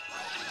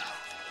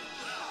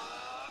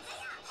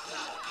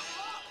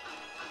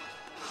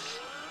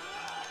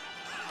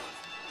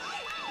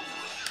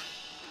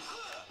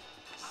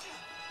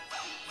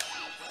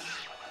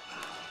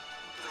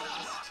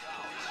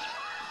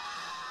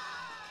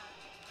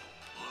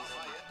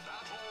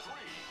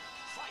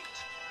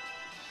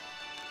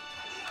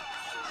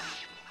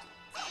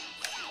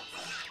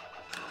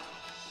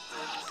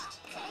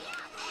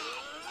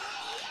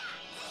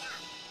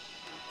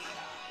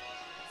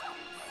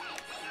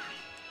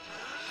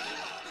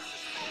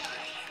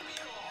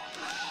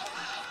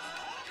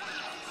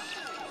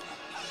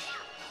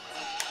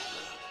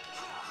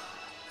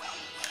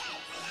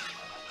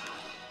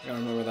 I gotta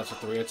remember that's a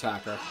 3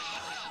 attacker.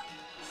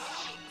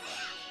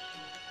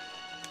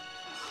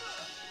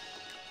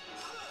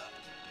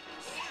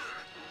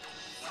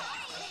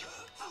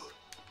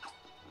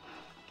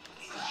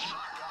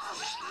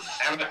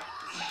 And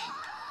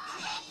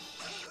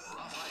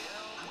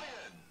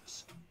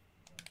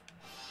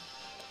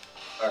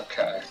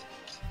okay.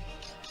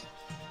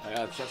 I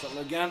gotta check something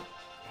again.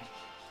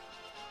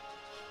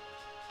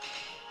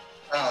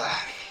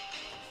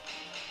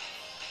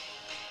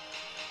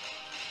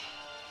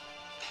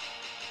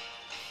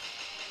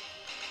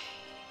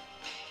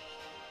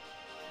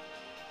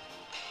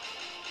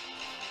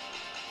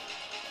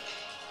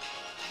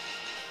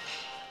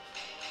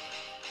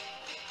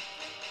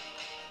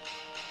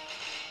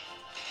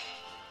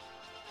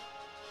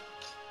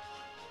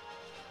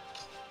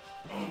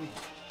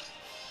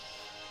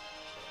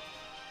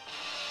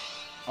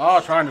 Oh,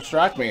 trying to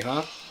distract me,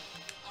 huh?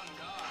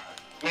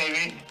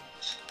 Maybe.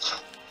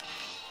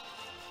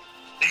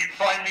 Do you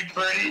find me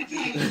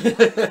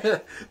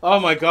pretty? Oh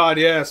my god,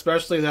 yeah,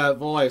 especially that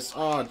voice.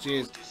 Oh,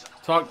 jeez.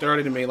 Talk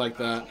dirty to me like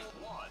that.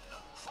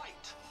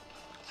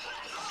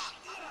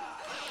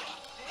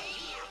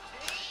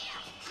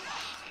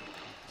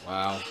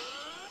 Wow.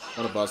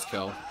 What a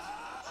buzzkill.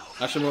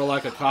 Actually more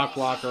like a cock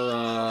block or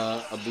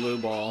a blue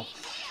ball.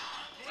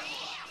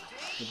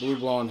 The blue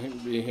ball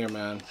and be here,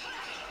 man.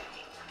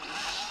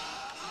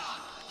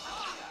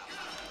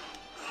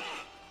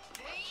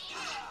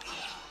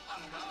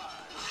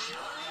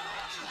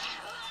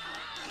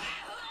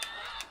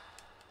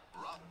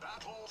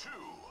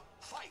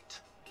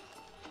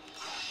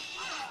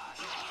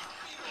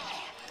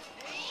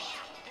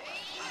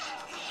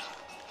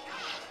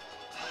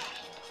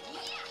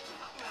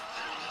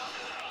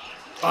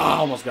 Oh,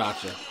 almost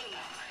got you.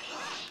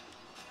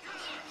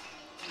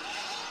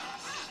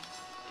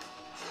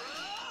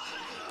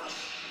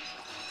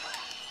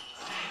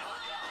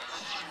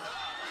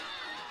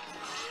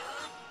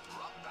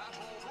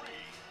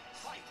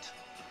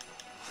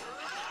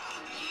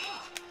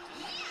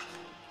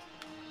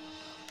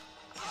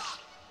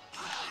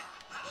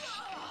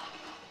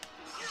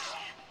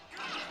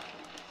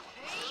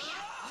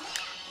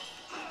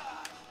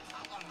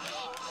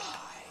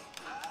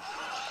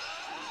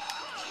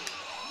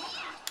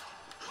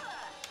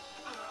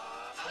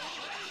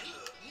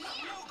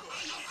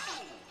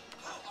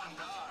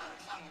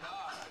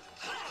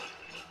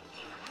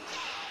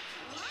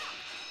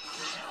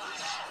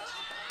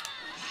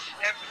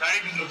 Not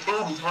even the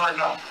boobs were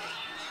enough.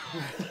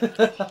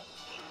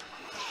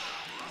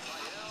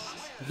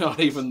 Not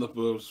even the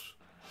boobs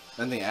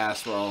and the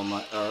ass were all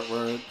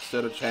were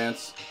stood a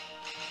chance.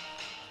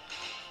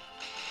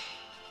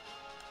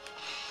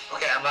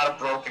 out of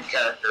broken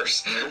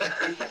characters.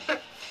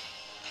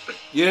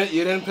 You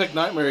didn't pick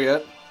Nightmare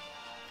yet.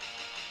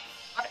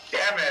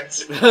 Damn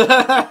it!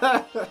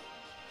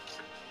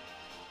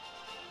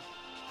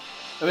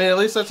 I mean, at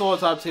least that's all the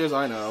top tiers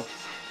I know.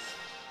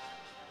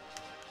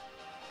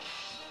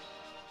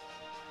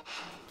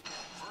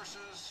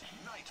 Versus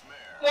Nightmare.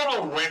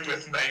 What'll win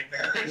with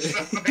Nightmare? It's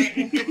the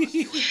thing.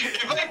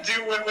 If I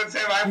do win with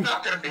him, I'm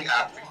not gonna be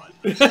happy.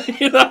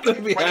 You're not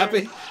gonna be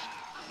happy.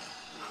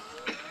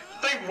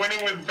 It's like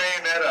winning with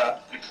Bayonetta.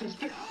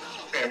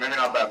 Okay, maybe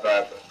not that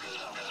bad, but...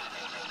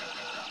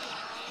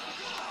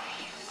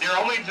 You're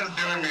only just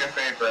doing me a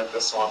favor at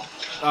this one.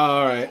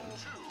 Alright.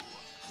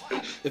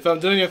 If I'm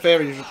doing you a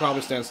favor, you should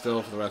probably stand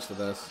still for the rest of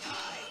this.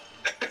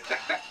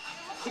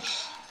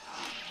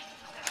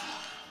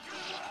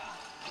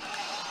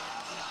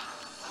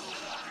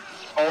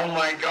 Oh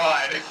my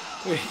god.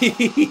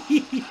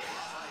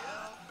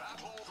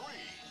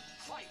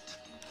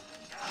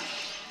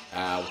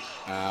 Ow.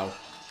 Ow.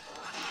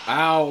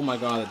 Ow, oh my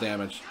god, the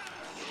damage.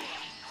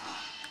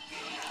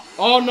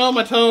 Oh no,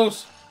 my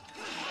toes!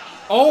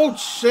 Oh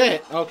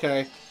shit!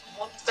 Okay.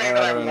 Say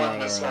that I won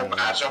this whole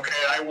match, okay?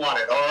 I won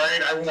it,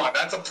 alright? I won.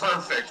 That's a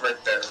perfect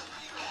right there.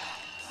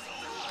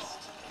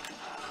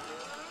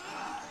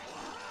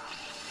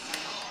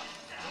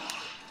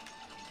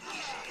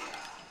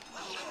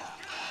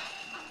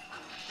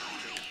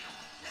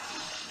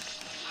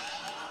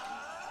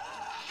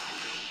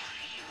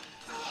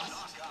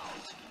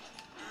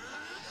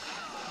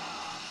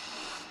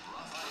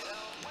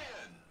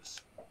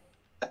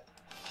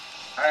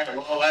 Alright,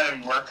 well, that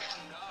didn't work.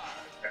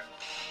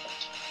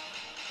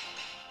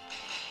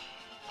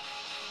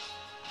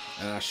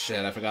 Ah,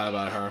 shit, I forgot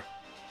about her.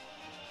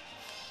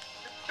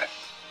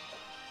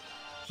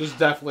 She's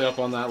definitely up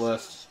on that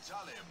list. Here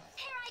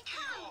I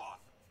come.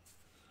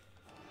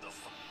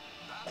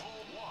 Battle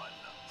 1.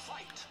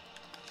 Fight.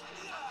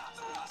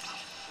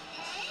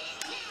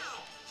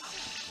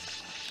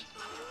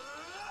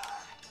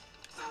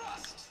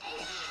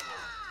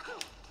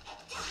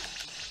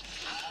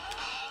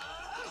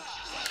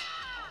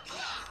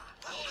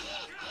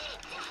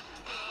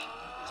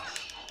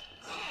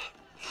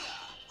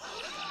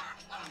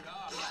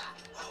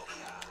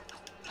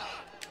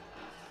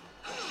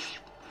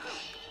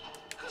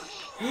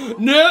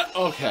 No!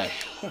 Okay.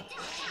 Come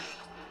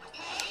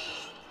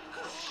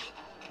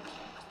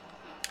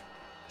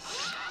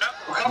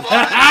on,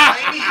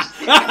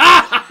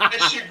 I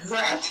should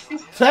grab you.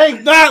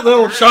 Take that,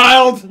 little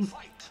child!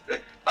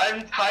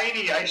 I'm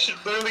tiny. I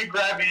should literally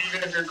grab you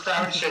even if you're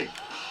crouching.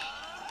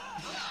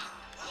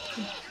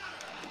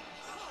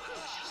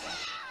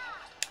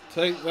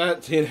 Take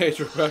that, Teenage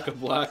Rebecca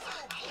Black.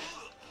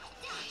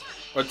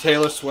 Or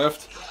Taylor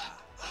Swift.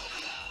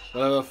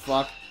 Whatever the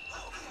fuck.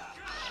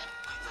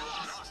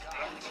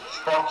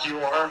 Fuck you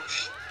are.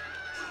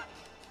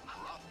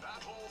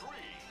 Battle 3.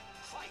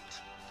 Fight.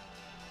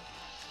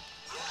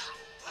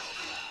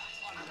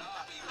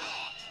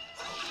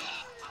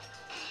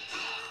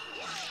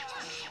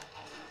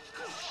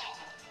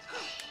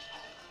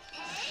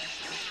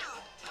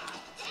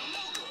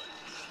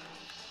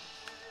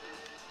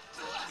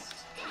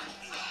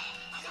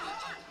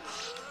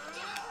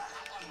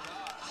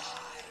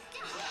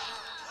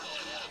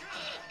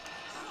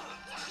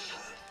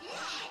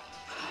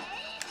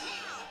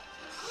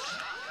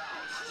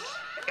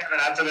 And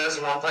after this,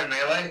 we won't play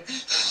Melee.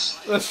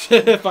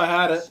 If I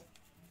had it.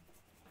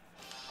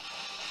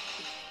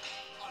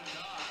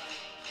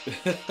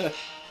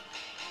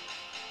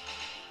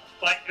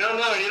 Like,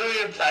 no, you don't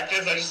need to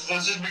practice.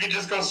 We can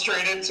just go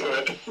straight into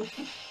it.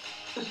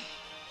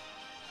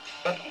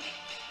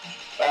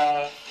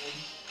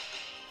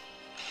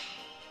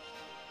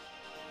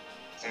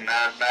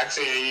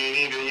 Maxie,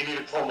 you need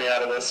to pull me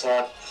out of this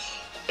one.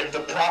 If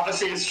the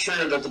prophecy is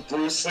true that the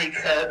Bruce Lee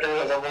characters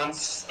are the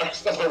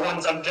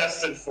ones I'm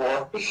destined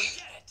for,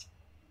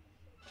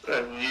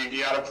 then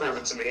you gotta prove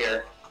it to me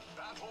here.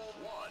 Battle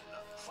 1.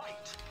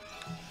 Fight.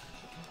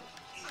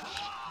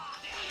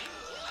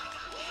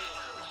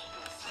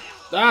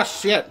 Ah,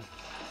 shit.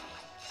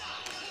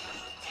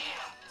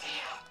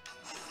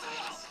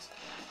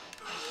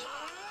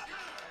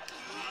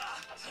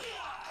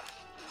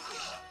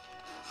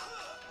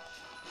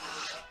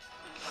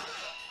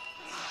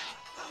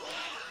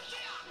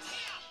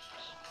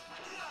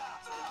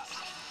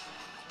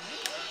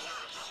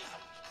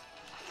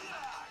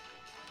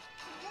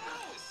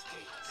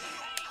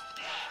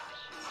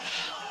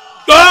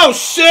 Oh,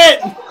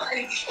 shit!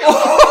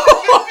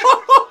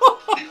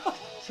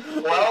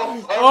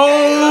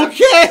 Well,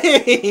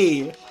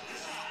 Okay!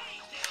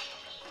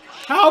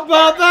 How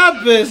about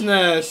that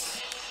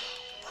business?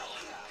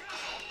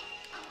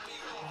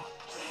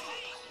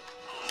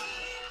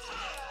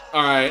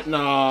 Alright, no,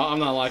 I'm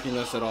not liking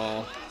this at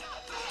all.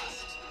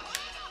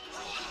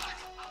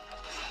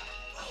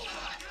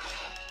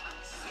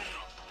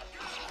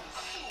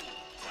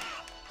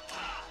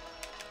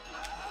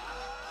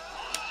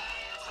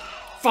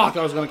 Fuck,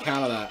 I was gonna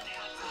counter that.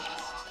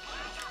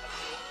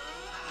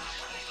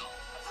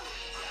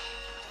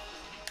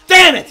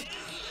 Damn it!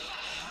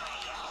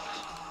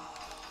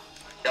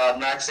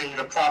 Maxine,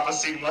 the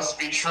prophecy must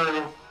be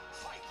true.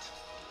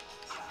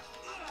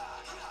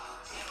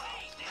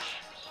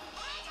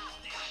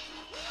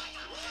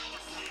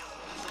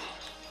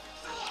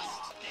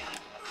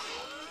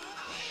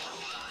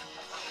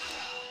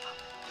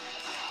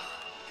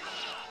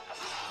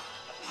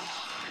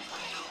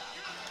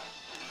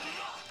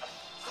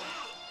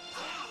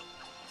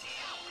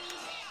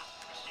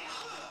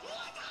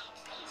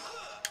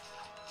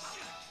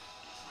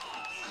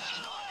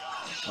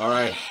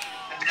 Alright.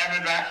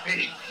 Damn it,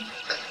 Maxine.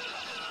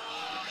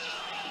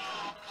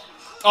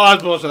 Oh,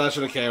 that's bullshit. I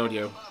should have KO'd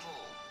you.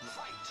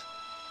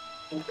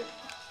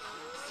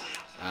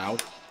 Ow.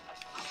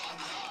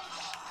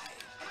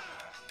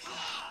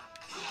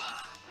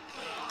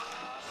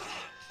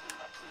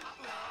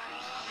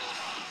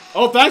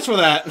 Oh, thanks for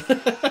that.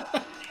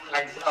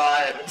 My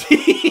God.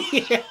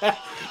 Yeah.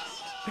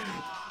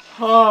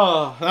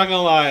 Oh, not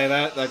gonna lie,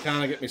 that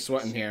kind of get me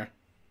sweating here.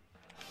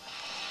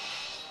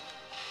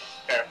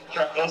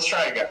 Okay, let's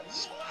try again.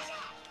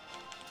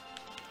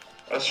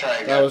 Let's try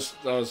again.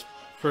 That was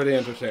pretty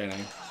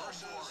entertaining.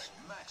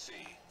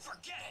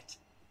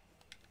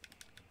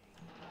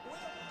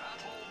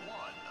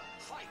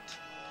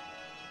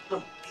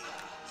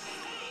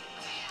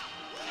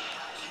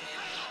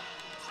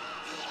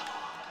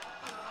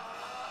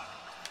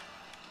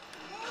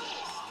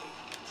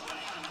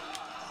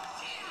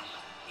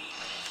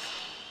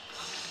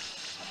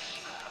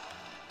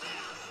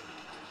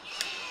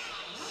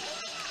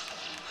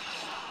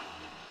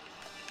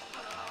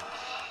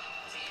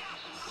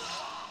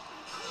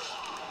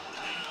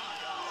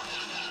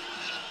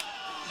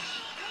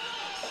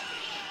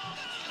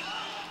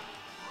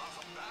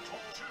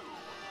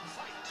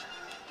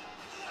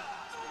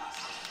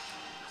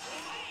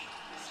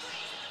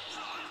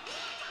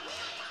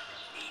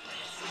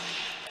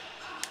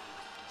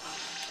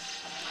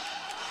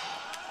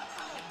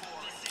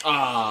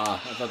 Ah,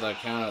 I thought that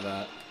counted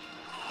that.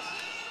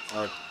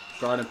 Or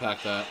guard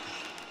impact that.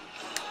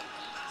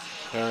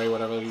 Parry,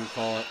 whatever you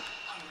call it.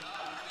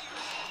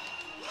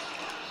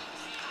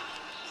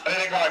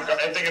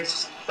 I think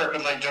it's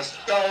perfectly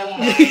just go. Oh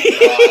my God.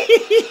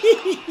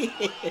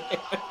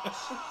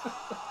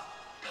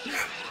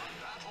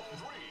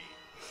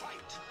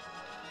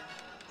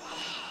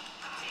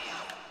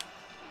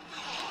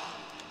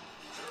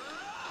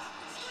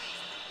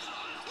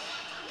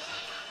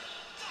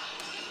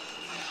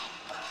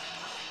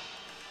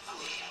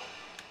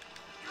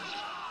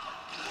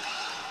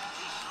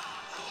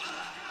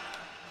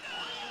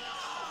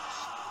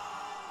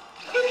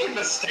 Picking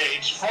the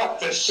stage. Fuck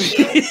this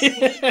shit.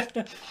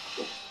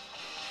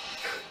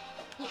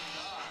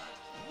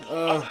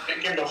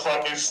 Picking the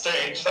fucking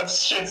stage. That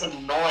shit's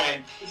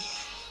annoying.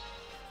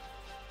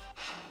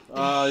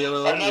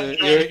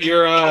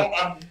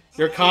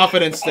 Your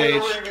confidence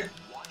stage.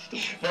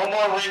 No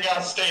more ring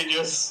out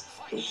stages.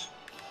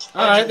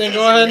 Alright, then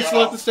go ahead and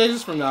select the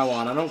stages from now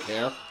on. I don't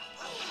care.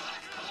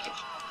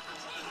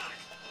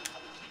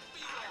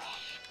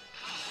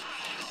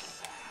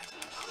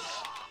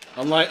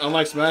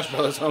 Unlike Smash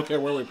Brothers, I don't care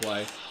where we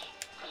play.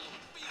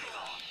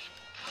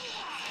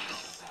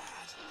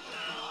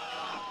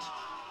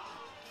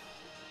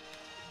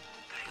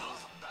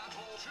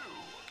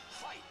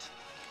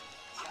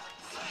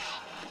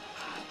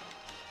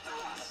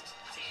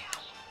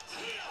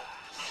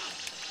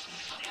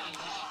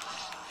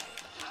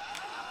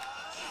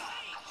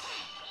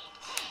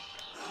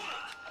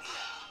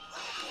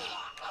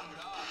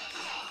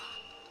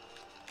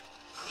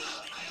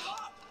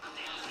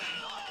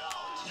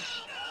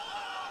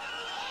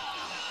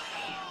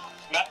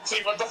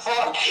 See what the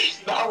fuck?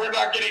 No, we're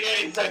not getting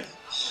anything.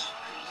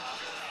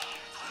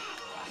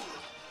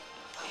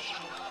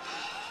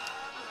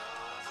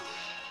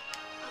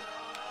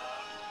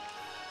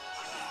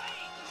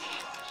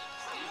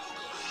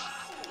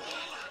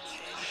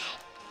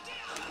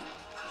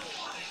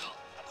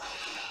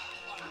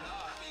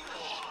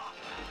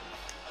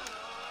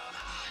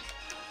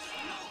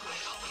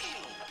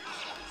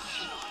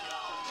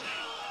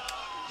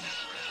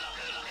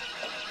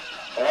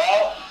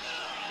 Well,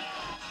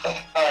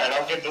 alright,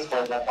 I'll give this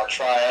one more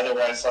try,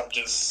 otherwise I'll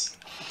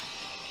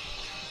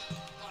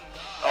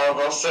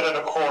go sit in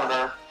a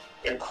corner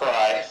and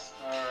cry.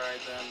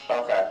 Alright then.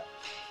 Okay.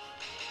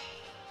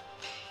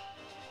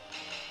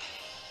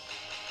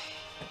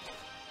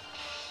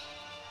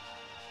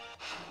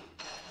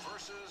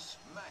 Versus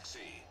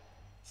Maxi.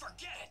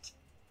 Forget it.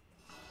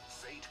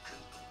 Fate can.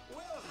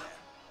 Well then.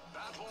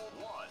 Battle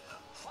 1.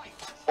 Fight.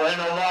 We're in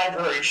a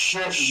library,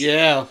 shush.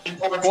 Yeah.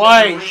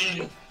 Why?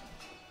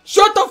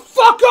 Shut the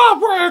fuck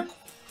up, Rick!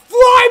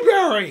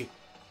 Flyberry!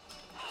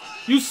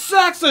 You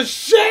sacks of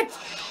shit!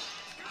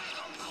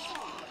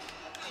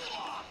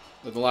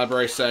 The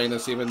library saying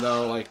this even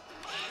though, like,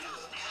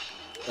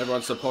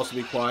 everyone's supposed to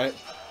be quiet.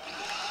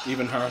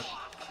 Even her.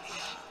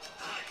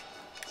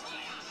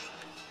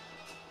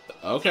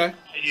 Okay.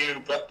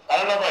 But I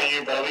don't know about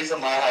you, but at least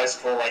in my high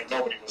school, like,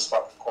 nobody was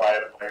fucking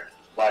quiet in their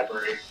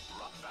library.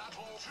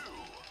 Battle 2.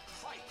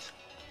 Fight.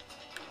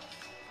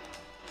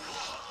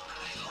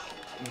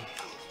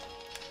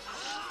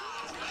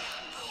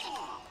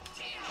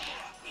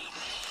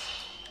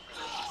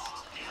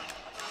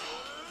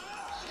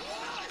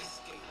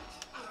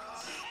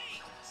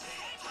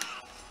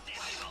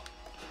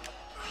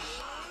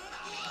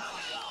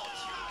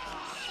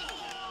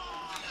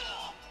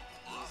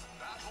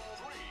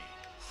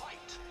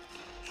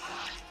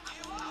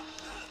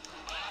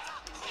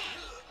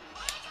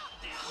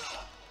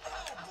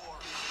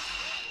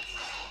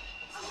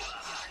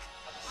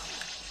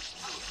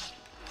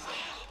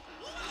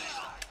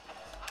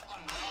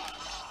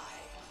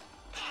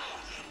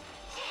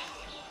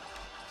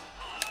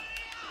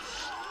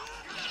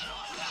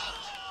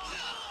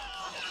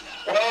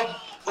 Well,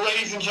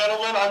 ladies and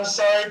gentlemen, I'm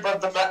sorry,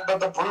 but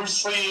the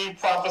Bruce Lee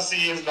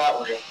prophecy is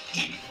not real.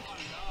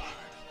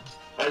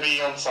 Maybe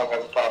Youngsung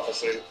has a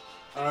prophecy.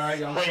 Alright,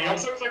 Youngsung. Wait,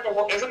 Youngsung's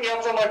like isn't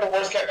Youngsung like the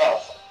worst character?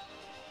 Oh.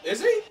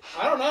 Is he?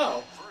 I don't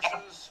know.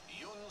 Versus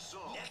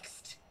Youngsung.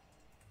 Next.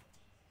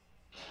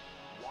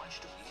 Watch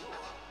your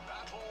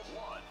battle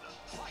 1.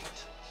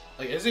 Fight.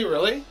 Like, is he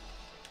really?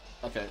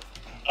 Okay.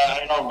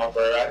 I don't remember.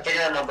 I think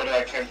I remember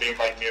like him being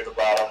like near the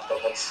bottom,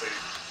 but let's see.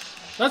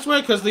 That's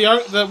weird because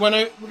when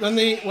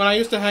I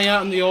used to hang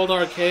out in the old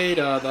arcade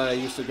that I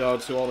used to go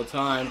to all the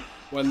time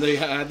when they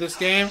had this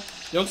game,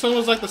 Youngsung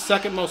was like the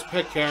second most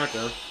picked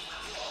character.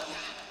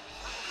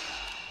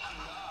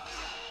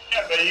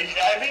 Yeah, but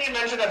I think you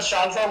mentioned that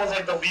Chantal was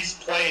like the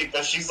least played,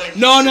 but she's like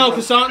No,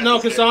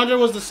 Cassandra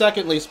was the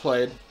second least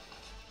played.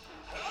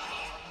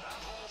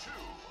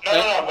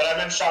 No, but I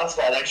meant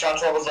Chantal. Like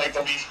Chantal was like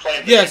the least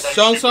played. Yes,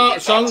 she's, like,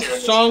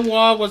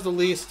 Xianghua was the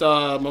least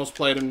most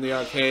played in the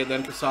arcade.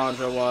 Then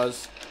Cassandra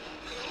was,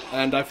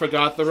 and I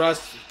forgot the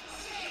rest.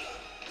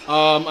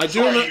 I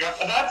do remember.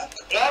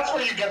 That's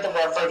where you get the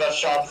reference that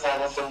Chantal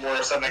was the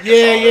worst. And then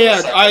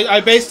Yeah.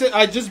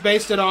 I just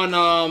based it on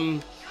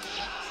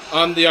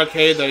the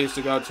arcade that I used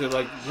to go to,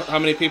 like how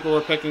many people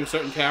were picking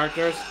certain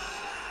characters.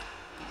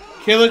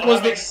 Keelik was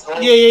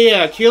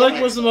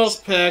Keelik was the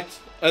most picked.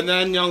 And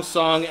then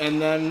Youngsung,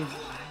 and then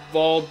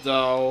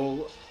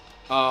Voldo,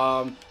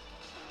 and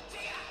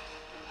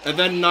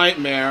then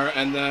Nightmare,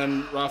 and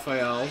then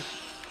Raphael.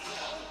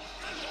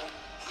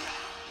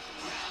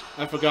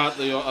 I forgot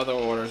the other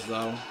orders,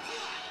 though.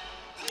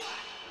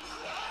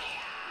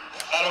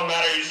 That don't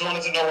matter, you just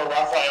wanted to know where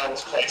Raphael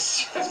was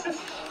placed.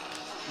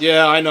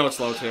 Yeah, I know it's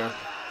low tier.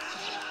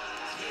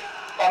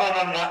 Oh,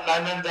 no,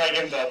 I meant like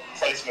in the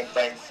placement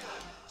thing.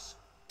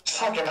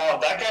 Fucking hell,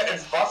 that guy,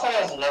 if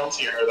Raphael's low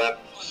tier, then...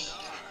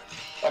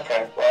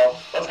 Okay,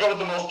 well, let's go with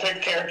the most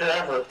picked character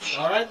ever.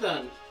 Alright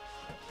then.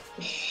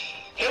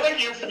 Keelik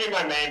used to be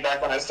my main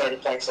back when I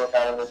started playing Soul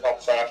Calibur, fun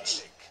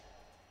fact.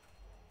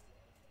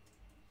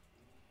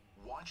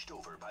 Watched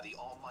over by the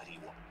Almighty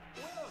One.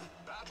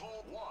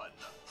 Battle 1.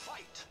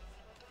 Fight.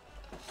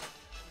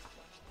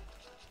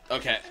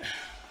 Okay.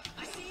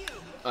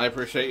 I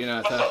appreciate you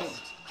not attacking.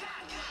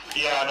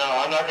 Yeah, no,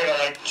 I'm not gonna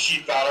like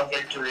cheap out a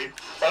victory.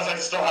 Plus, I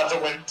still have to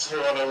win 2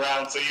 other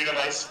rounds, so even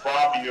if I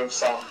swap you of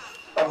some.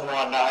 Of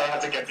one, I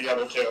have to get the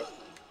other 2.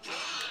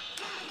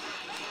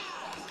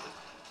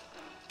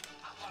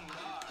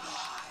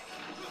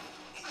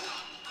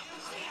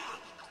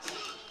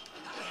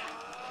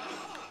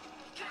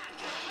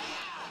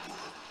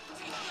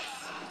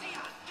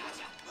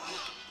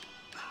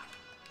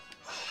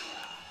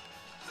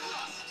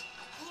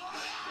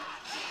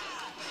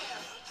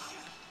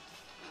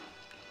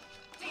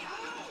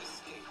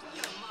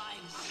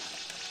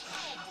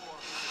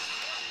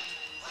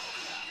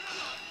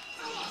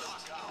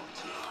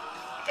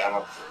 Damn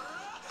it.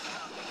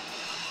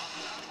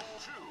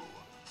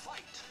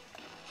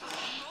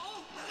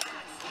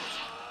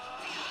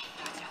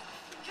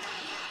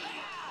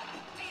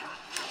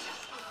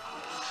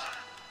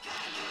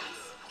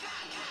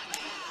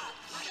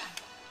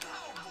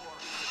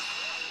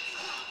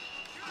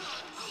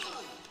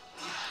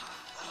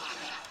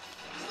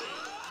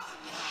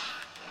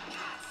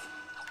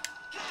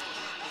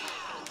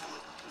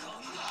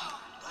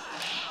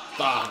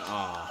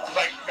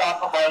 Thank God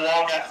for my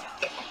long ass.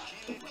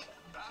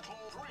 Battle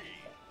 3.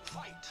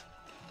 Fight.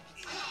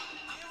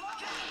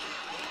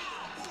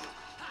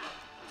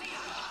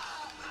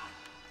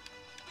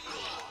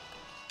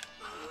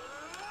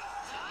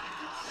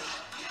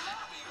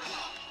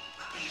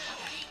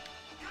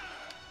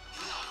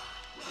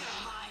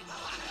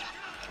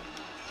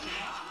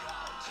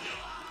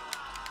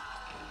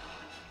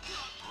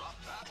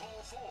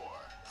 Battle 4.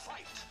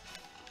 Fight.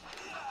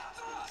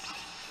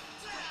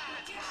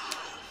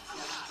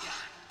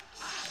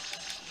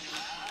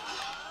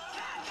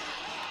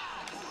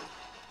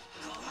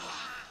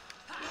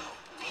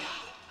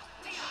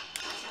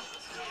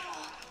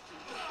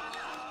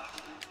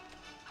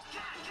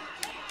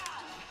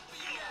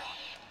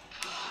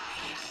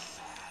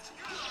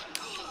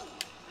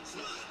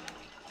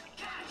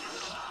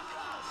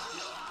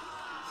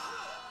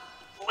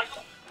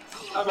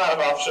 I'm out of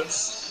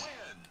options.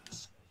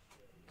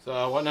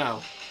 So, what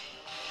now?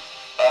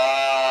 Here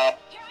I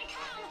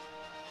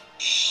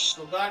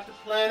come. Go back to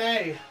plan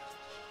A.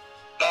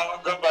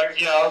 I'll go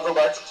back. Yeah, I'll go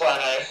back to plan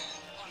A.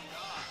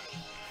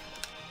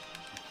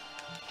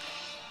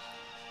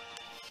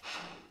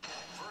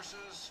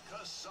 Versus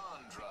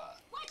Cassandra.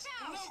 Watch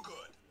out. No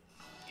good.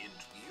 In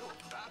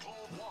battle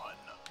 1.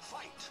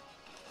 Fight.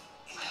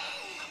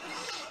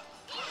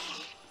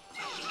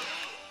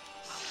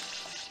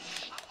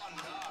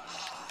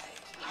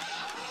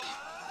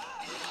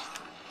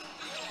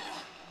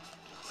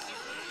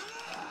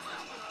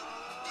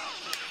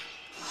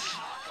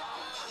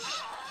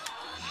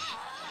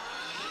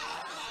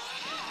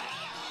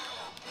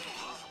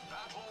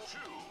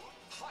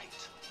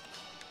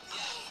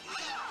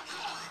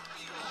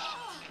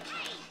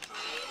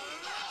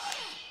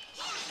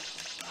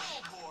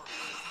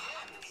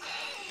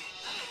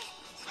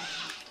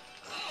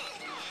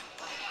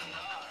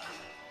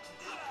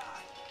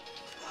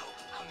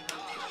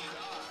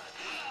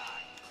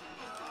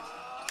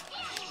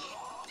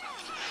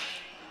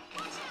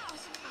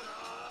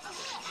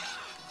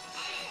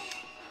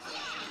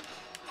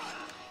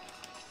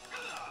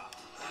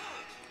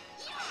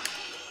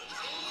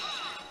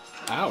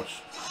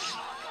 Ouch.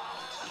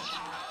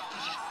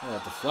 Oh,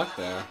 that deflect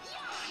there.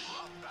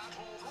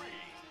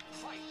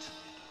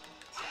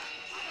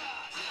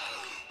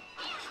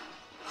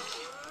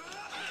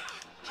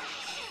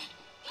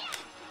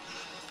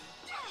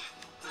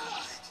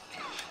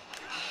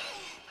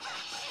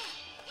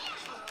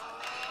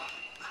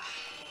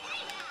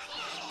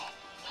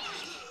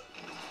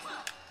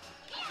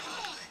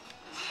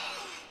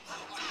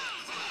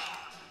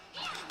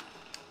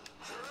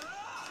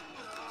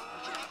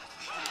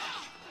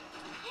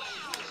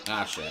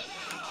 Ah, shit.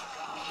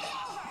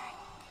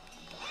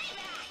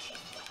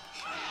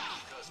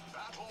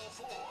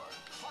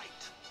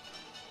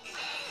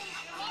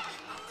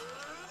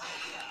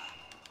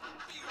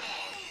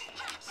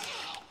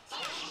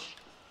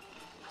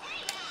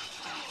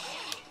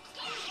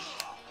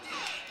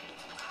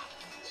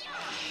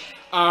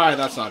 Alright,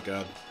 that's not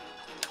good.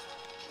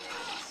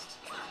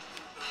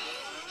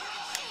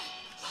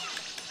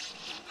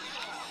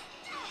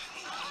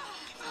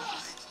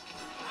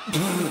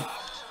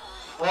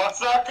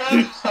 What's not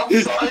good?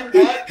 I'm sorry,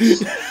 what?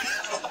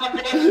 That's not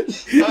good?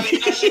 You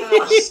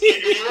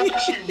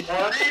actually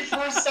worried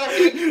for a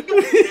second?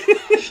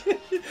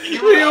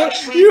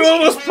 You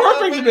almost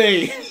perfect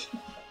me!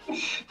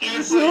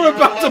 You were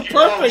about to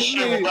perfect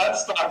me!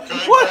 That's not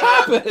good. What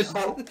happened?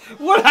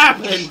 What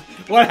happened?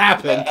 What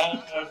happened?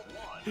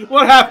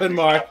 What happened,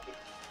 Mark?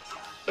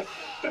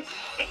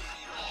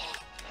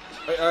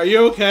 Are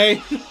you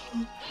okay?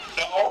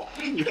 No.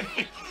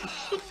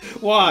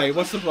 Why?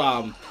 What's the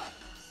problem?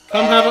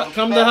 Come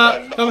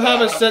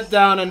have a sit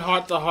down and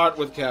heart to heart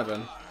with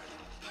Kevin.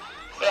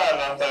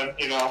 Nothing,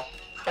 you know.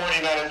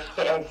 49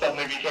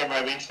 suddenly became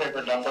my least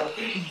favorite number.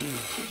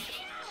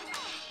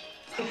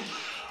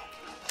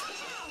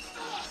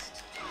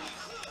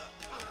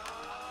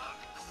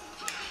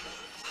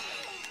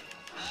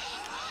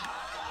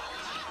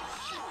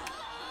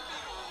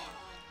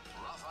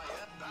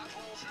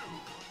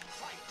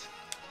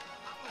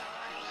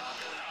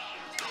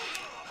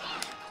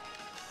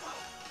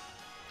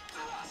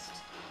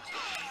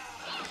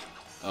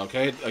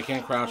 Okay, I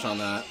can't crouch on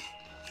that.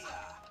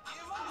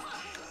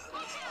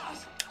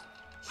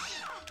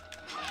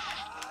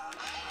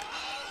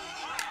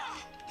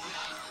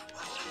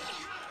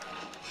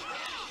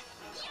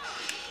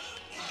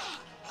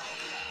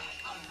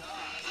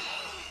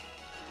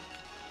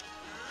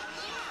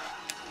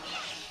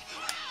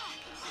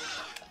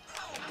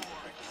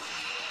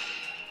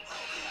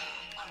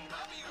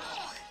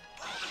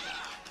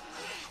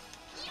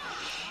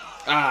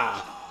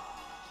 Ah!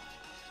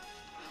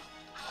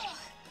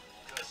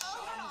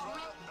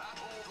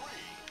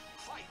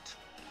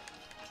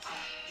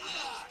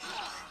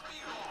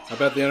 I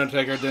bet the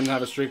Undertaker didn't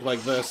have a streak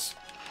like this.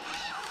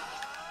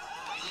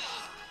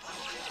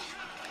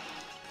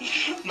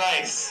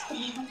 Nice.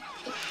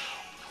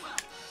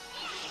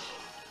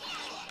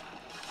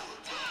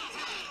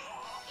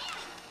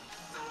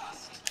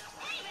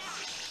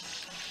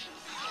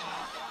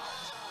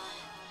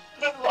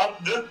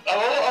 A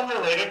little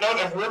underrated note,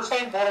 if we were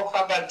playing Mortal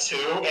Kombat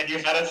 2 and you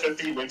had a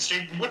 50 win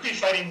streak, you would be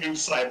fighting Noob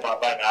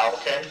Saibot by now,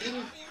 okay?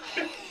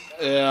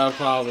 Yeah,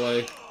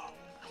 probably.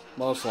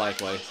 Most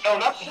likely. No,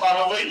 not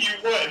probably, you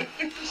would.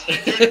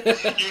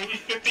 you need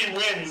 50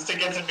 wins to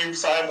get to Noob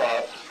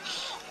Saibot.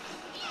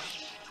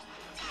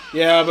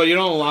 Yeah, but you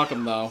don't unlock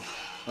him though.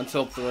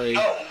 Until 3.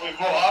 Oh,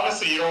 well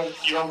obviously you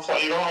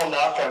don't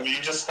unlock him,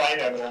 you just fight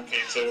him in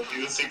MK2.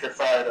 He's a secret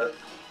fighter.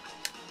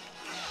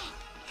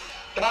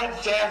 God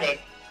damn it.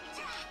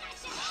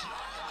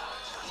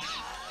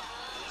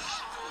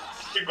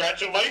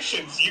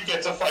 Congratulations, you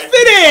get to fight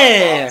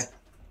Freddy!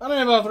 I don't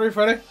know about 3,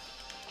 Freddy.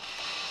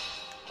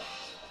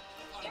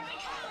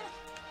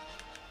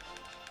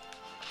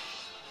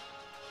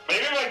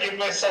 Maybe if I give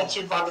myself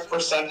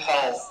 200%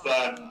 health,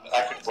 then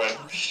I could win.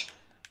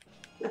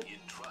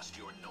 Entrust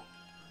your note.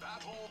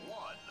 Battle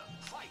 1.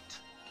 Fight.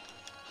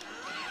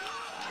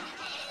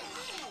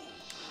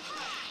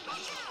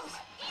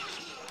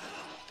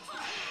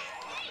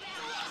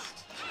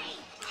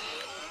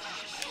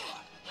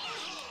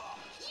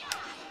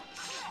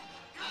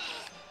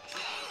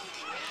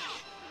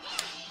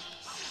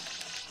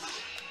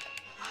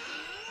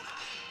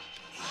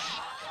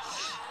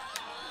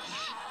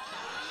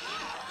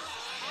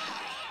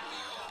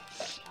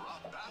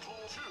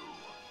 Battle 2.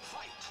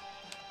 Fight.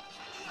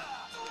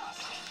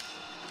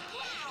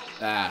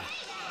 Ah.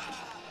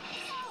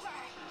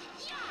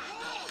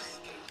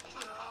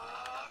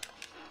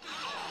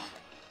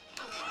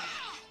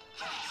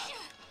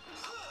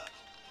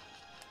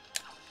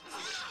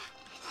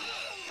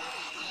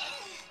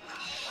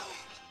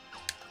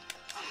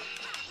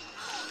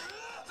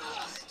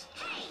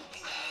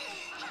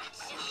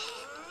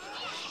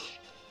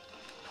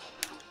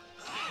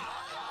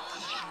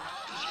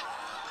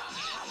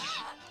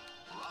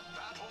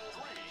 Battle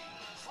 3.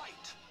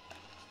 Fight.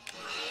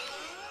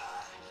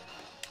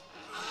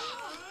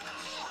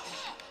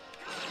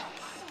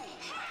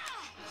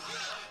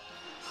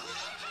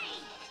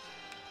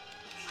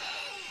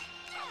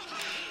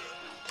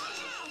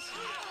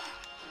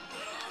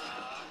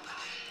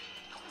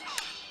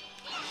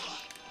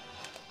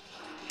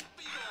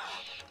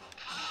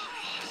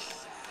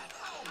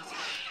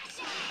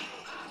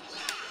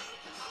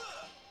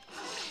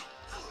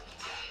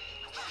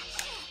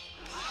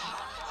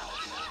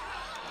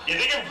 You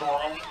think if Brawl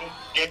was in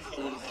this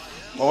game?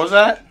 What was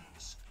that?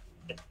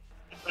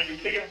 Like, you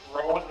think if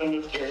Brawl was in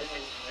this game?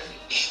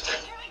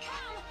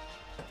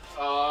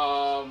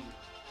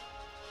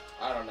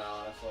 I don't know,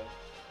 honestly.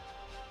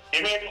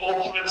 You made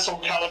Ultimate Soul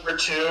Calibur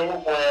 2,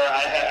 where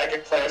I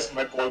could play as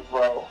my boy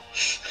Bro.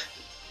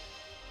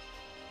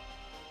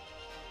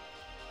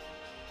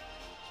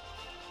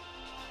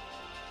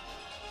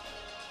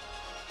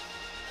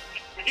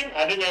 Would you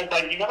imagine if,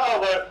 like, you know how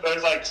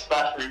there's, like,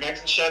 Smash Remix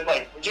and shit?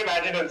 Like, would you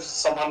imagine if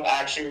someone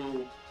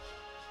actually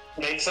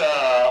makes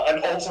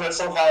an Ultimate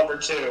Soul Calibur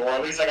 2, or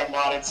at least, like, a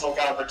modded Soul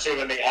Calibur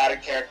 2, and they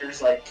added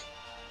characters like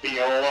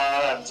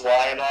Viola and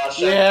Zwei and all that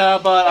shit? Yeah,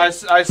 but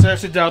I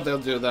seriously doubt they'll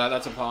do that.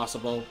 That's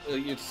impossible.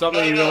 It's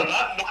something you No, don't...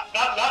 not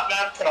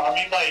Namco. I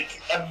mean,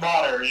 like, a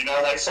modder, you know?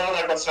 Like, sort of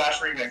like what Smash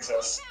Remix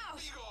is.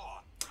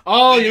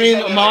 Oh, you mean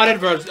a modded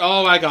version?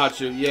 Oh, I got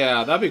you.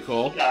 Yeah, that'd be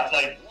cool. Yeah,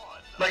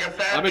 like a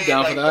fan I'd be made,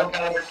 down like, for that. Soul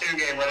Calibur 2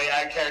 game where they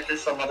add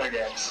characters from other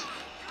games.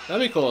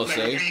 That'd be cool to Like,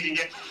 see. maybe you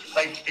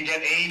can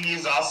get Amy,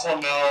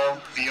 Zasalno,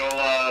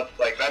 Viola,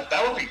 like,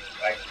 that would be,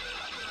 like...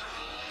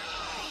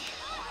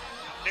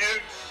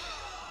 Dude,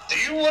 do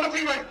you want to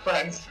be my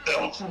friend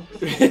still?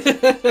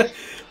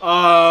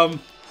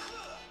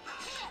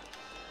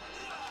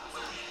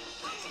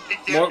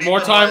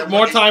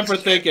 More time for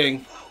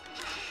thinking.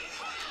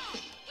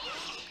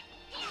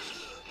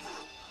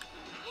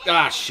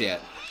 Ah,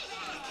 shit.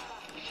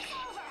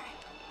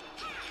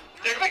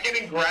 They're like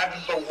getting grabbed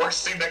is the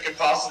worst thing that could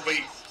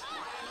possibly...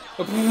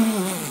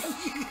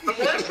 The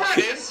worst part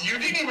is, you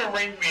didn't even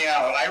ring me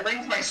out. I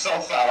ringed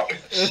myself out.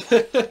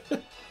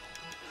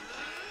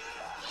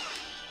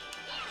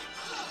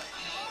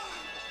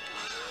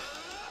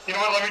 You know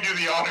what? Let me do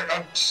the honor.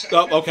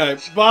 Oh, okay.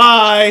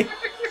 Bye.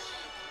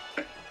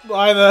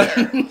 Bye then.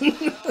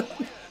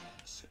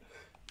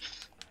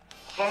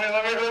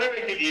 let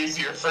me make it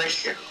easier for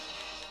you.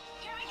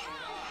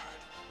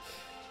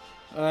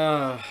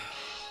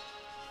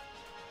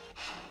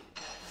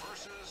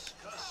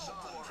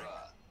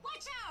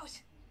 Watch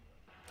out!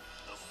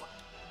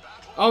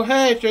 Oh,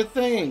 hey, it's your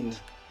thing.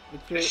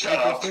 It's your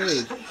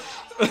stage.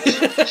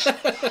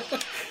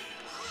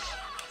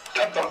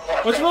 Shut the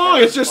fuck What's up.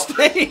 wrong? It's your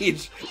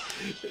stage.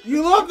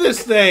 You love this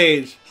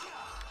stage.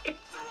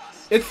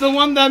 It's the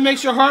one that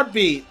makes your heart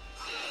beat.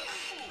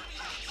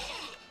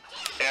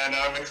 Yeah,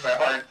 no, it makes my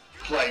heart,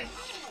 like,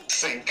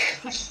 sink.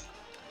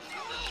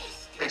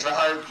 Makes my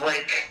heart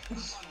break.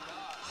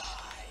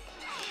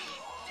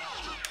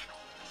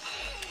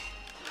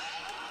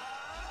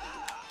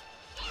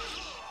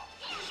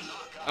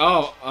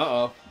 Oh,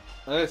 uh-oh.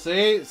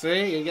 Hey,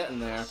 see, you're getting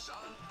there.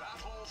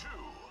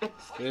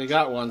 You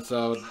got one,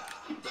 so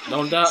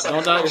don't doubt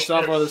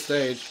yourself on the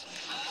stage.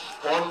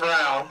 One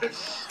round.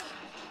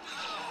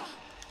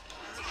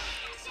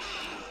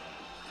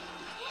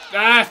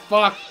 Ah,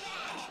 fuck.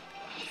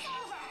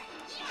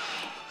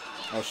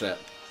 Oh shit.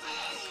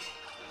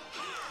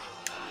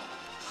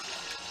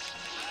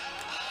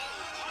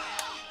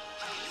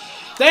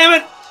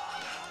 Damn it!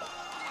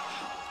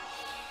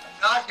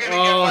 Not gonna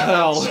Oh, get my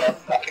hell. hopes up.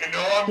 I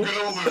know I'm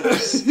gonna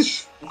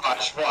lose.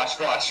 Watch.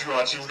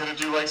 He's gonna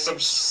do like some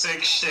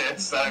sick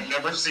shits that I've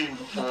never seen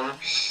before.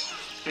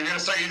 You're gonna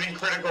start using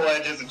critical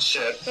edges and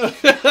shit.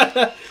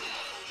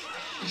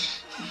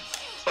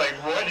 Like,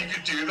 what? You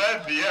could do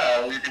that?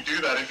 Yeah, you could do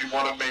that if you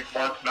want to make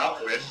Mark not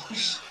win.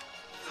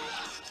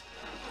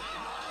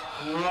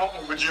 Well,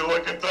 would you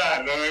look at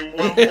that?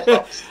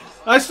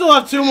 I still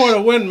have 2 more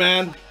to win,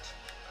 man.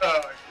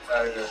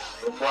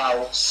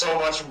 Wow, so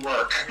much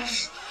work.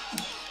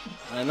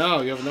 I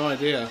know, you have no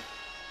idea.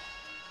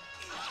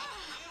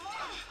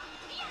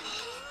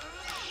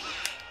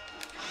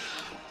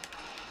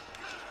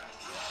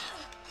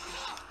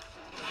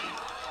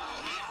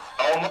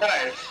 Oh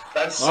my,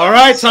 that's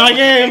Alright, tie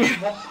game!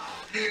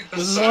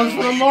 This is one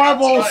for the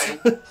marbles!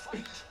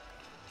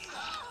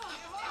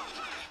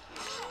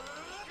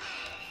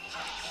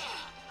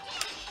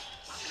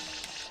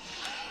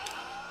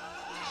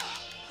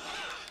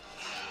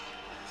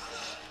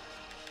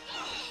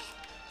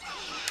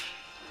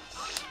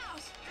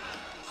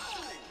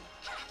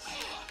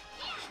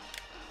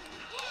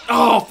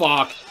 Oh,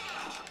 fuck!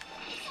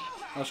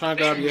 I was trying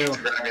to grab you.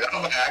 That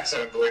was an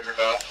accident, believe it or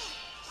not.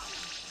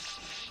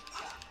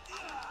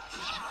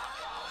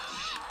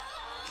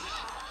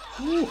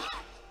 Whew.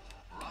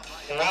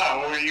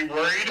 Wow, were you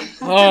worried?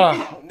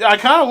 I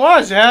kind of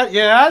was. You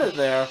had it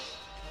there.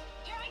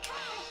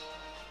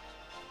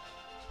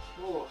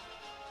 Ooh.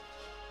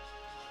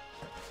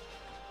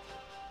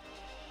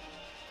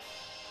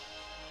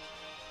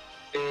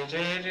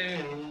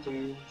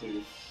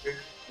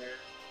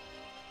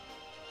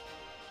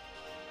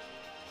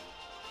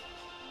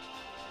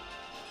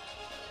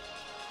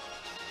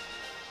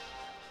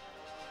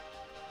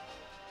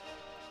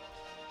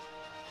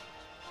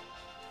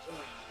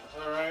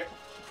 Alright.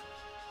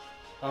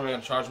 I'm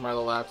gonna charge my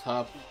little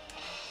laptop.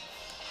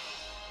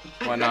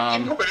 When We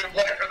didn't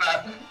play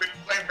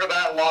for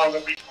that long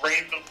and we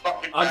raided the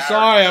fucking I'm battery.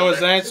 sorry, I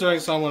was answering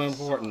someone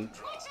important.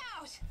 Watch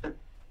out!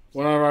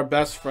 One of our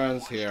best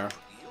friends here.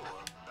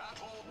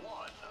 Battle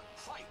 1.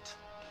 Fight.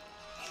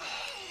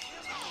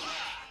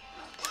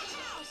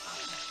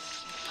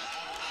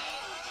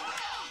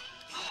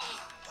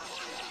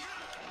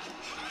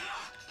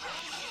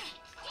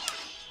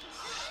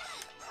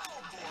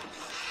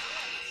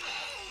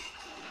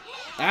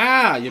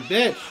 Ah, you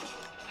bitch.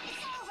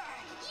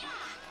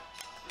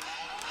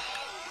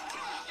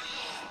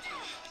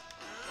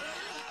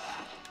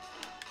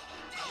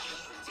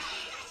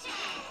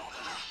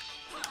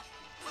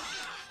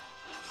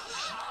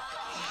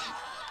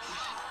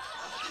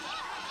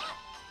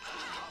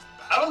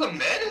 That was a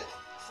mid?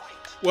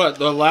 What,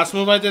 the last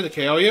move I did to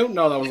KO you?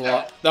 No, that was a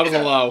low. That was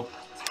a low.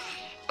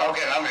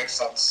 Okay, that makes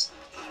sense.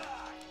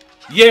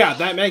 Yeah,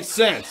 that makes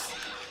sense.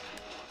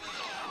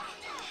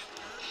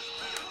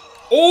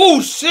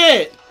 Oh,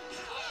 shit!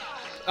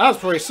 That was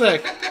pretty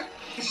sick.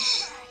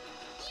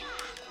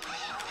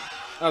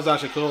 That was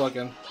actually cool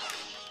looking.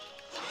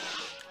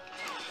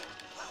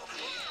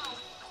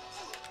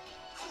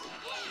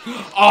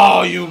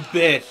 Oh, you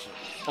bitch!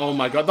 Oh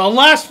my god, the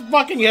last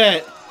fucking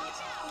hit!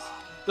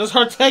 Just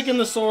her taking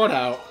the sword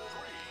out.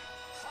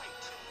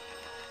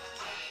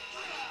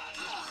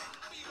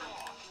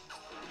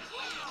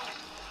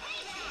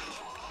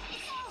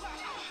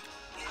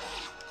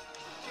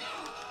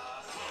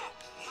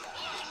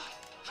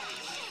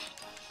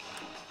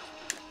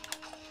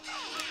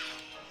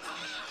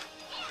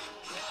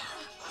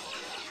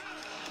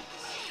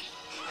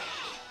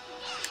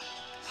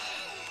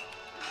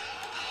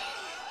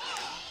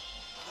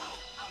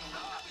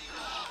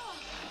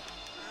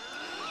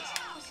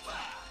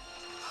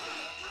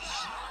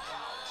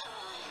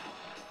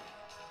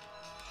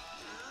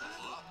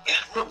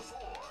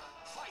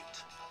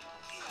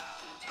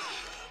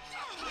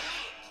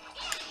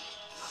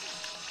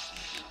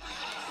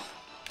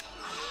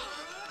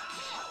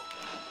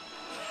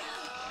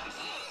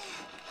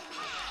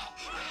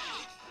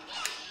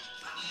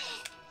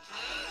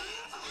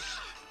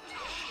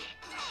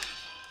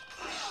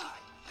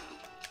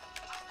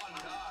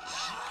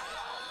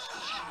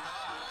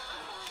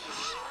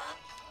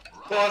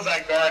 What was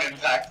that guard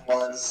impact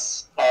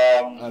was?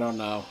 I don't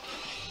know.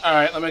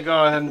 Alright, let me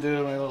go ahead and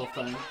do my little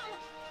thing.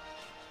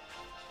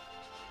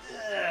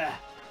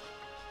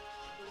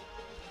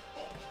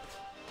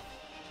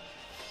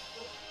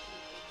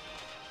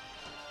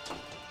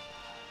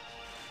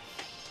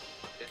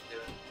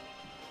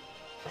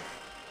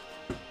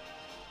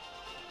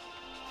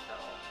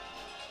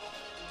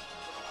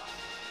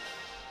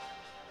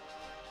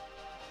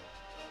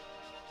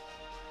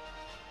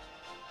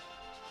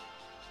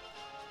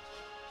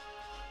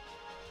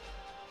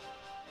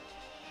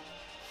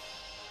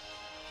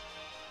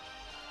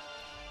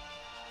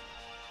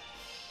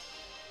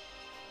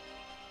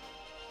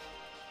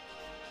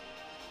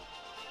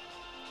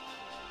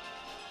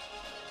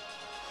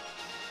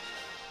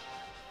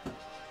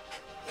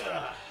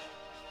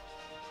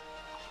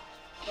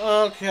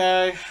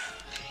 Okay.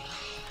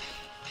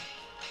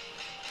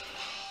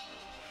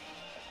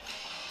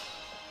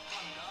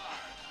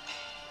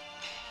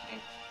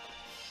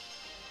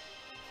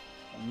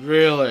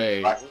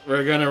 Really?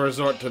 We're gonna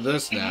resort to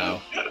this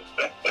now.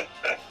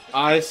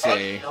 I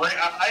see.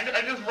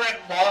 I just read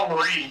long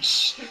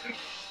reach.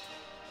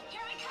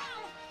 Here I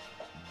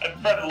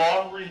come. I read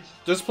long reach.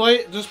 Just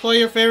play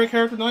your favorite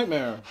character,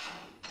 Nightmare.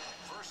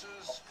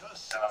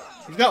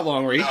 He's got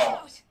long reach. No.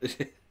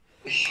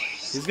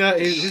 he's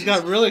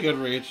got really good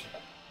reach.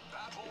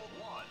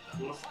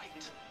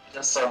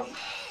 Just a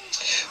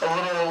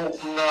little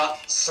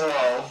not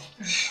slow.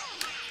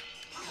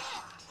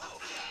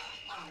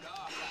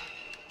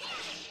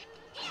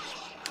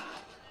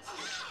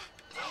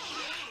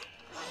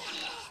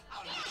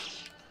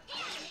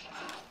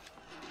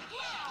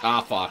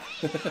 Ah, fuck.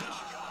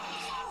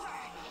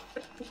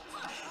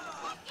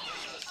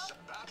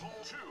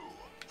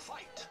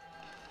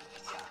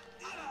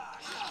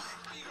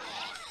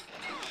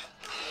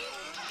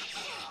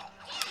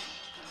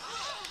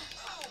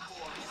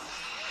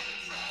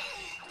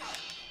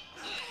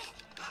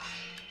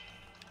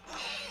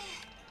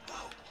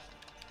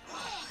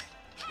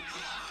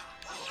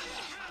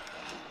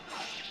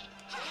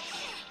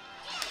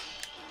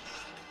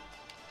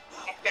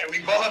 Okay, we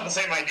both have the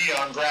same idea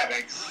on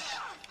grabbing.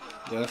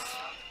 Yes,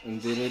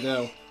 indeed we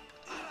do.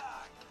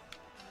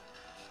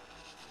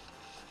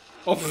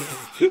 Oh,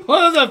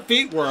 how does that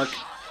feet work?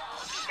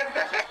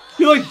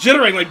 You're like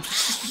jittering, like.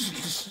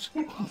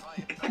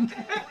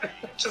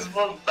 Just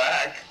move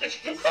back.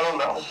 I don't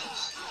know.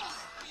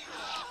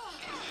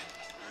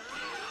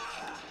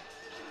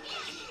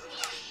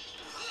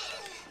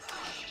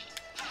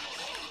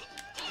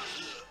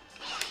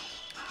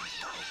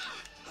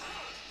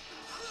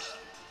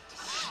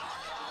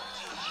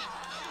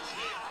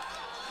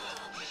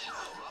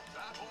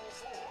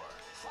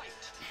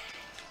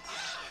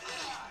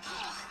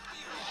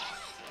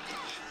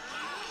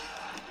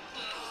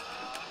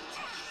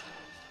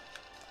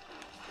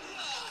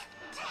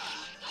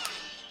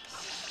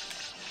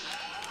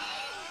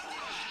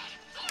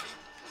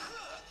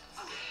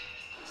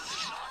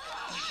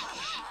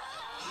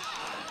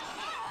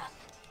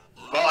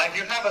 Well, I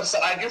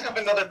do have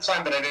another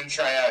plan that I didn't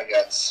try out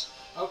yet.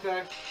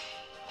 Okay.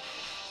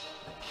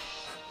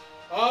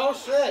 Oh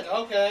shit,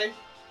 okay.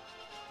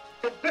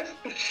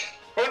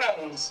 Who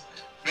knows?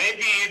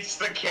 Maybe it's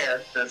the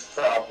character's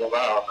problem,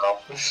 I don't know.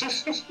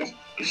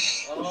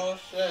 Oh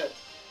shit.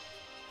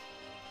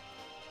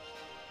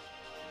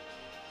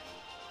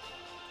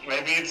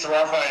 Maybe it's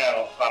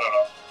Raphael. I don't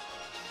know.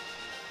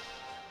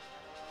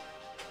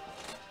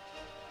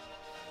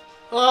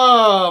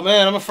 Oh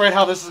man, I'm afraid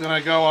how this is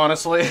gonna go,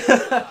 honestly.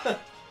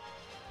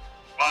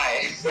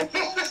 Why?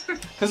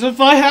 Because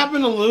if I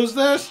happen to lose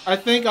this, I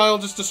think I'll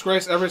just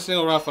disgrace every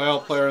single Raphael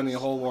player in the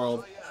whole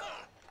world.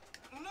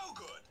 No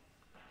good.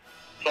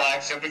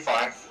 Relax, you'll be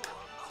fine.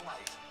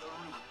 Quite the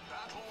route.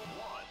 Battle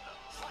 1.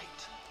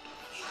 Fight.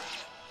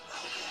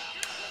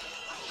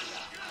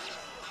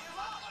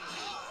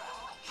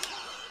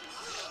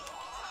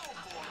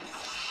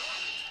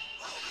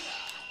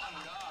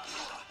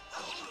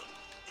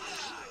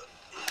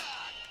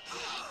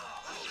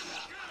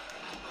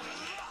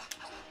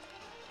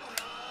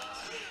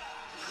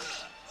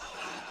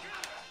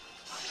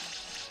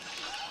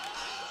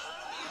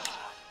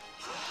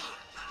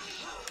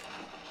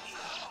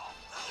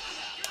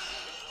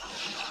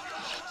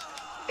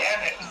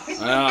 Damn it.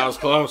 Yeah, I was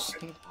close.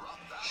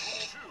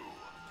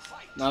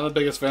 Not the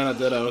biggest fan of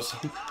Dittos.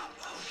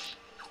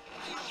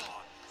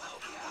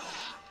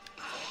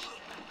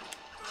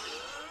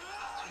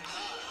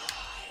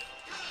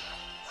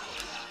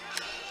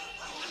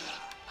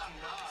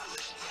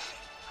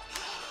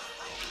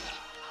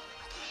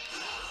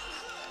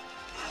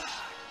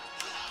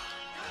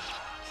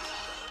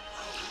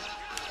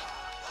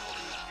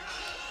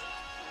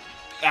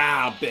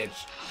 Ah,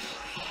 bitch.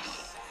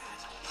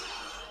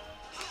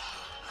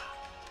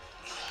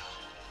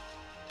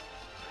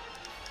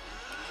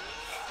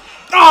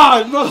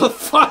 Ah,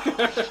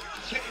 motherfucker!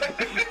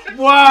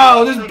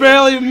 Wow, just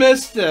barely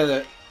missed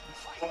it.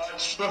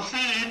 Watch the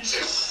feet.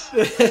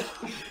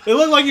 It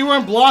looked like you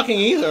weren't blocking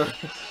either.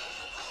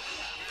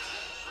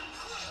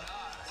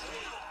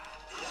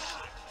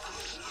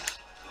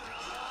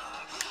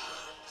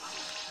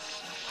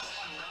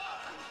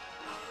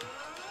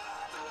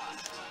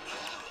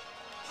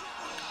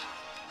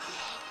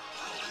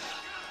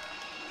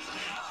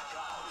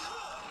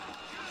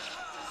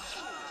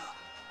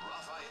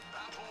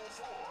 Battle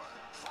 4.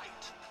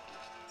 Fight.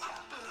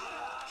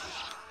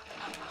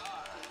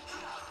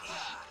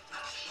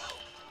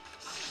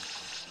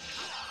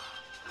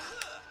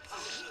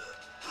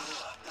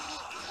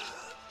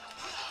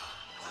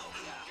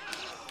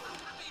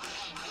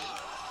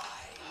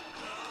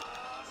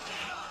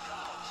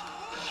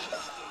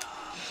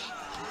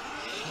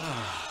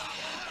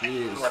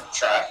 Jeez. Let's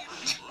try.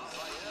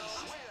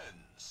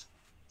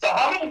 So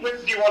how many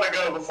wins do you want to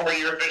go before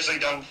you're officially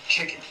done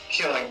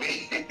killing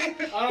me?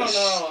 I don't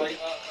know.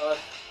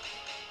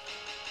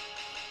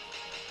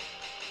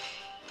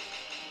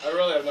 I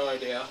really have no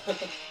idea.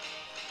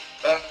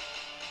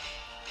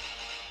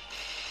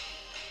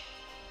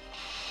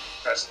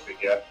 That's the big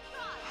yeah.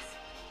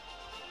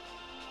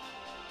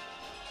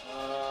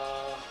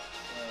 Alright.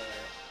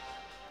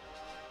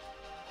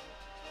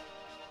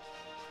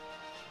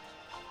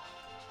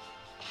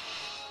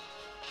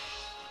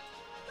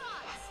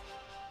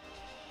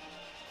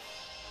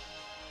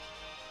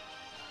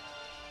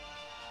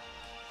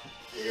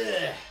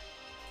 Yeah.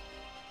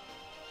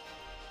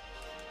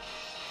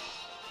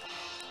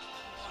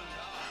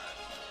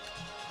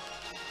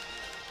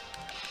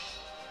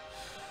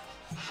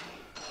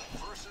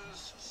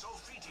 Versus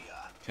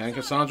Sophitia. Can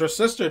Cassandra's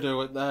sister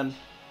do it then?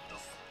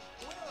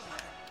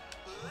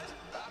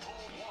 Battle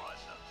 1.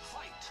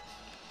 Fight.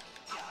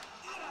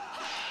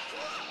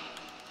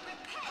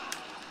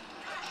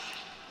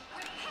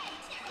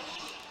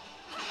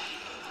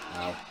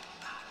 Ow.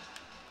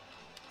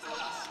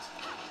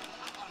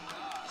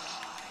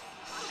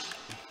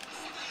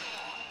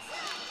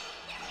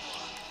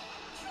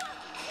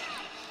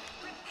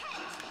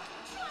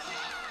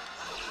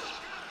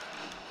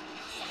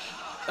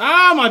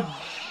 Ah, my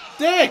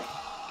dick!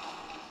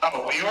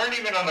 Oh, well, you weren't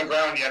even on the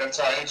ground yet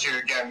until I hit you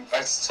again.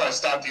 So I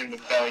stopped you in the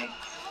belly.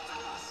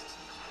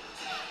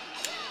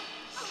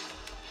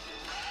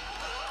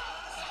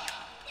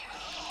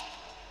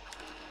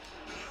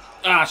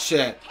 Ah,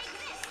 shit.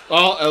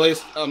 Well, at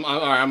least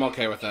alright. I'm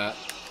okay with that.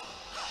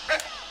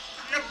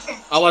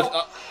 I'll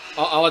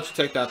let you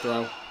take that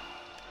throw.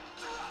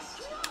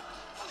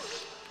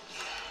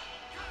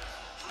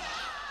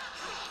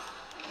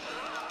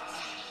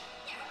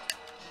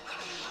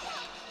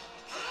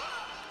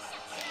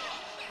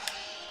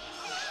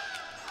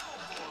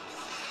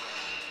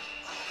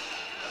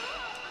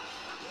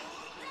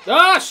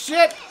 Ah,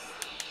 shit!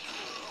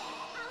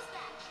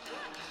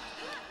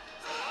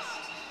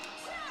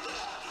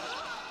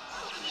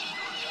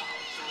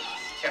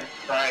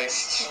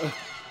 Christ.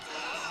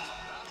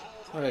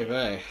 Hey,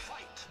 hey.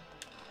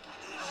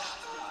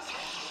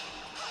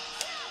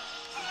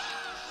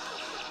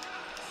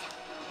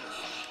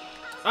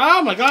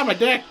 Oh my god, my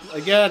dick!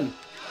 Again.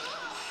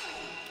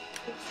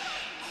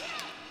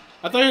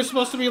 I thought you were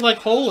supposed to be like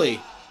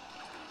holy.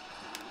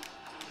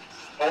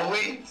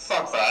 Holy?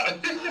 Fuck that.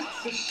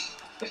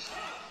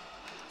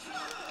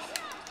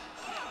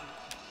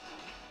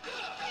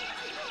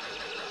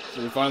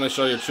 So you finally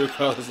show your true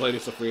colors, Lady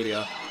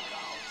Sophia.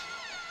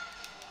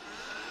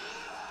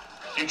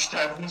 Each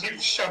time you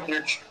shove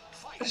your...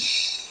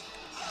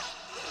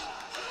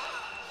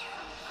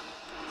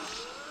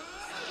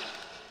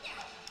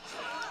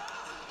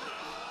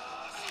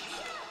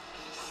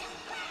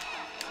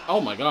 Oh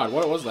my god,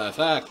 what was that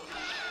attack?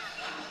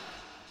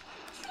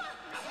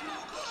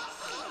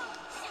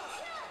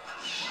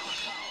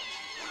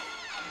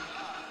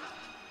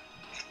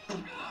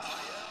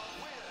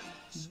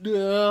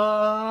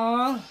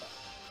 Duh.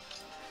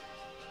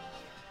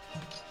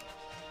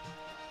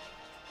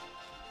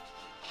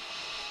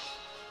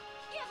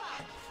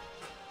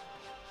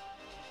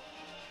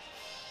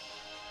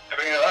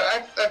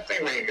 I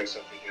think we can give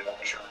Sophie do that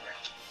for sure.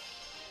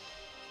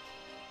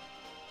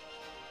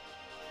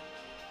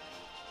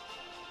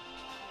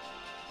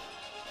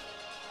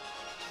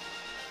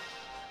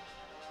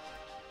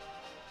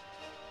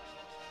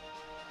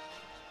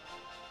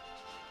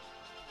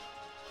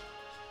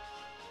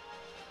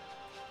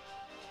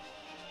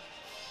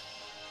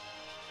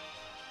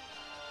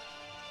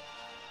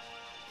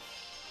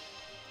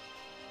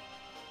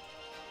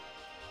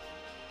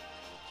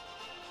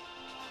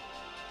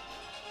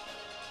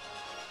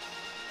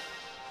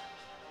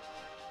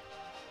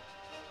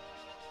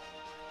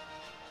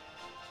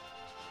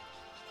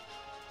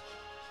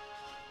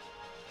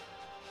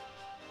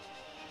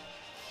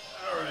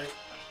 Alright.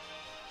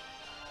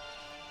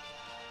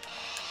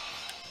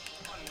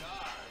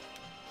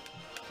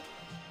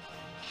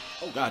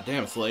 Oh god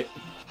damn, it's late.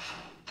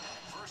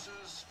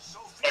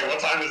 Wait, what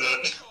time is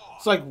it?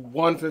 It's like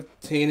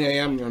 1:15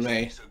 a.m. for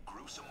me.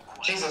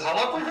 Jesus, how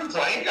long have we been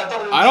playing? I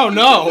thought we were I don't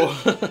know.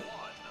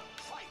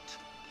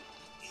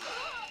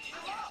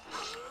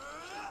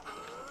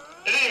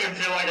 It didn't even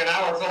feel like an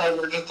hour. It felt like we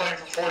were just playing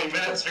for 40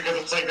 minutes because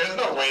it's like, there's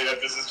no way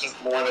that this is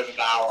just more than an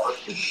hour.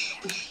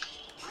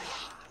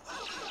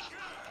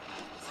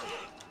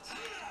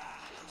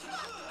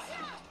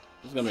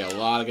 There's gonna be a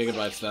lot of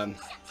gigabytes then.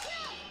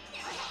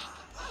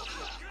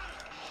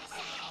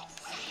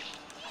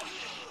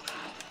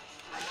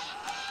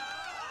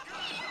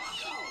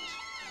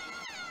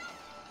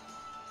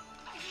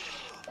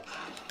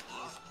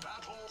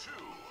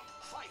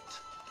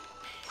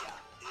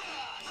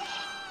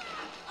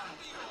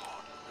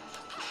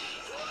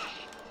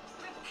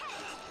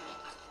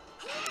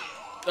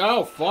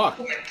 Oh fuck.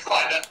 Oh my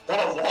god, what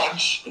a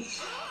launch.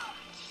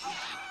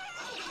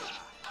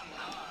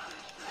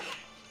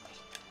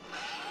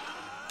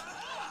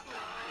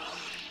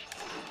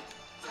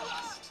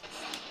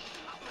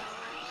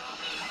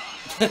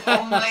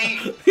 Oh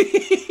my...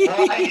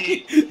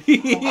 Why?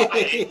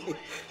 Why?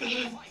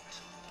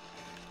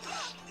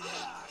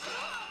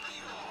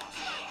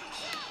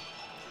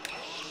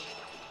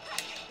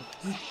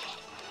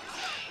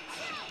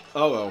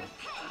 Oh well.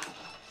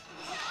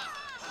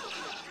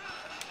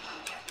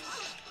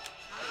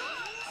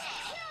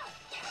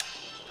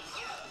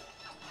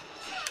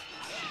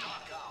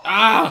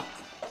 Ah!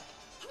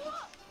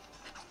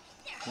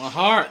 My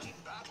heart!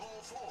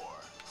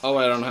 Oh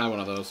wait, I don't have one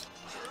of those.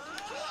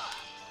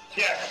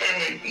 Yeah,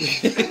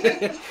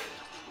 clearly.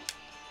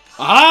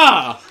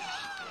 Ah!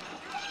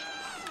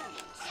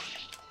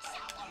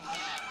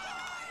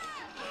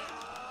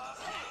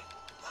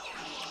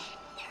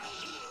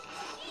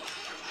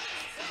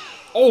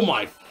 Oh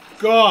my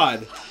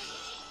god!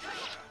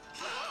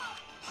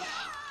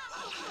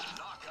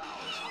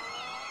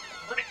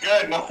 Pretty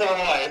good, not gonna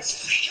lie.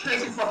 It's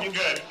really fucking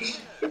good.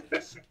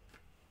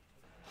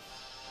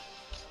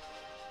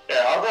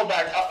 Yeah, I'll go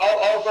back.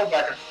 I'll go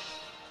back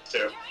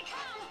too.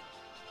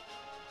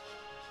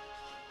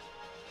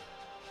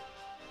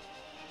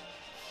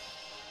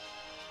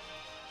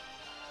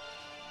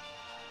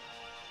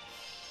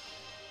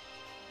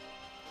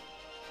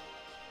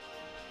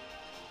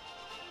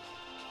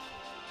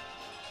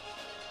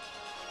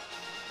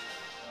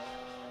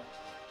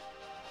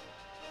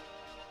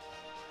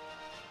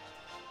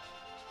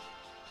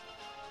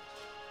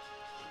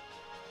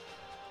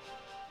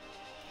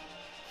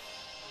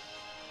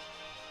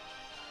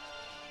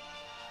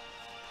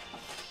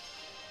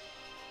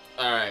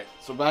 Alright,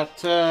 so back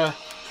to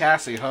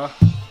Cassie, huh?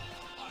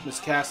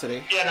 Miss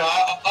Cassidy. Yeah, no,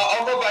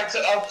 I'll go back to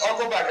I'll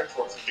go back and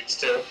forth with these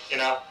two. You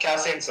know,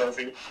 Cassie and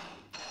Sophie.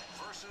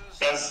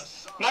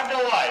 Because not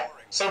gonna lie,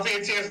 Sophie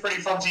and Tia is pretty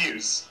fun to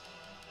use.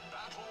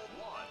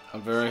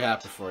 I'm very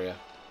happy for you.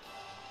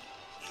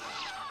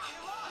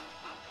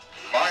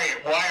 Why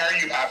are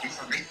you happy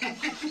for me?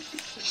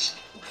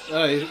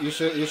 You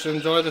should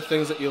enjoy the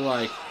things that you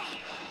like.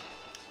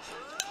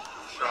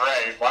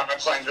 Right, why am I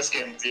playing this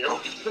game with you?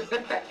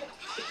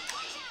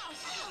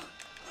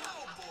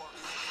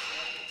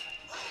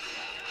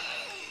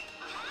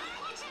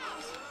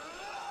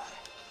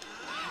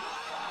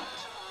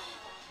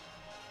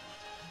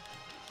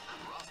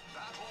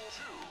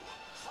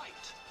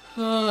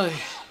 Ay.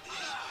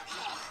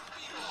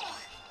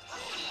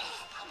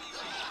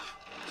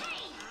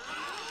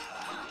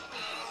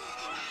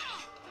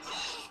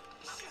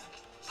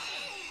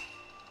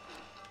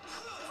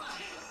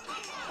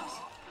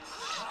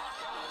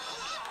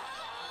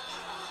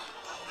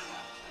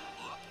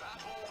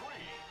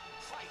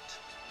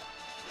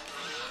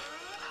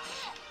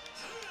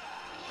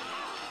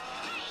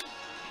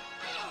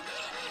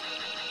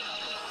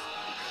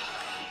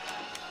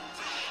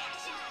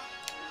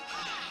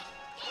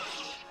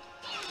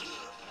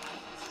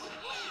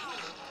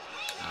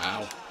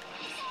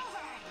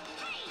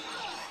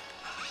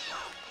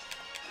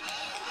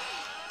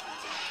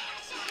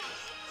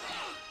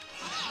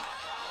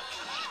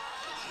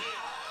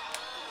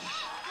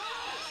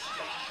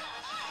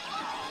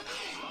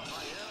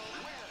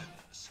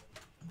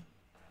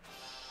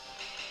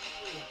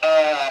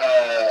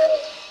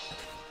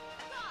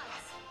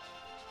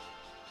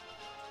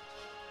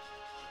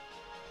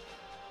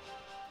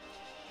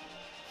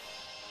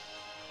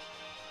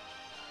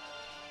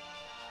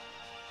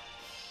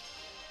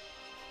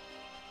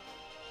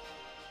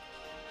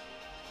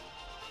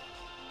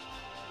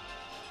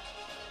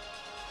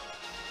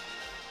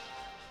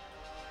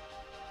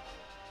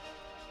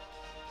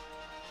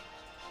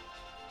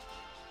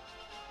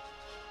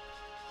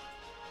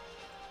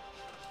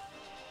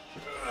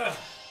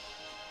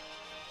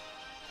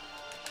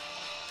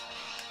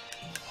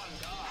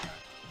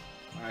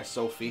 Hi,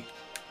 Sophie.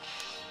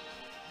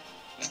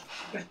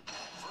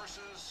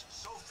 versus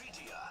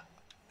Sophitia.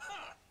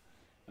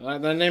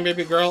 That name,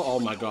 baby girl? Oh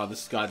my god,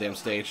 this goddamn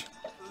stage.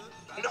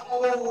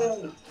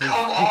 No! Come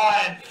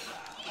on!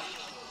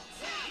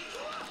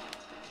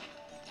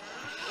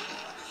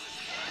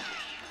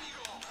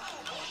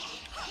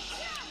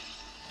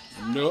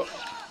 No.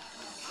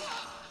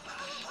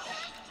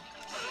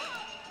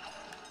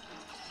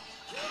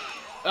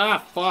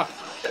 Ah, fuck.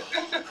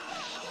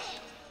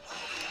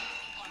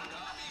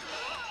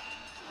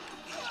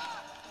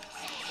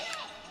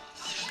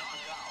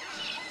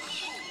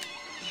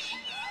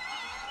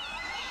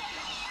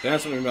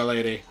 Dance with me, my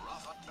lady.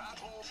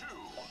 Battle 2.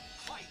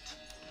 Fight.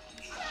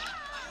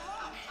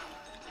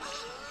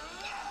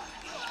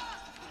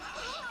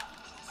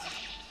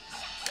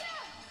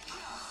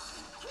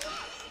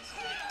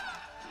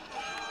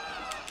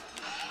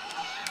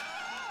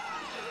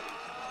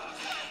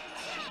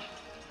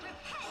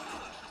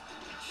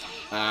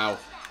 Ow.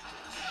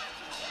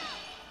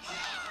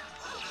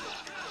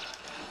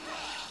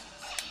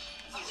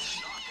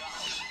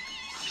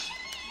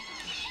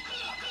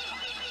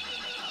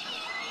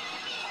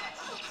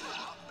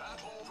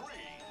 Battle 3.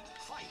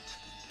 Fight.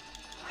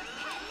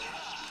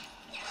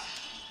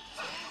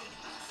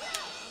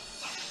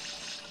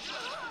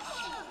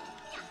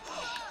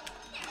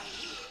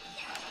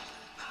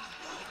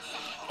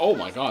 Oh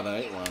my god,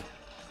 that ain't one.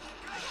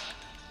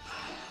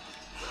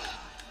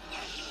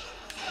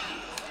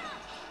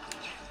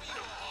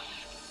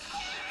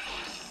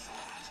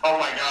 Oh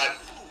my god.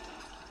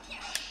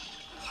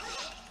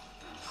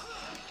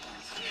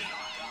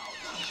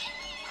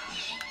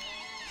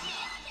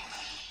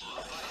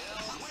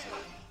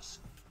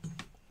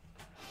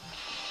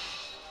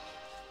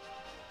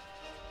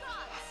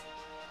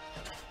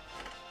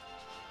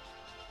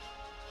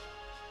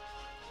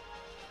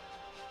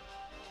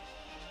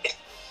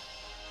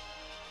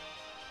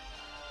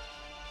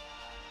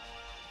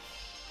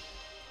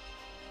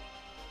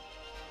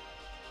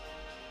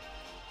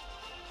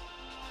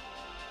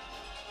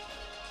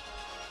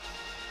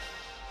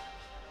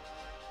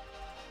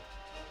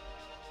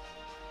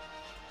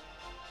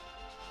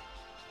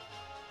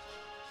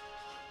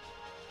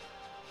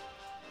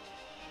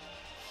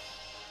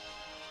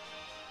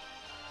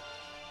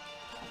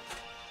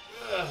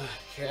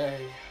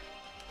 Okay.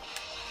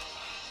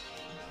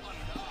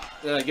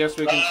 Yeah, I guess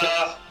we can.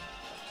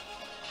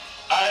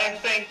 I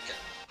think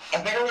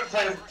I'm gonna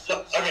play.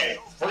 Okay,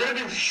 we're gonna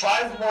do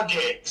 5 more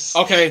games.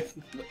 Okay.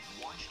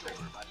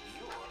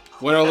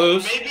 Win or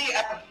lose?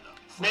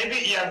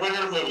 Maybe, yeah, win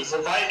or lose.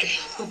 If I,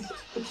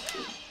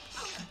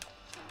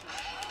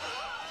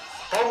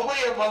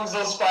 hopefully, amongst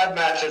those 5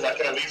 matches, I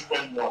can at least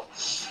win one.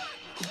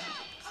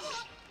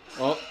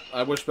 Well,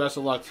 I wish best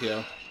of luck to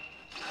you.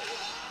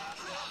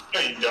 No,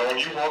 you don't.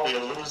 You want me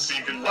to lose so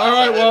you can.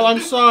 Alright, well, I'm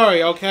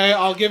sorry, okay?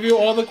 I'll give you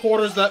all the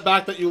quarters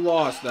back that you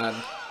lost, then.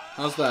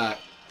 How's that?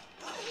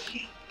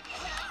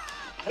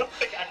 I don't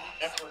think I can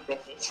ever go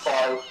this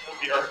far with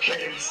the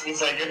arcades.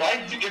 It's like, if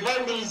I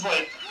lose,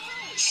 like,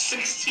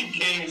 60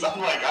 games, I'm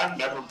like, I've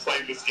never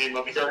played this game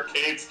on the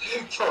arcades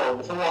for a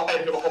while.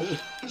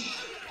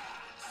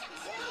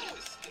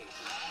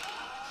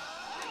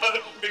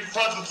 But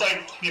plus, it's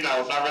like, you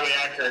know, not really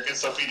accurate because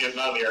Sophia's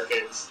not in the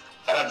arcades.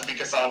 I'd have to be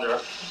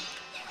Cassandra.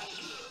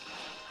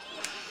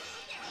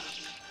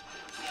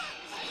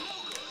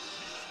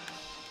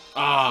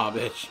 Ah,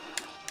 bitch.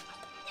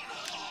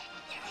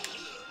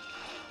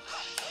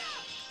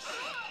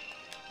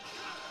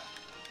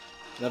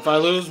 And if I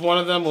lose one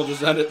of them, we'll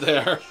just end it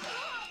there.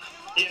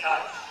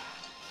 Yeah.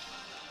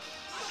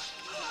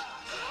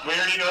 We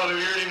already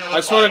know.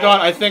 I swear to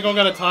God, I think I'm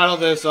gonna title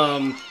this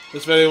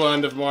this video will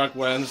end if Mark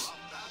wins.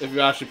 If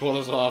you actually pull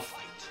this off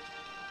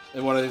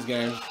in one of these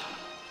games.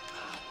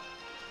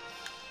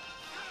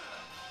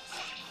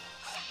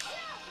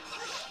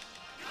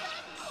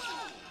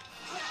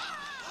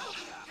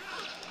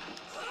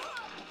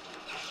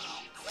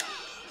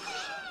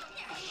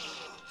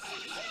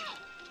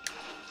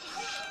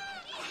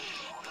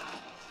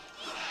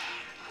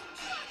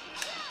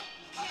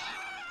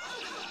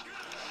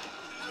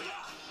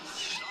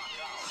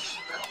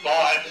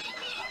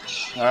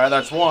 Alright,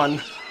 that's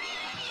one.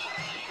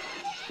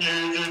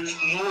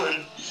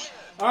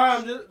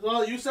 Alright,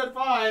 well, you said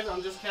 5,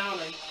 I'm just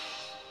counting.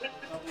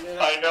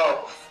 I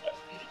know.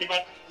 You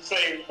might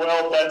say,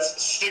 well,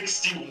 that's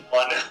 61.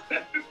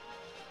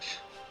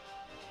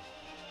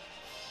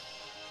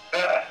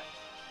 I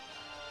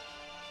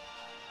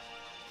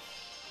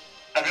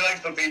feel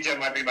like the VJ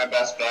might be my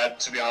best bet,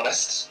 to be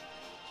honest.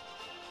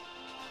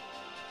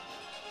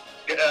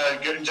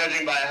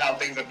 Judging by how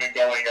things have been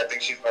going, I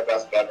think she's my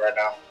best bet right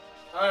now.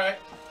 Alright.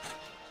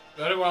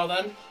 Very well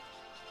then.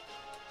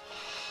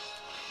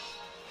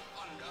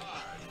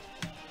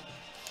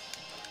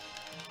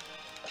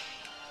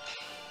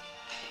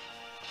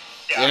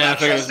 Yeah, I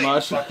figured as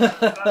much. I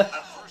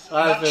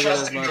figured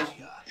as much.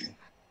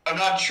 I'm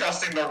not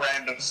trusting the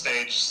random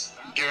stage.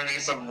 Giving me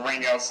some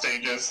ring out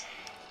stages.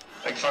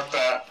 Like, fuck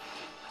that.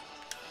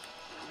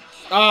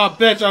 Ah,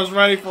 bitch, I was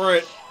ready for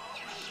it.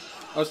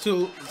 I was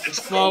too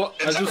It's slow.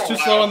 I was just too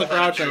slow on the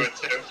crouching.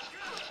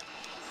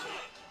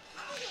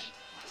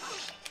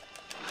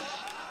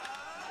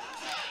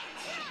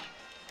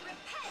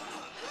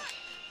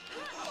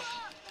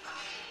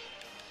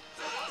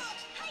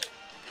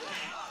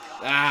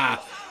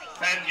 Ah!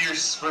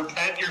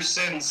 Repent your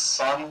sins,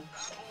 son.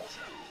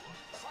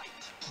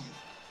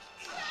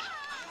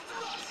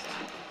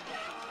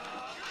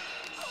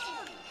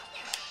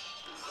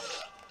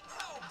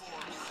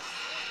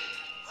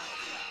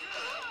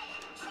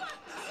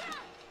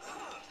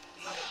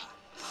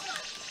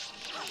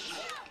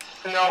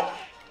 No,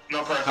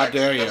 no perfect. How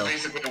dare you? That's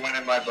basically a win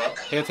in my book.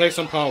 Here, take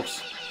some pokes.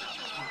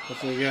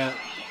 What's we get?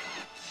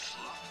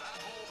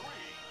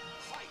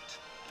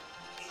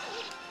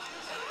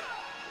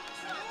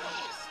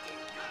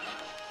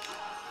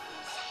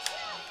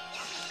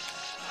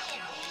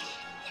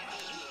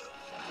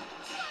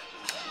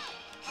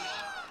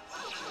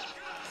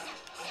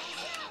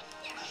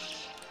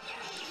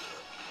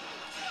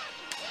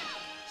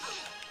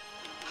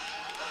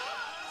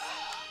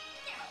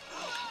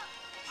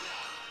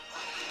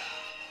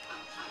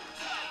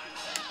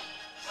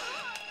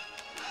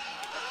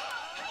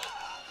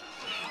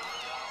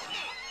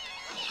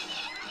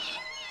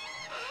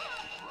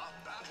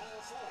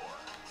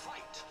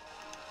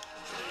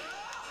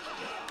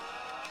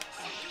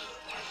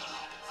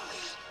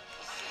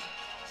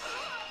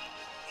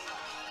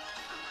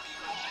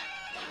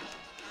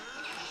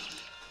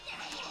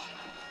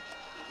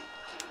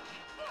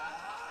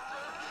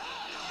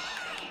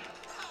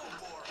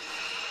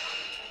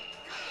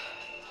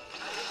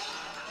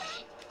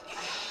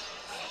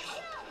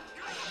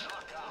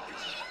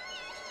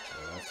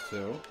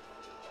 Two.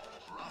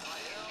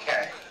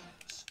 Okay.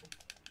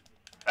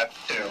 That's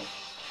 2.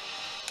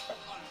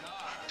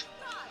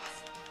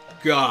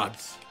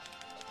 Gods.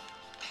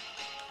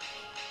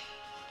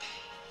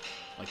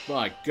 Like,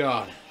 my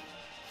God.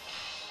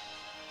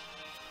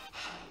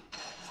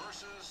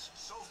 Versus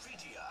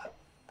Sophitia.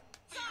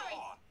 Sorry.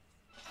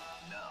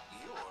 Now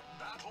your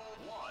battle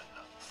 1.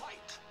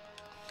 Fight.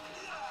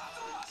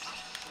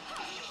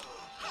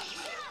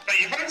 But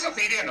you find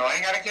Sophia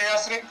annoying out of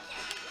curiosity?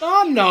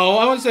 Oh, no.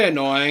 I wouldn't say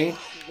annoying.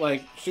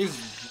 Like, she's...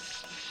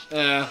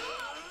 Is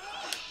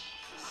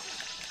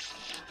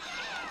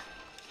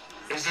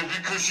it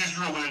because she's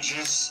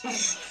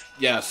religious?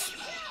 Yes.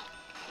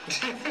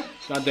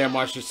 Goddamn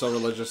why she's so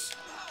religious.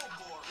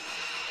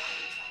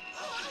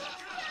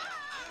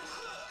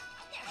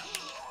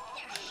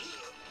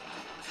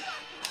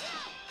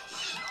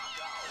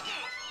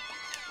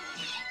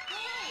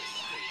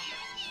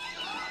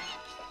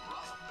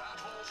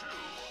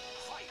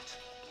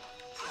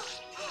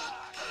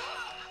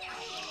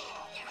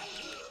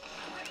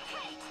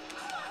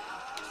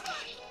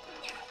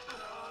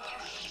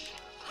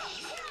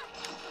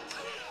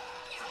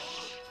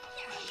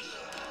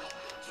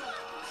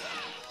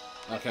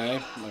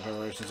 Okay, my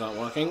preparation's not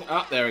working.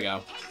 Ah, there we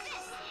go.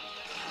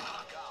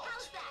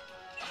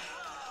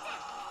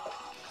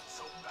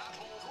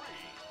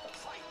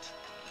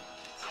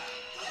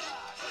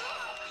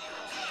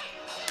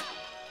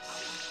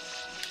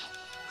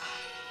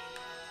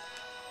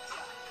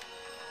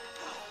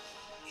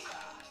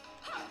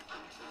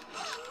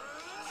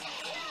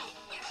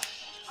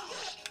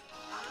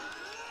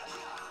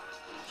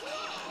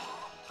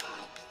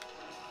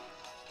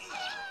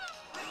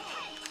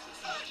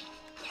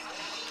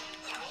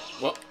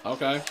 Well,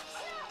 okay.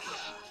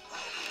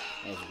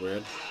 That was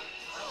weird.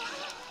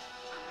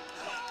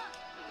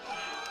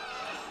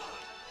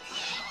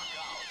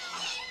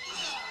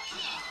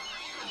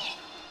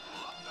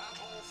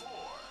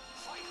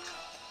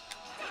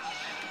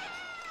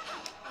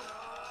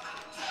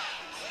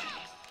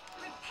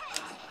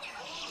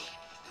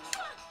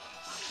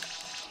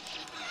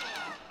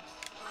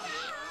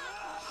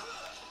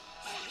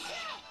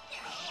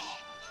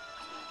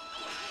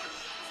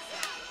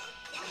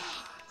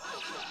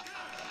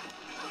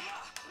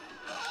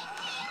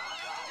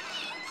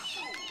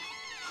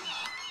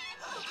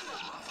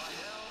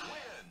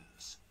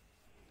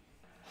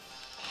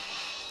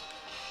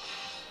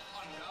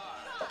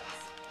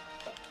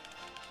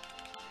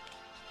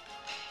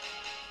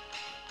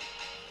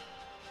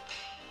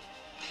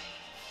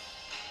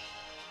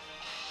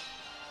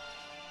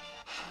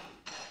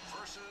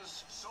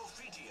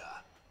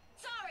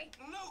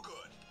 No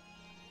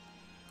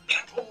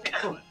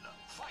good.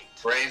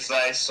 Raise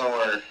thy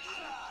sword.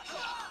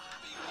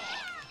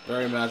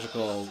 Very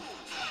magical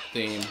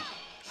theme.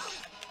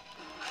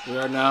 We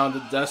are now in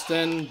the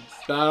Destined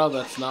battle.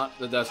 That's not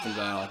the Destined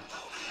battle.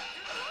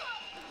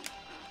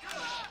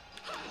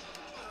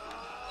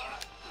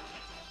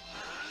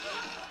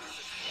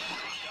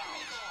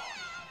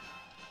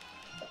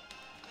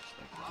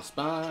 The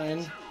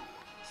spine.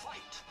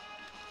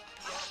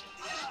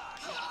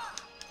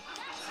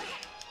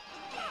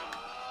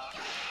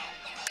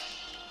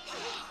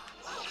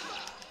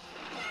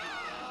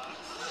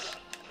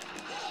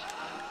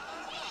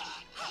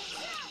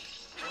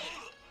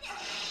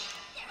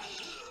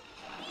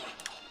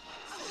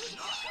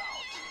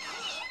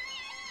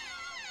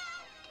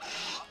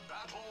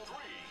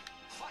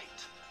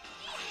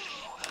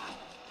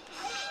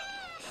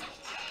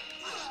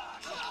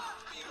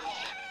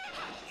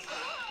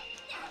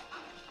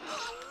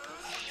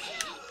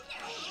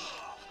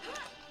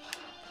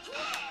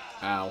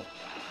 Ow.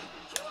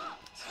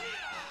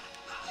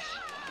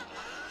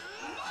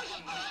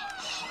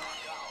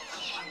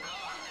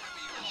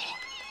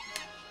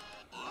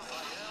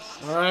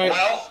 Alright.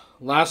 Well,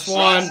 Last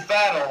one. last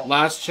battle.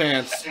 Last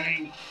chance.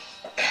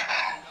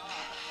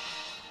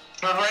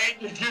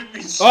 Lorraine, give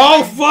me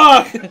Oh,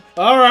 fuck!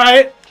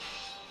 Alright.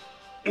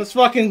 Let's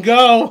fucking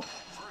go.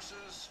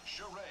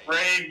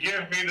 Ray,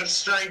 give me the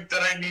strength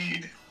that I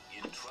need.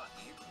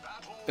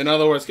 In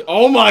other words,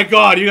 oh my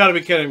god, you gotta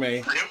be kidding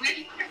me.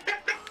 Really?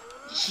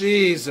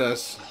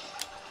 Jesus.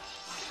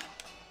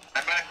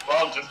 I might as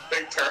well just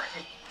picked her.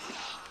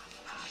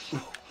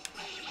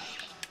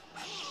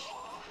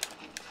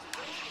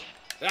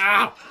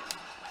 Ow!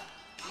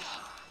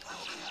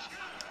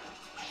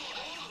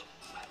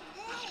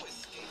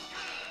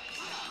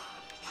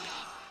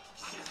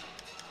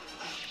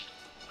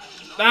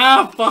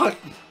 Ah, fuck!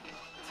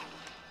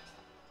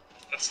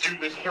 Let's do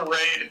this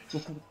charade.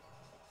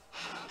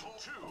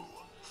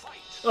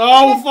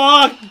 Oh,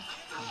 fuck!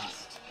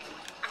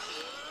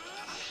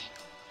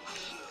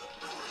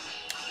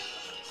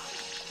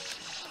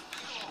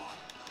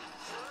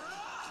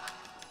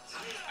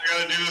 I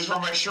gotta do this for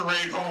my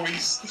charade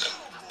homies.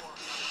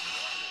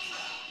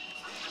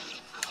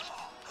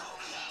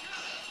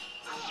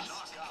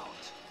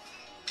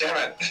 Damn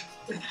it.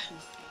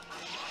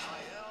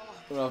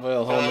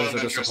 Raphael homies are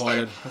interesting.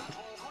 disappointed.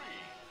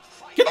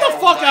 Get the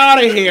fuck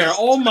out of here!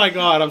 Oh my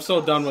god, I'm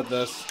so done with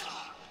this.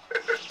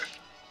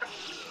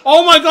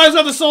 Oh my god, he's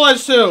got the soul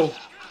edge too!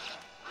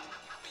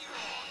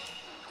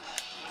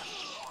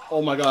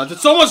 Oh my god, did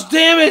so much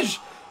damage!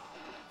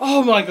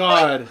 Oh my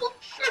god.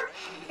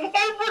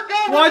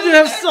 Why'd you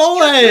have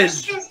soul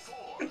edge?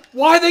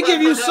 Why'd they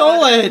give you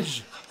soul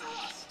edge?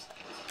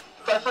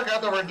 I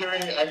forgot that we're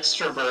doing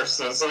extra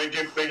bursts, so they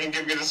can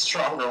give me the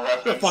stronger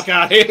weapons. Get the fuck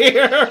out of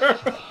here!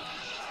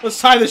 Let's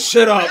tie this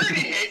shit up.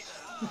 I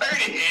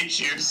already hate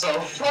you, so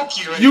fuck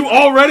you. You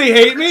already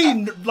hate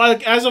me?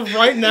 Like, as of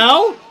right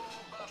now?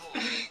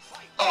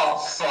 Oh,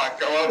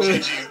 fuck. I love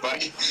GG's,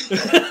 buddy.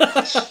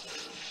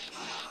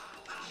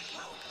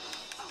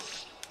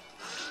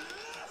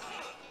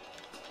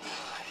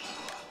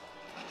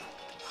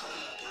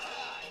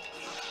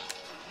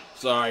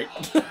 Sorry.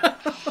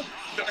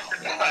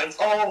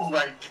 Oh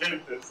my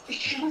goodness.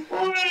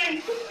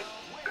 Wait.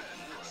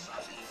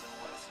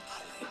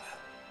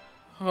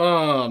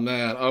 Oh,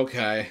 man.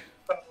 Okay.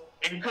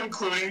 In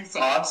concluding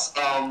thoughts,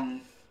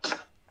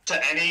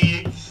 to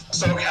any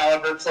Soul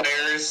Calibur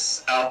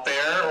players out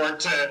there, or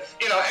to,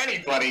 you know,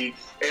 anybody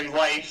in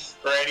life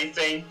or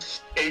anything,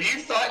 if you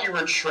thought you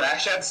were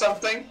trash at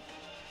something,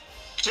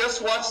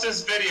 just watch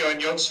this video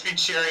and you'll just be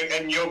cheering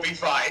and you'll be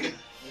fine.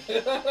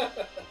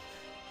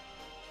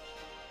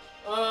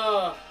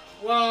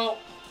 Well,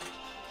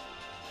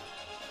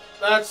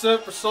 that's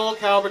it for Soul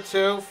Calibur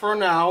 2 for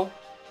now,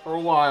 for a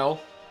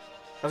while.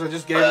 Because I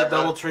just gave it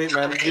double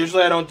treatment.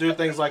 Usually I don't do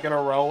things like in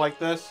a row like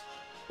this.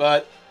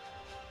 But,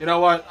 you know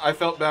what? I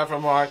felt bad for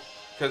Mark,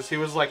 because he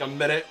was like a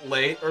minute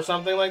late or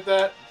something like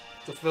that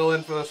to fill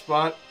in for the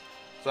spot.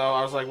 So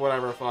I was like,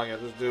 whatever, fuck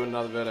it, just do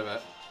another bit of it.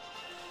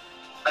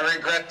 I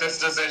regret this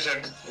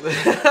decision.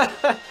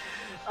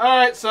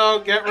 Alright, so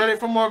get ready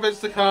for more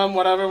vids to come,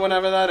 whatever,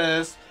 whenever that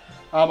is.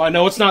 I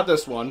know it's not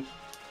this one.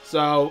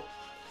 So,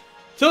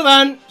 till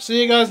then, see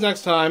you guys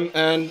next time.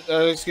 And,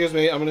 excuse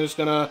me, I'm just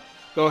gonna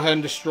go ahead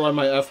and destroy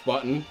my F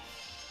button.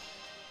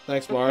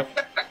 Thanks, Mark.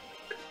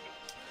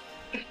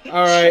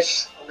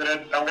 Alright.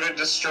 I'm gonna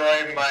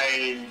destroy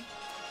my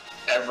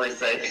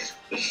everything.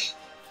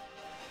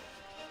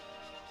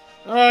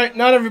 Alright,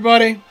 night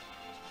everybody.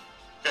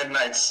 Good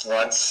night,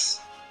 sluts.